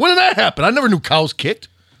now? When did that happen? I never knew cows kicked.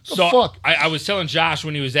 So fuck? I was telling Josh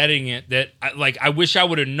when he was editing it that I wish I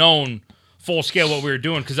would have known full scale what we were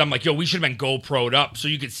doing, because I'm like, yo, we should have been GoPro'd up so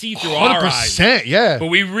you could see through our eyes. 100%, yeah. But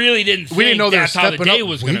we really didn't think We didn't know that's how the day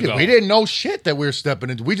was going to go. We didn't know shit that we were stepping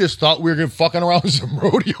into. We just thought we were going to fucking around with some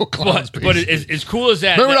rodeo clowns. But as cool as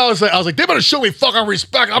that. Remember I was like, they better show me fucking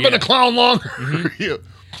respect. I've been a clown longer.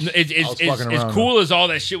 It's fucking as around, cool as all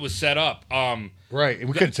that shit was set up. Right. And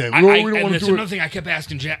we couldn't say, I, we I, don't and want to that's do another it. thing I kept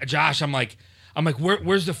asking Josh. I'm like,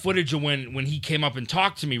 where's the footage of when he came up and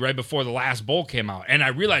talked to me right before the last bowl came out? And I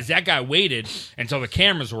realized that guy waited until the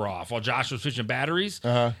cameras were off while Josh was switching batteries.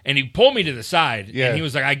 Uh-huh. And he pulled me to the side. Yeah. And he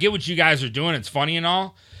was like, I get what you guys are doing. It's funny and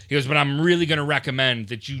all. He goes, but I'm really going to recommend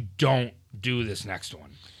that you don't do this next one.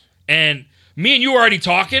 And me and you were already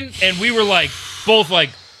talking, and we were like, both like,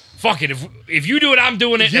 fuck it. If you do it, I'm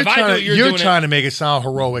doing it. If I do it, you're doing it. You're trying to make it sound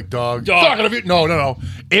heroic, dog. Dog. Fuck it, no.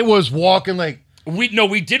 It was walking like. We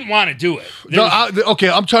didn't want to do it. No, okay,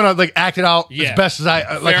 I'm trying to like act it out Yeah. as best as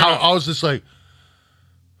I like. Fair How enough. I was just like,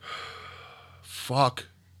 fuck,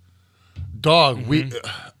 dog.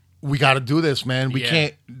 We got to do this, man. We Yeah.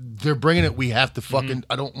 can't. They're bringing it. We have to fucking.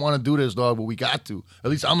 I don't want to do this, dog, but we got to.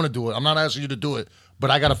 At least I'm gonna do it. I'm not asking you to do it,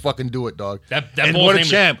 but I gotta fucking do it, dog. That and bull's what a name is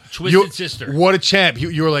champ! Twisted Sister. What a champ!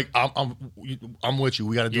 You were like, I'm with you.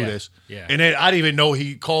 We got to do Yeah. this. Yeah. And then I didn't even know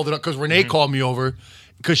he called it up because Renee called me over.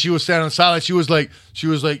 Because she was standing on the sideline, she was like,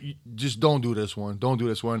 just don't do this one, don't do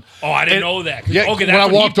this one. Oh, I didn't And- know that. 'Cause- Yeah, okay, when that's I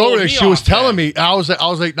when he walked over pulled there, me she was off telling that. me, I was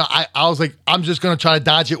like, no, I was like, I'm just gonna try to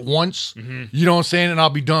dodge it once, you know what I'm saying, and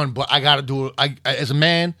I'll be done. But I gotta do it. I as a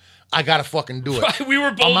man, I gotta fucking do it. We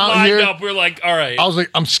were both I'm out lined here. up. We were like, all right. I was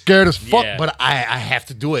like, I'm scared as fuck, Yeah. but I have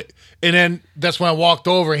to do it. And then that's when I walked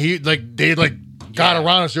over, and they got Yeah.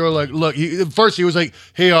 around us. They were like, look, first he was like,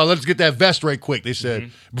 hey, let's get that vest right quick. They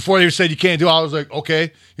said before they said you can't do it, I was like,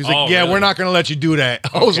 okay. He's like, Oh, yeah, really? we're not gonna let you do that.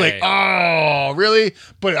 I was like, Okay. oh, really?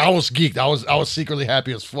 But I was geeked. I was secretly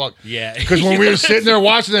happy as fuck. Yeah. Because when we were sitting there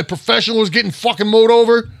watching that professional was getting fucking mowed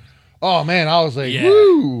over, oh man, I was like, Yeah.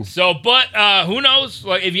 woo. So, but who knows?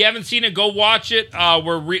 Like, if you haven't seen it, go watch it.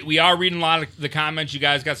 We are reading a lot of the comments. You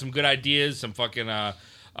guys got some good ideas, some fucking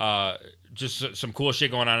just some cool shit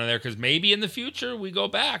going on in there. Because maybe in the future we go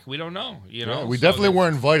back. We don't know. You know, Yeah, we So definitely were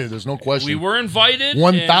invited. There's no question. We were invited.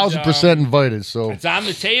 1,000% invited. So It's on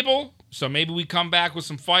the table. So maybe we come back with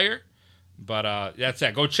some fire. But that's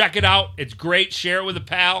that. Go check it out. It's great. Share it with a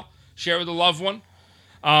pal. Share it with a loved one.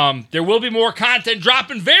 There will be more content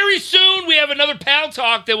dropping very soon. We have another Pal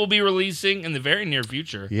Talk that we'll be releasing in the very near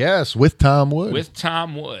future yes, with Tom Wood. with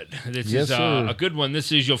Tom Wood. This Yes, is sir. a good one.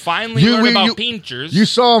 This is you'll finally learn about pinchers. You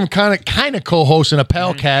saw him kind of co-hosting a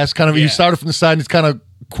Palcast. Kind of, Yeah. he started from the side and he's kind of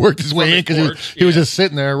worked his way From in his because porch, he was yeah. just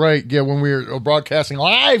sitting there, right? Yeah, when we were broadcasting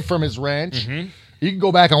live from his ranch. You can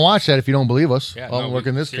go back and watch that if you don't believe us. Yeah, I'm no,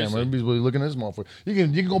 looking this seriously. camera. Everybody's really looking at this motherfucker. You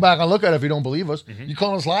can go back and look at it if you don't believe us. You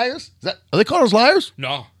calling us liars? Are they calling us liars?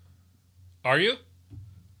 No. Are you?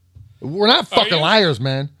 We're not fucking you? liars,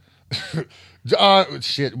 man.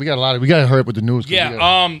 Shit, we gotta hurry up with the news. 'cause we Yeah.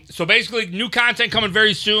 gotta- So basically, new content coming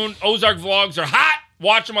very soon. Ozark vlogs are hot.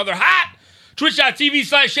 Watch them while they're hot.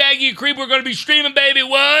 Twitch.tv/Shaggy and Creep. We're going to be streaming, baby.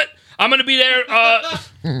 What? I'm going to be there.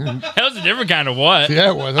 That was a different kind of what. Yeah,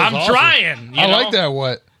 it was. That's I'm awesome. trying. I you like know? that.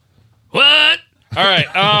 What? What? All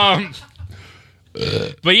right.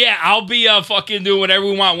 But yeah, I'll be fucking doing whatever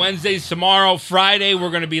we want Wednesdays. Tomorrow, Friday, we're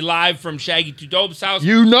going to be live from Shaggy 2 Dope's house.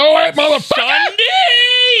 You know it, motherfucker.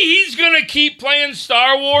 Sunday, he's going to keep playing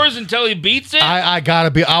Star Wars until he beats it. I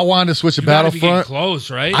gotta be. I wanted to switch to You gotta be getting Battlefront.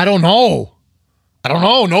 close, right? I don't know.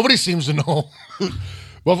 Nobody seems to know.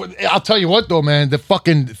 Well, I'll tell you what though, man. The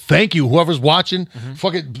fucking thank you, whoever's watching.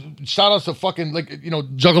 Fucking shout outs to fucking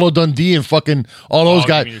Juggalo Dundee and fucking all those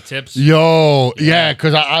guys. Give me the tips. Yo, yeah,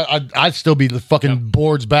 because I'd still be the fucking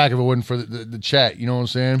boards back if it wasn't for the chat. You know what I'm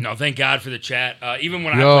saying? No, thank God for the chat. Even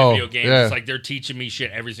when I Yo, play video games, yeah. it's like they're teaching me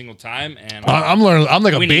shit every single time, and I'm learning. I'm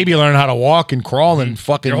like a We baby need- learning how to walk and crawl and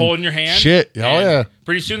fucking. they're holding your hand. Shit. Oh and yeah.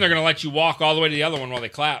 Pretty soon they're gonna let you walk all the way to the other one while they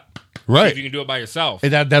clap. See Right. if you can do it by yourself.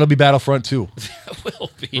 And that'll be Battlefront too. It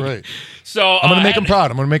will be. Right. So I'm gonna make them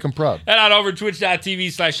proud. I'm gonna make them proud. Head on over to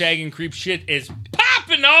twitch.tv/Shaggy and Creep. Shit is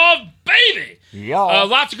popping off, baby.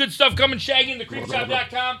 Lots of good stuff coming.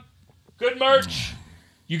 ShaggyandtheCreepShop.com. Good merch.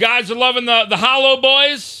 You guys are loving the Hollow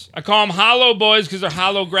Boys. I call them Hollow Boys because they're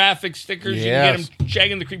holographic stickers. Yes. You can get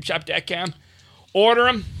them ShaggyandtheCreepShop.com. Order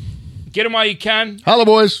them. Get them while you can Holla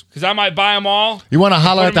boys. because I might buy them all. You want to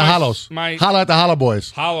holla Put at the in my- hollows. my- Holla at the hollow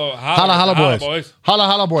boys. Holla Holla boys.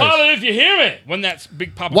 Holla boys. Holla if you hear me. When that's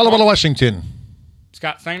big pop. Walla Walla Washington.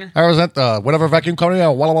 Scott Steiner. I was at whatever vacuum company.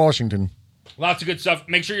 Walla Walla Washington. Lots of good stuff.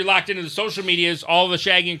 Make sure you're locked into the social medias, all the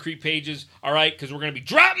Shaggy and Creep pages, all right? Because we're going to be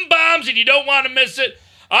dropping bombs and you don't want to miss it.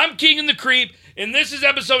 I'm King and the Creep, and this is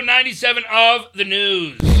episode 97 of The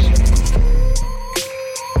News.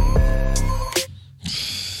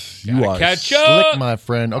 You are catch slick, up. my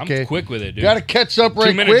friend. Okay. I'm quick with it, dude. Gotta catch up right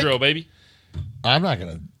 2-minute quick. drill, baby. I'm not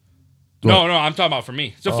gonna. No, I'm talking about for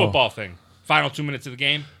me. Oh. It's a football thing. Final 2 minutes of the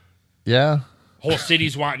game. Yeah. Whole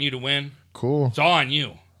city's wanting you to win. Cool. It's all on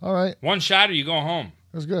you. All right. One shot or you go home.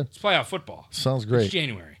 That's good. Let's play out football. Sounds It's great.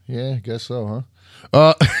 January. Yeah, I guess so,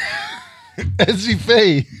 huh? Ezzy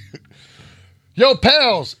Faye. Yo,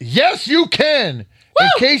 pals. Yes, you can. In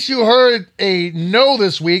case you heard a no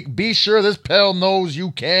this week, be sure this pal knows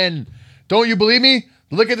you can. Don't you believe me?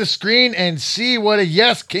 Look at the screen and see what a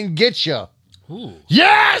yes can get you. Ooh.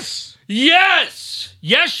 Yes! Yes!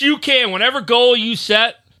 Yes, you can. Whatever goal you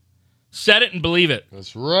set it and believe it.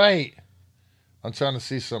 That's right. I'm trying to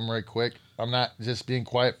see something right quick. I'm not just being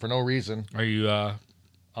quiet for no reason. Are you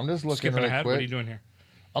I'm just looking skipping right ahead? quick. What are you doing here?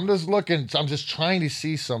 I'm just looking. I'm just trying to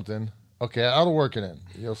see something. Okay, I'll work it in.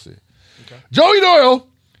 You'll see. Okay. Joey Doyle.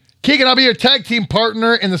 Keegan, I'll be your tag team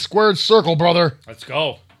partner in the squared circle, brother. Let's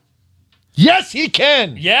go. Yes, he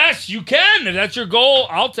can. Yes, you can. If that's your goal,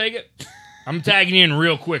 I'll take it. I'm tagging you in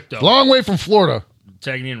real quick, though. Long way from Florida.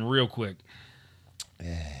 Tagging you in real quick.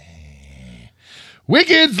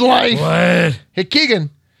 Wicked's life. What? Hey,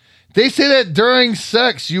 Keegan. They say that during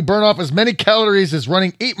sex, you burn off as many calories as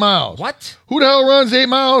running 8 miles. What? Who the hell runs 8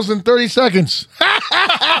 miles in 30 seconds?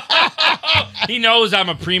 He knows I'm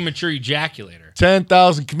a premature ejaculator.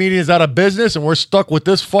 10,000 comedians out of business, and we're stuck with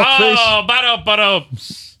this fuckface. Oh, but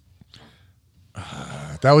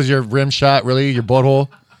That was your rim shot, really? Your butthole?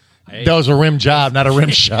 Hey. That was a rim job, not a rim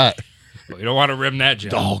shot. You don't want to rim that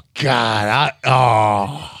job. Oh, God.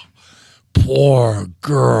 Poor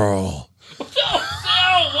girl. No,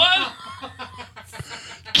 what?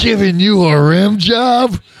 Giving you a rim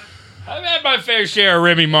job? I've had my fair share of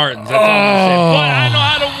Remy Martins. That's all I'm saying. But I know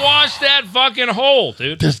how to wash that fucking hole,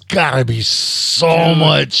 dude. There's gotta be so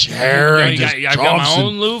much hair and just I've got my chunks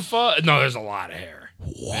own loofah. No, there's a lot of hair.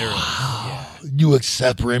 Wow. You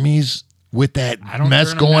accept Remy's with that I don't mess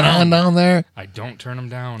turn 'em going down. on down there? I don't turn them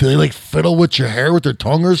down. Do they like fiddle with your hair with their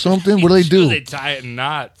tongue or something? What do they do? They tie it in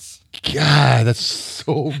knots. God, that's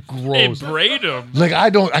so They gross. braid them. Like I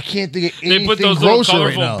can't think of anything They put those little grosser right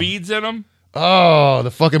colorful now. beads in them. Oh,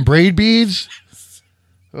 the fucking braid beads.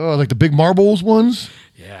 Oh, like the big marbles ones.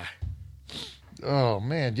 Yeah. Oh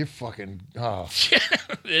man, you're fucking. Oh,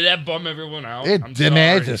 Did that bum everyone out? it I'm did,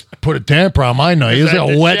 man. It sorry. just put a damper on my night. It was like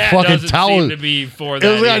The a wet chat fucking doesn't towel. seem It to be for was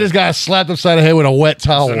that like I either. just got slapped upside the head with a wet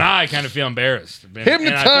towel. So now I kind of feel embarrassed. And I feel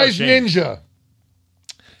Hypnotized ashamed. Ninja.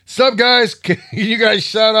 Sup, guys? Can you guys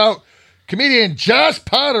shout out comedian Josh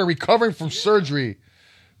Potter recovering from surgery?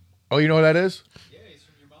 Oh, you know what that is? Yeah, he's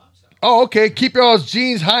from your mom's house. Oh, okay. Keep y'all's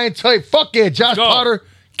jeans high and tight. Fuck yeah, Josh go. Potter.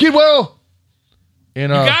 Get well. And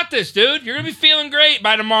You got this, dude. You're gonna be feeling great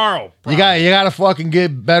by tomorrow. you gotta fucking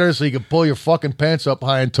get better so you can pull your fucking pants up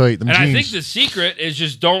high and tight. Them And jeans. I think the secret is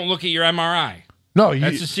just don't look at your MRI. no,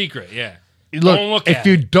 That's the secret. Yeah. look. don't look if at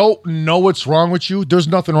you it. don't know what's wrong with you, there's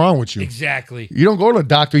nothing wrong with you. Exactly. You don't go to the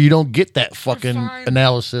doctor. You don't get that fucking fine.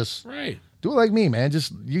 analysis. Right. Do it like me, man.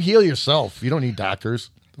 Just you heal yourself. You don't need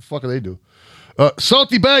doctors. The fuck do they do?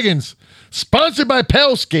 Salty Baggins, sponsored by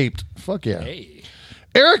Palscaped. Fuck yeah. Hey.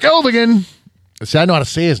 Eric Elvigan. See, I know how to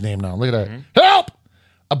say his name now. Look at that. Help!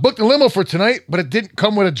 I booked a limo for tonight, but it didn't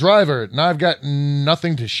come with a driver. Now I've got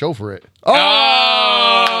nothing to show for it.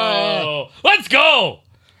 Oh, let's go.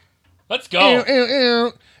 Let's go. Ew, ew,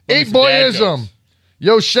 ew. Eight some dad boyism. jokes.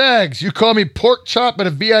 Yo, Shags, you call me pork chop at a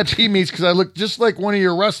VIP meets because I look just like one of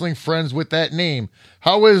your wrestling friends with that name.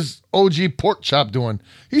 How is OG Pork Chop doing?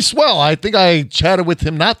 He's swell. I think I chatted with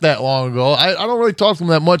him not that long ago. I don't really talk to him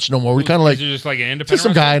that much no more. We kind of like Is it just like an independent? just some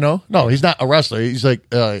wrestler? guy I know. No, he's not a wrestler. He's like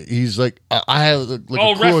I have like Oh, a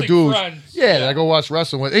crew of wrestling dudes. friends. Yeah, that I go watch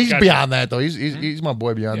wrestling with. He's Gotcha. beyond that though. He's my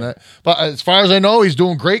boy beyond that. But as far as I know, he's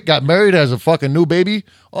doing great. Got married, has a fucking new baby,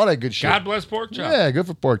 all that good shit. God bless pork chop. Yeah, good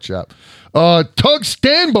for pork chop. Tug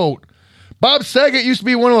Stanboat. Bob Saget used to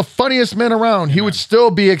be one of the funniest men around. He would still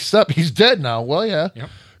be, except he's dead now. Well, yeah. Yep.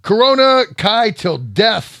 Corona Kai till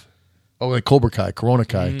death. Oh, like Cobra Kai. Corona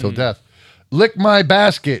Kai till death. Lick my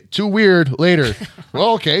basket. Too weird. Later.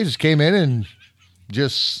 Well, okay. Just came in and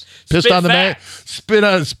just pissed Spit on the man.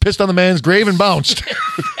 Pissed on the man's grave and bounced.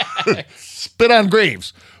 Spit on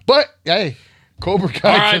graves. But hey, Cobra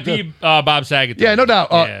Kai. till death. R.I.P. Bob Saget. Yeah, no doubt.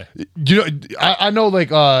 Yeah. You know, I know like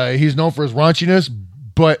he's known for his raunchiness,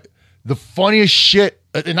 but the funniest shit,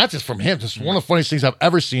 and not just from him, just one of the funniest things I've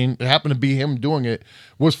ever seen, it happened to be him doing it,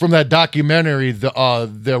 was from that documentary, the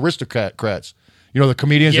Aristocrats. You know, the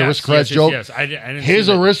comedians, the Aristocrats joke. Yes. I didn't His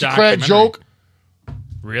see the Aristocrat documentary. joke,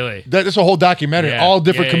 Really? that's a whole documentary. Yeah. All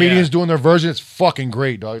different Yeah, comedians yeah. doing their version. It's fucking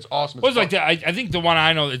great, dog. It's awesome. as What was fuck. like that? I think the one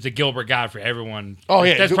I know is the Gilbert Godfrey. Everyone. Oh,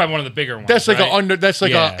 yeah. That's probably one of the bigger ones. That's like right? that's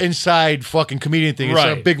like Yeah. a inside fucking comedian thing. It's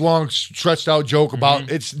a Right. big long stretched out joke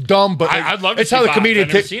about it's dumb, but I'd love to it's see how the Bob. comedian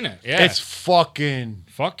I've never ta- seen it. Yeah. It's fucking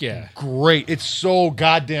Fuck yeah. great. It's so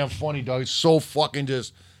goddamn funny, dog. It's so fucking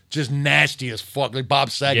just just nasty as fuck, like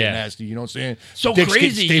Bob Saget nasty. You know what I'm saying? So Dicks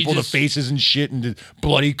crazy. Get stapled to faces and shit, and the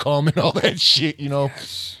bloody cum and all that shit. You know,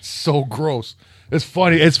 so gross. It's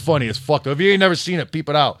funny. It's funny. It's fucked up. If you ain't never seen it, peep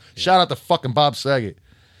it out. Shout out to fucking Bob Saget.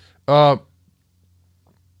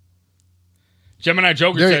 Gemini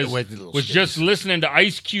Joker There- says, wait, the little was shit. just listening to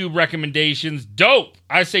Ice Cube recommendations. Dope.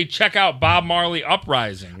 I say check out Bob Marley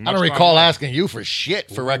Uprising. I don't recall asking you for shit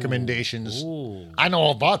for recommendations. Ooh. I know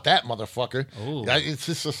all about that motherfucker. Ooh. It's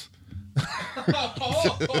just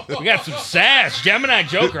We got some sass. Gemini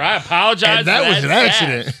Joker, I apologize. and that for was an sass.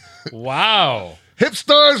 accident. Wow.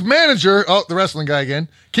 Hipstar's manager, the wrestling guy again.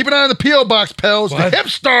 Keep an eye on the P.O. Box, pals. What? The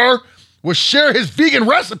Hipstar will share his vegan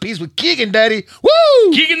recipes with Keegan Daddy.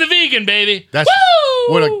 Woo! Keegan the Vegan, baby. That's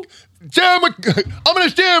Woo! what a jam with, I'm gonna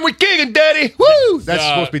share him with Keegan Daddy. Woo! That's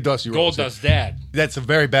supposed to be Dusty Gold Rhodes. Dust Dad. That's a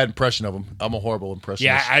very bad impression of him. I'm a horrible impressionist.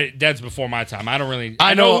 Yeah, that's before my time. I don't really.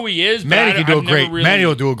 I know who he is. But Manny can do a I've never great. really, Manny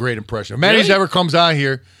will do a great impression. If Manny's Really? ever comes on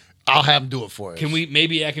here, I'll have him do it for us. Can we?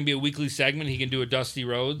 Maybe that can be a weekly segment. He can do a Dusty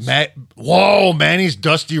Rhodes. Whoa, Manny's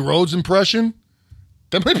Dusty Rhodes impression.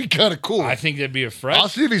 That might be kind of cool. I think that'd be a fresh. I'll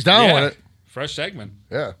see if he's down with it. Fresh segment.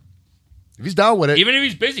 Yeah, if he's down with it, Even if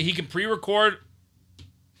he's busy, he can pre-record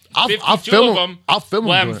I'll 52 film of him. them. I'll film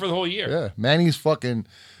We'll have him him doing for the whole year. it. Yeah, Manny's fucking.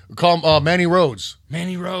 Call him Manny Rhodes.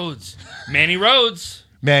 Manny Rhodes. Manny Rhodes.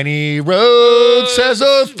 Manny Rhodes has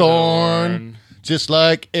a thorn, just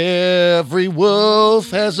like every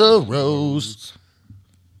wolf has a rose.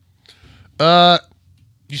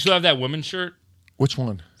 You still have that women's shirt? Which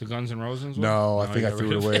one? The Guns N' Roses one? No, I think you I got threw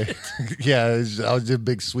rid it of away. Yeah, I was did a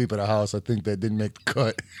big sweep of the house. I think that didn't make the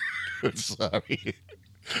cut. Sorry.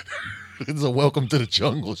 It's a welcome to the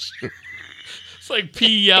jungle shirt. It's like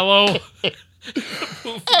pea yellow.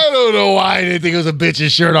 I don't know why I didn't think it was a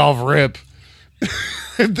bitch's shirt off rip.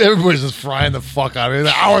 Everybody's just frying the fuck out of it.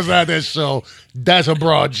 I was at that show. That's a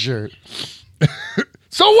broad shirt.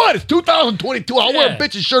 So what? It's 2022. I'll wear a Yeah.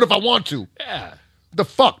 bitch's shirt if I want to. Yeah. The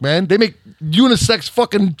fuck, man? They make unisex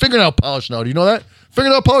fucking fingernail polish now. Do you know that?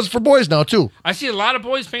 Fingernail polish for boys now, too. I see a lot of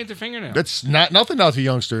boys paint their fingernails. That's not nothing now to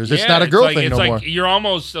youngsters. It's Yeah, not a girl like, thing it's no like more. You're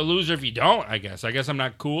almost a loser if you don't, I guess. I guess I'm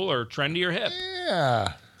not cool or trendy or hip.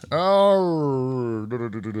 Yeah. Oh.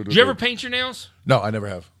 Did you ever paint your nails? No, I never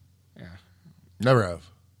have. Yeah. Never have.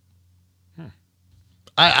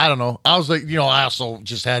 I don't know. I was like, I also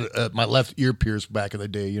just had my left ear pierced back in the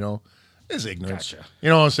day, It's ignorance. Gotcha. You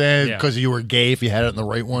know what I'm saying? Yeah. Because you were gay if you had it in the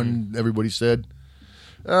right one, everybody said.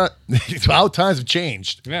 How times have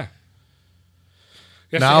changed. Yeah.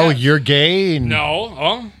 Yes, Now they have. you're gay and No.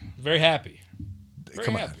 Oh, very happy. Very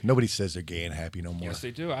come on. happy. Nobody says they're gay and happy no more. Yes,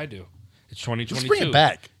 they do. I do. It's 2022. Let's bring it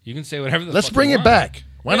back. You can say whatever the Let's fuck bring you it want. back.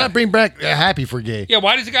 Why Yeah. not bring back happy for gay? Yeah,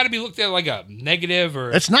 why does it got to be looked at like a negative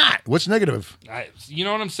or... It's not. What's negative? you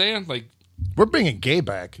know what I'm saying? Like, We're bringing gay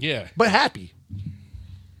back. yeah. But happy.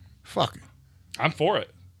 Fuck it. I'm for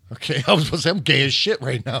it. Okay, I was supposed to say I'm gay as shit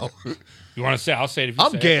right now. You want to say? I'll say it if you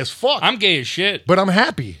I'm say gay it. as fuck. I'm gay as shit. But I'm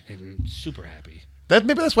happy. I'm super happy.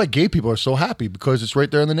 Maybe that's why gay people are so happy, because it's right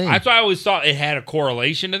there in the name. That's why I always thought it had a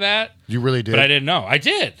correlation to that, You really did. but I didn't know. I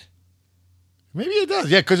did. Maybe it does.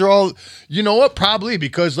 Yeah, because they're all, you know what? Probably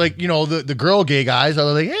because, like, the girl gay guys are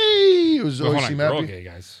like, hey, it was Hold always on, seem girl happy. gay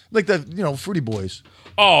guys. Like the, Fruity Boys.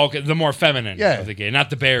 Oh, okay. The more feminine Yeah. of the gay, not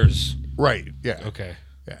the bears. Right. Yeah. Okay.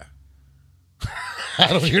 Yeah. I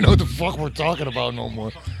don't even know what the fuck we're talking about no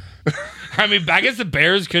more. I mean, I guess the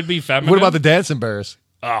bears could be feminine. What about the dancing bears?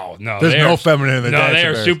 Oh no, There's they no are- feminine in the No, dancing they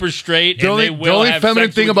are bears. super straight, The and only- they the will only have feminine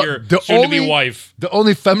sex thing with about- your the soon-to-be only- wife. The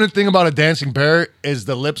only feminine thing about a dancing bear is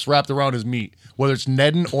the lips wrapped around his meat, whether it's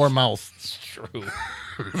Nedden or mouth. It's true.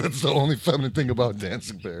 That's the only feminine thing about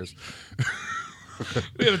dancing bears.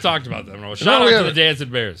 We haven't talked about them. No. Shout out we to haven't. the dancing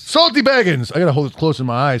bears. Salty Baggins. I gotta hold it close in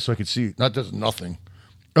my eyes so I can see. That does nothing.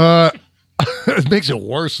 It makes it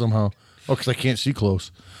worse somehow. Oh, because I can't see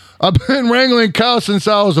close. I've been wrangling cows since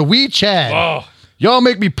I was a wee Chad. Oh, Y'all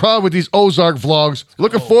make me proud with these Ozark vlogs.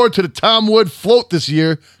 Looking forward to the Tom Wood float this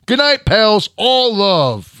year. Good night, pals. All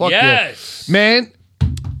love. Fuck yes, yeah. Man,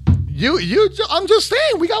 I'm just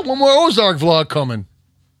saying, we got one more Ozark vlog coming.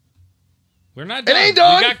 We're not done. ain't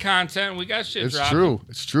done. We got content. We got shit It's dropping. true.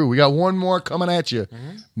 It's true. We got one more coming at you.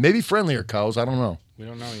 Maybe friendlier cows. I don't know. We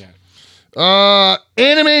don't know yet.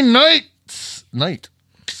 Anime night.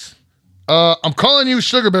 I'm calling you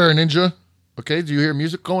Sugar Bear Ninja. Okay, do you hear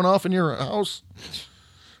music going off in your house?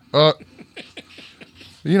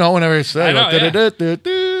 Whenever I say I know, like,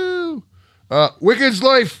 da-da-da-da-doo. Wicked's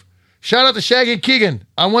Life. Shout out to Shaggy and Keegan.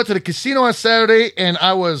 I went to the casino on Saturday and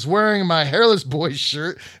I was wearing my Hairless Boys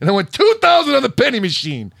shirt and I went 2,000 on the penny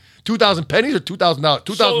machine. 2,000 pennies or $2,000?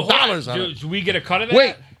 $2,000 on it. Do we get a cut of that?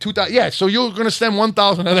 Wait, 2,000. Yeah, so you're gonna send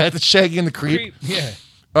 1,000 of that to Shaggy and the Creep. Yeah.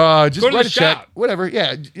 Just Go to write the a check, shop. whatever.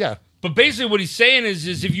 Yeah, yeah. But basically, what he's saying is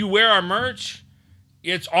if you wear our merch,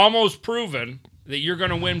 it's almost proven that you're going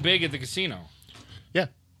to win big at the casino. Yeah.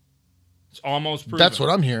 It's almost proven. That's what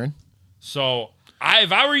I'm hearing. So,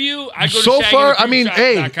 if I were you, I'd go So to far, I mean,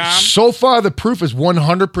 hey, shaggyandthecreepshop.com. so far the proof is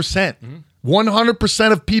 100%.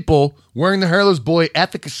 100% of people wearing the Hairless Boy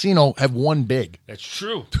at the casino have won big. That's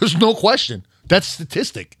true. There's no question. That's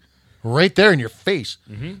statistic right there in your face.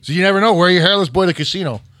 Mm-hmm. So you never know. Wear your Hairless Boy to the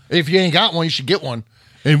casino. If you ain't got one, you should get one.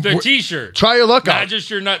 And The T-shirt. try your luck Not out. just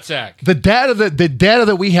your nutsack. The data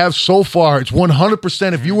that we have so far, it's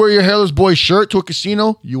 100%. If you wear your Hairless Boy shirt to a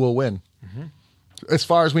casino, you will win. As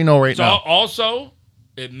far as we know right So now. also,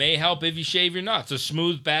 it may help if you shave your nuts. A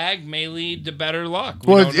smooth bag may lead to better luck.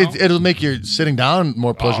 Well, don't know. it'll make your sitting down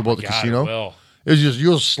more pleasurable Oh at the my God, casino. it will. It's just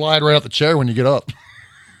you'll slide right out the chair when you get up.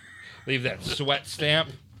 Leave that sweat stamp.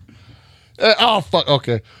 Oh fuck.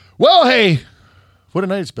 Okay. Well, hey, what a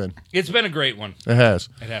night it's been. It's been a great one. It has.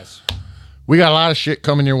 It has. We got a lot of shit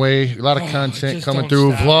coming your way. A lot of content just coming don't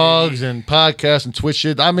through, stop, vlogs baby. and podcasts and Twitch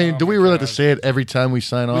shit. I mean, do we really have to God. say it every time we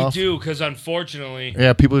sign We off? do, because unfortunately,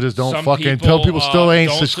 Yeah, people just don't Some fucking. people, People still ain't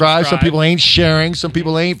don't subscribed. Some subscribe. people ain't sharing. Some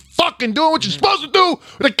people ain't fucking doing what you're supposed to do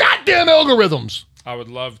with the goddamn algorithms. I would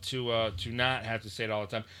love to not have to say it all the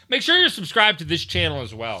time. Make sure you're subscribed to this channel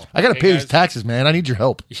as well. I gotta Okay, pay these guys? taxes, man. I need your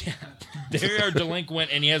help. Yeah, they are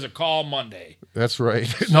delinquent, and he has a call Monday. That's right.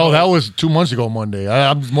 No, that was 2 months ago Monday.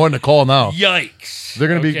 I'm more than a call now. Yikes! They're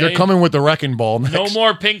gonna be. Okay? They're coming with the wrecking ball next. No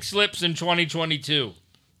more pink slips in 2022.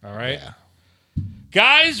 All right,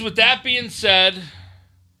 guys. With that being said,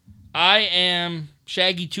 I am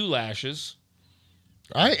Shaggy Two Lashes.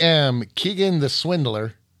 I am Keegan the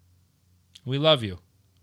Swindler. We love you.